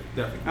situation.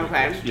 Definitely.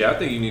 Okay. Yeah, I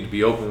think you need to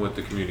be open with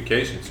the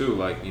communication too.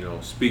 Like,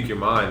 speak your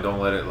mind. Don't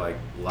let it like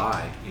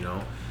lie,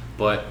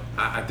 But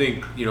I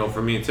think,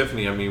 for me and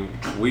Tiffany,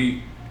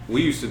 we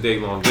used to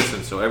date long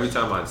distance. So every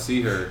time I'd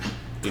see her...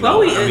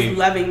 Chloe is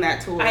loving that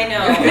tool. I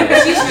know.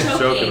 She's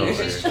choking.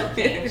 She's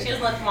choking. She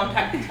doesn't let mom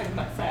talk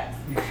about sex.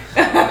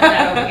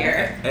 That over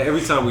here.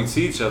 Every time we'd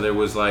see each other, it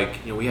was like,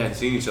 we hadn't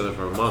seen each other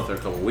for a month or a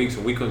couple of weeks,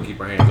 and we couldn't keep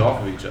our hands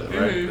off of each other,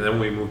 right? And then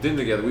when we moved in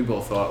together, we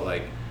both thought,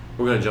 like,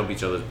 we're going to jump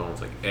each other's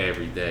bones, like,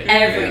 every day.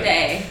 Every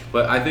day.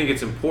 But I think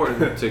it's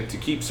important to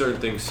keep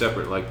certain things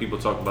separate. Like, people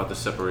talk about the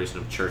separation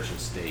of church and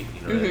state.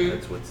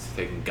 That's what's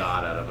taking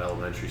God out of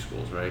elementary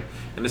schools, right?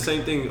 And the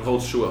same thing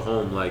holds true at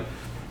home. Like,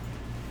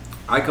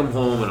 I come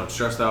home and I'm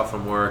stressed out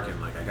from work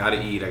and like I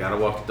gotta eat, I gotta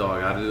walk the dog,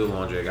 I gotta do the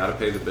laundry, I gotta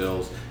pay the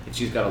bills, and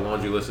she's got a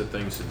laundry list of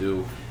things to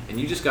do. And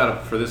you just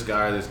gotta, for this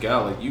guy or this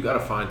gal, like you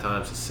gotta find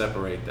times to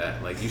separate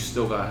that. Like you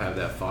still gotta have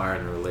that fire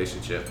in the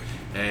relationship.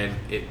 And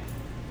it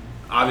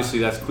obviously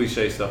that's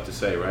cliche stuff to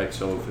say, right?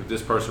 So if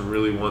this person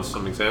really wants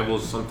some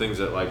examples, some things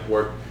that like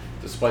work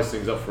to spice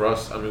things up for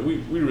us,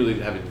 we really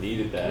haven't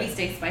needed that. We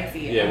stay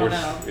spicy. Yeah, I don't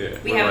know.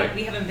 We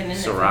haven't been in it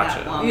for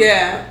that long.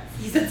 Yeah.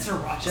 He said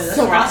sriracha. That's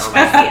Sriracha. not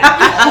spicy at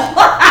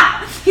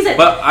all. He said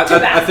but I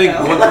think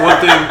one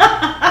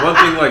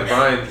thing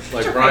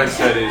like Brian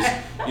said is,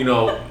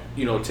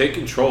 take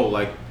control.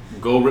 Like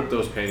go rip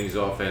those panties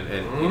off and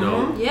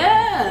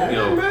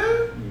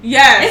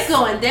Yes. It's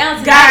going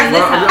down guys. in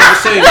this house. I'm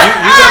just saying, you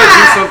gotta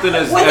do something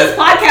as when this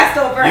podcast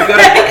over. You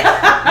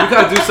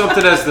gotta do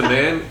something as the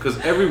man, because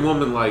every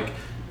woman, like,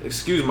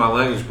 excuse my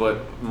language,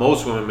 but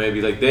most women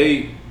maybe like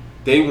they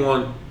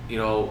want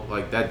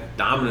like that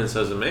dominance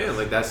as a man,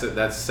 like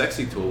that's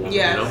sexy to a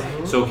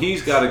woman. So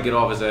he's got to get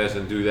off his ass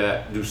and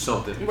do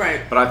something.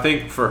 Right. But I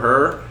think for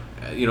her,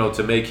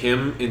 to make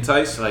him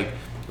entice, like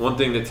one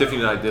thing that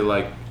Tiffany and I did,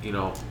 like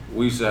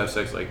we used to have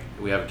sex, like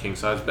we have a king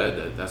size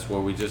bed. That's where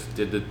we just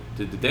did the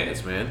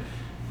dance, man.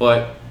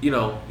 But you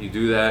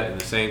do that in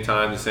the same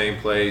time, the same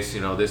place.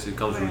 This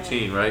becomes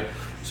routine, right?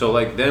 So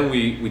like then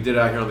we did it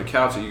out here on the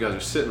couch that you guys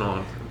are sitting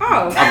on.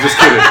 Oh, I'm just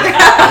kidding.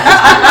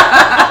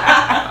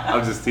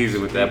 I'm just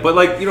teasing with that. But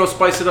like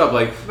spice it up.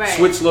 Like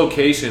switch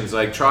locations.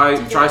 Like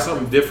try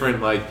something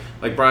different.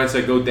 Like Brian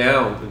said, go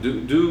down.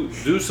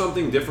 Do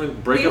something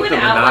different. Break up the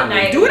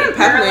monotony. Do it in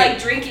public. We were like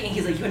drinking. And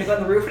he's like, "You want to go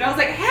on the roof?" And I was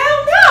like,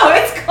 "Hell no,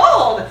 it's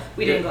cold."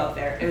 We didn't go up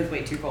there. It was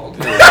way too cold.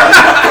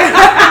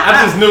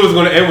 I just knew it was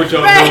going to end with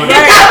y'all doing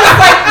that.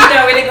 I was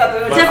like, we didn't go up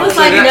there. Jeff was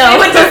like,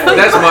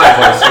 That's my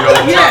advice.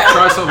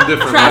 Try something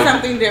different. Try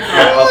something different.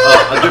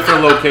 A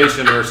different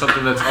location or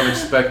something that's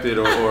unexpected,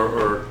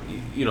 or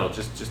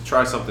just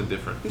try something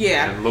different.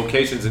 Yeah. And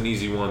location's an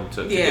easy one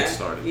to get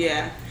started.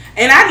 Yeah.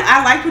 And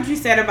I like what you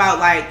said about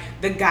like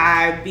the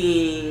guy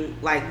being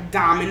like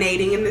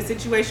dominating in the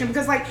situation,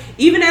 because like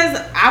even as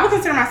I would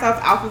consider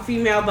myself alpha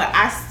female, but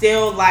I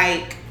still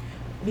like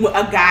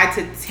a guy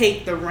to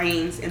take the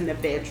reins in the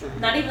bedroom.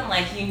 Not even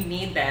like you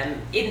need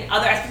them in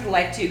other aspects of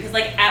life too, because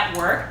like at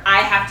work I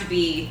have to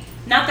be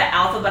not the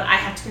alpha, but I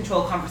have to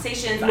control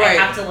conversations. Right. I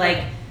have to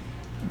like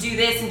do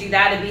this and do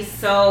that and be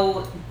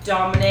so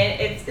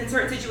dominant. It's in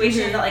certain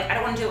situations that like I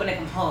don't want to do it when I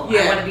come home.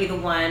 I want to be the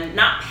one,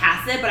 not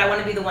passive, but I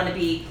want to be the one to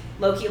be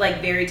low-key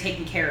like very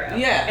taken care of.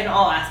 In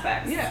all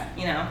aspects.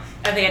 You know,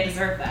 I think I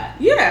deserve that.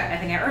 I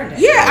think I earned it.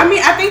 I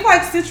mean, I think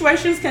like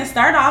situations can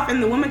start off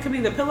and the woman could be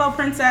the pillow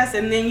princess,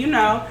 and then you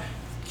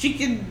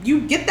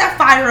get that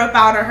fire up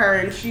out of her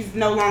and she's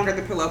no longer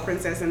the pillow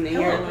princess, and then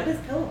what is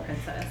pillow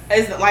princess?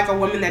 Is like a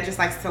woman that just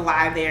likes to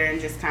lie there and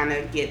just kind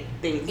of get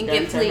things and done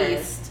get to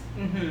pleased. her.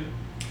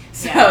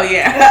 So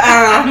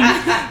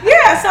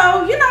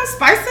so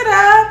spice it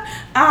up.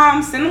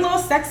 Send a little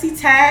sexy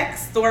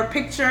text or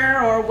picture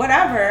or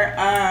whatever.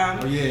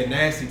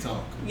 Nasty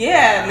talk.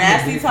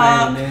 Nasty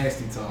talk.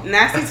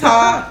 Nasty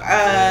talk.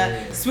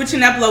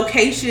 Switching up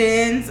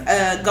locations.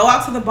 Go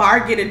out to the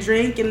bar, get a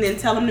drink, and then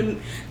tell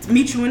them to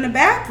meet you in the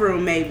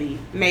bathroom. Maybe.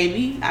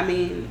 I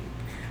mean,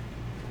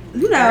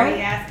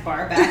 Dirty ass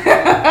bar bathroom.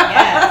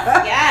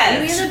 Yes.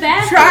 Maybe in the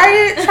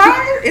bathroom.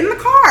 Try it in the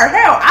car.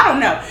 Hell, I don't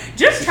know.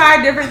 Just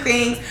try different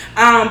things.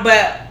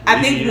 But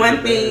I think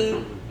one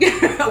thing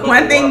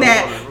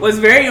that was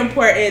very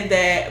important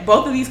that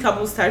both of these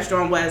couples touched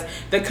on was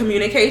the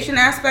communication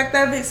aspect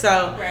of it.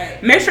 So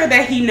make sure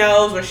that he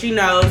knows or she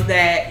knows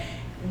that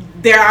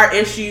there are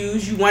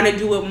issues. You want to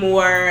do it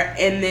more,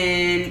 and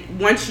then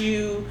once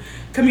you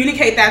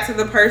communicate that to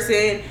the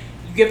person,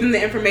 give them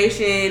the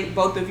information.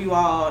 Both of you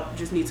all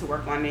just need to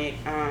work on it.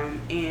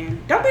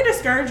 And don't be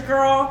discouraged,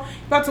 girl.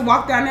 You're about to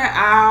walk down that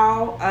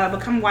aisle,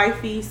 become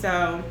wifey.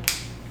 So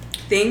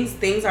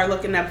things are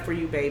looking up for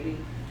you, baby.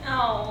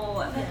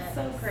 Oh, that's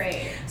so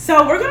great.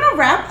 So we're going to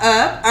wrap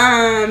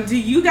up. Do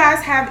you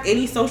guys have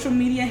any social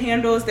media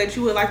handles that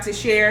you would like to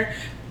share?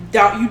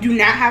 You do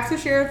not have to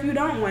share if you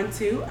don't want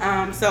to.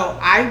 So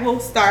I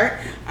will start.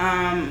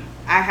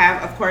 I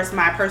have, of course,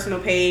 my personal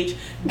page,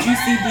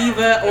 Juicy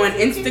Diva on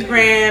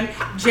Instagram,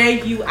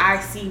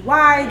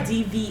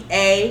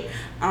 JUICYDVA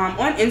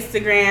on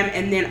Instagram.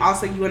 And then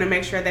also you want to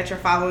make sure that you're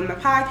following the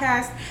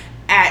podcast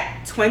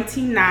at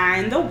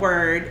 29 the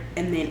word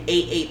and then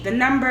 88 the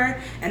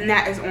number. And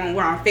that is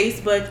we're on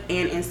Facebook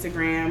and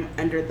Instagram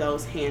under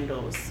those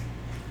handles.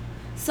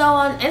 So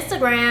on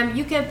Instagram,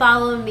 you can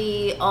follow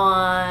me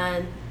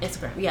on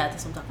Instagram. Yeah,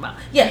 that's what I'm talking about.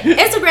 Yeah,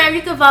 Instagram,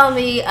 you can follow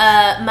me.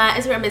 My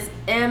Instagram is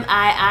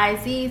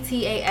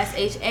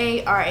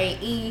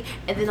MIIZTASHARAE.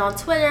 And then on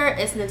Twitter,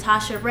 it's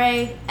Natasha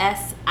Ray,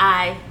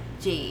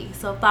 SIG.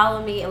 So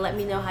follow me and let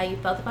me know how you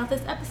felt about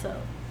this episode.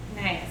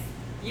 Nice.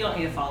 You don't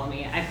need to follow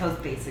me. I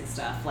post basic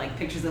stuff like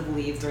pictures of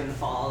leaves during the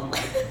fall and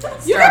like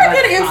you gotta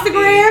get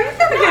Instagram.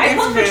 I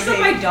post pictures of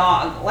my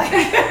dog. Like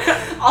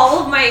all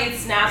of my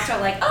snaps are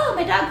like, oh,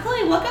 my dog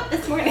Chloe woke up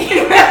this morning.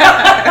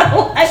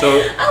 Like,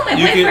 so oh, my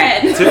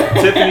boyfriend.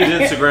 Tiffany's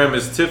Instagram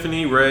is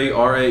Tiffany Ray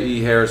RAE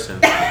Harrison.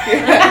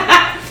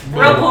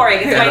 Real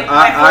boring. It's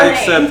I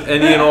accept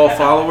any and all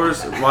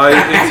followers. My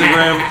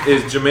Instagram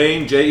is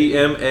Jermaine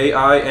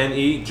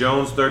JEMAINE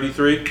Jones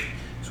 33.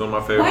 One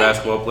of my favorite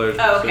basketball players.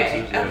 Oh,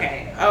 okay.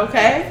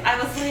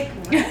 I was like,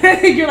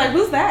 what? You're like,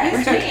 who's that?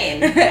 Who's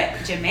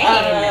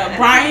Jermaine?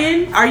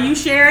 Brian, are you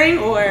sharing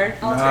or?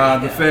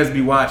 The feds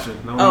be watching.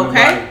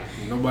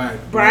 Nobody.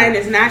 Brian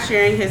is not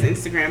sharing his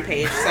Instagram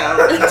page,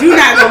 so do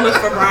not go look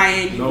for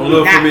Brian. Don't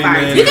look for me,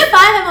 man. You can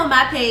find him on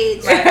my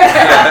page. God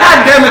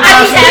damn it, Tasha.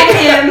 I tagged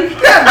him.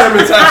 God damn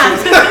it,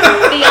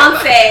 Tasha.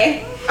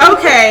 Beyonce.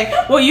 Okay,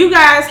 well, you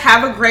guys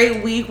have a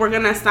great week. We're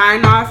going to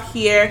sign off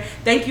here.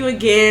 Thank you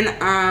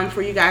again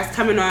for you guys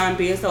coming on,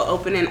 being so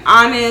open and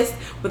honest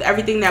with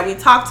everything that we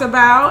talked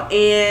about.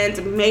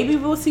 And maybe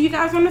we'll see you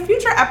guys on a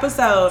future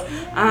episode.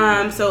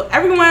 So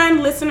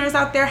everyone, listeners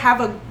out there, have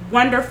a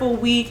wonderful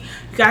week.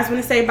 You guys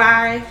want to say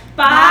bye?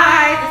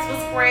 Bye. This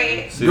was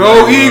great.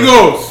 Go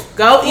Eagles.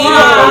 Go Eagles.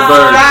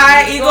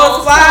 Fly,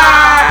 Eagles,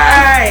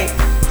 fly.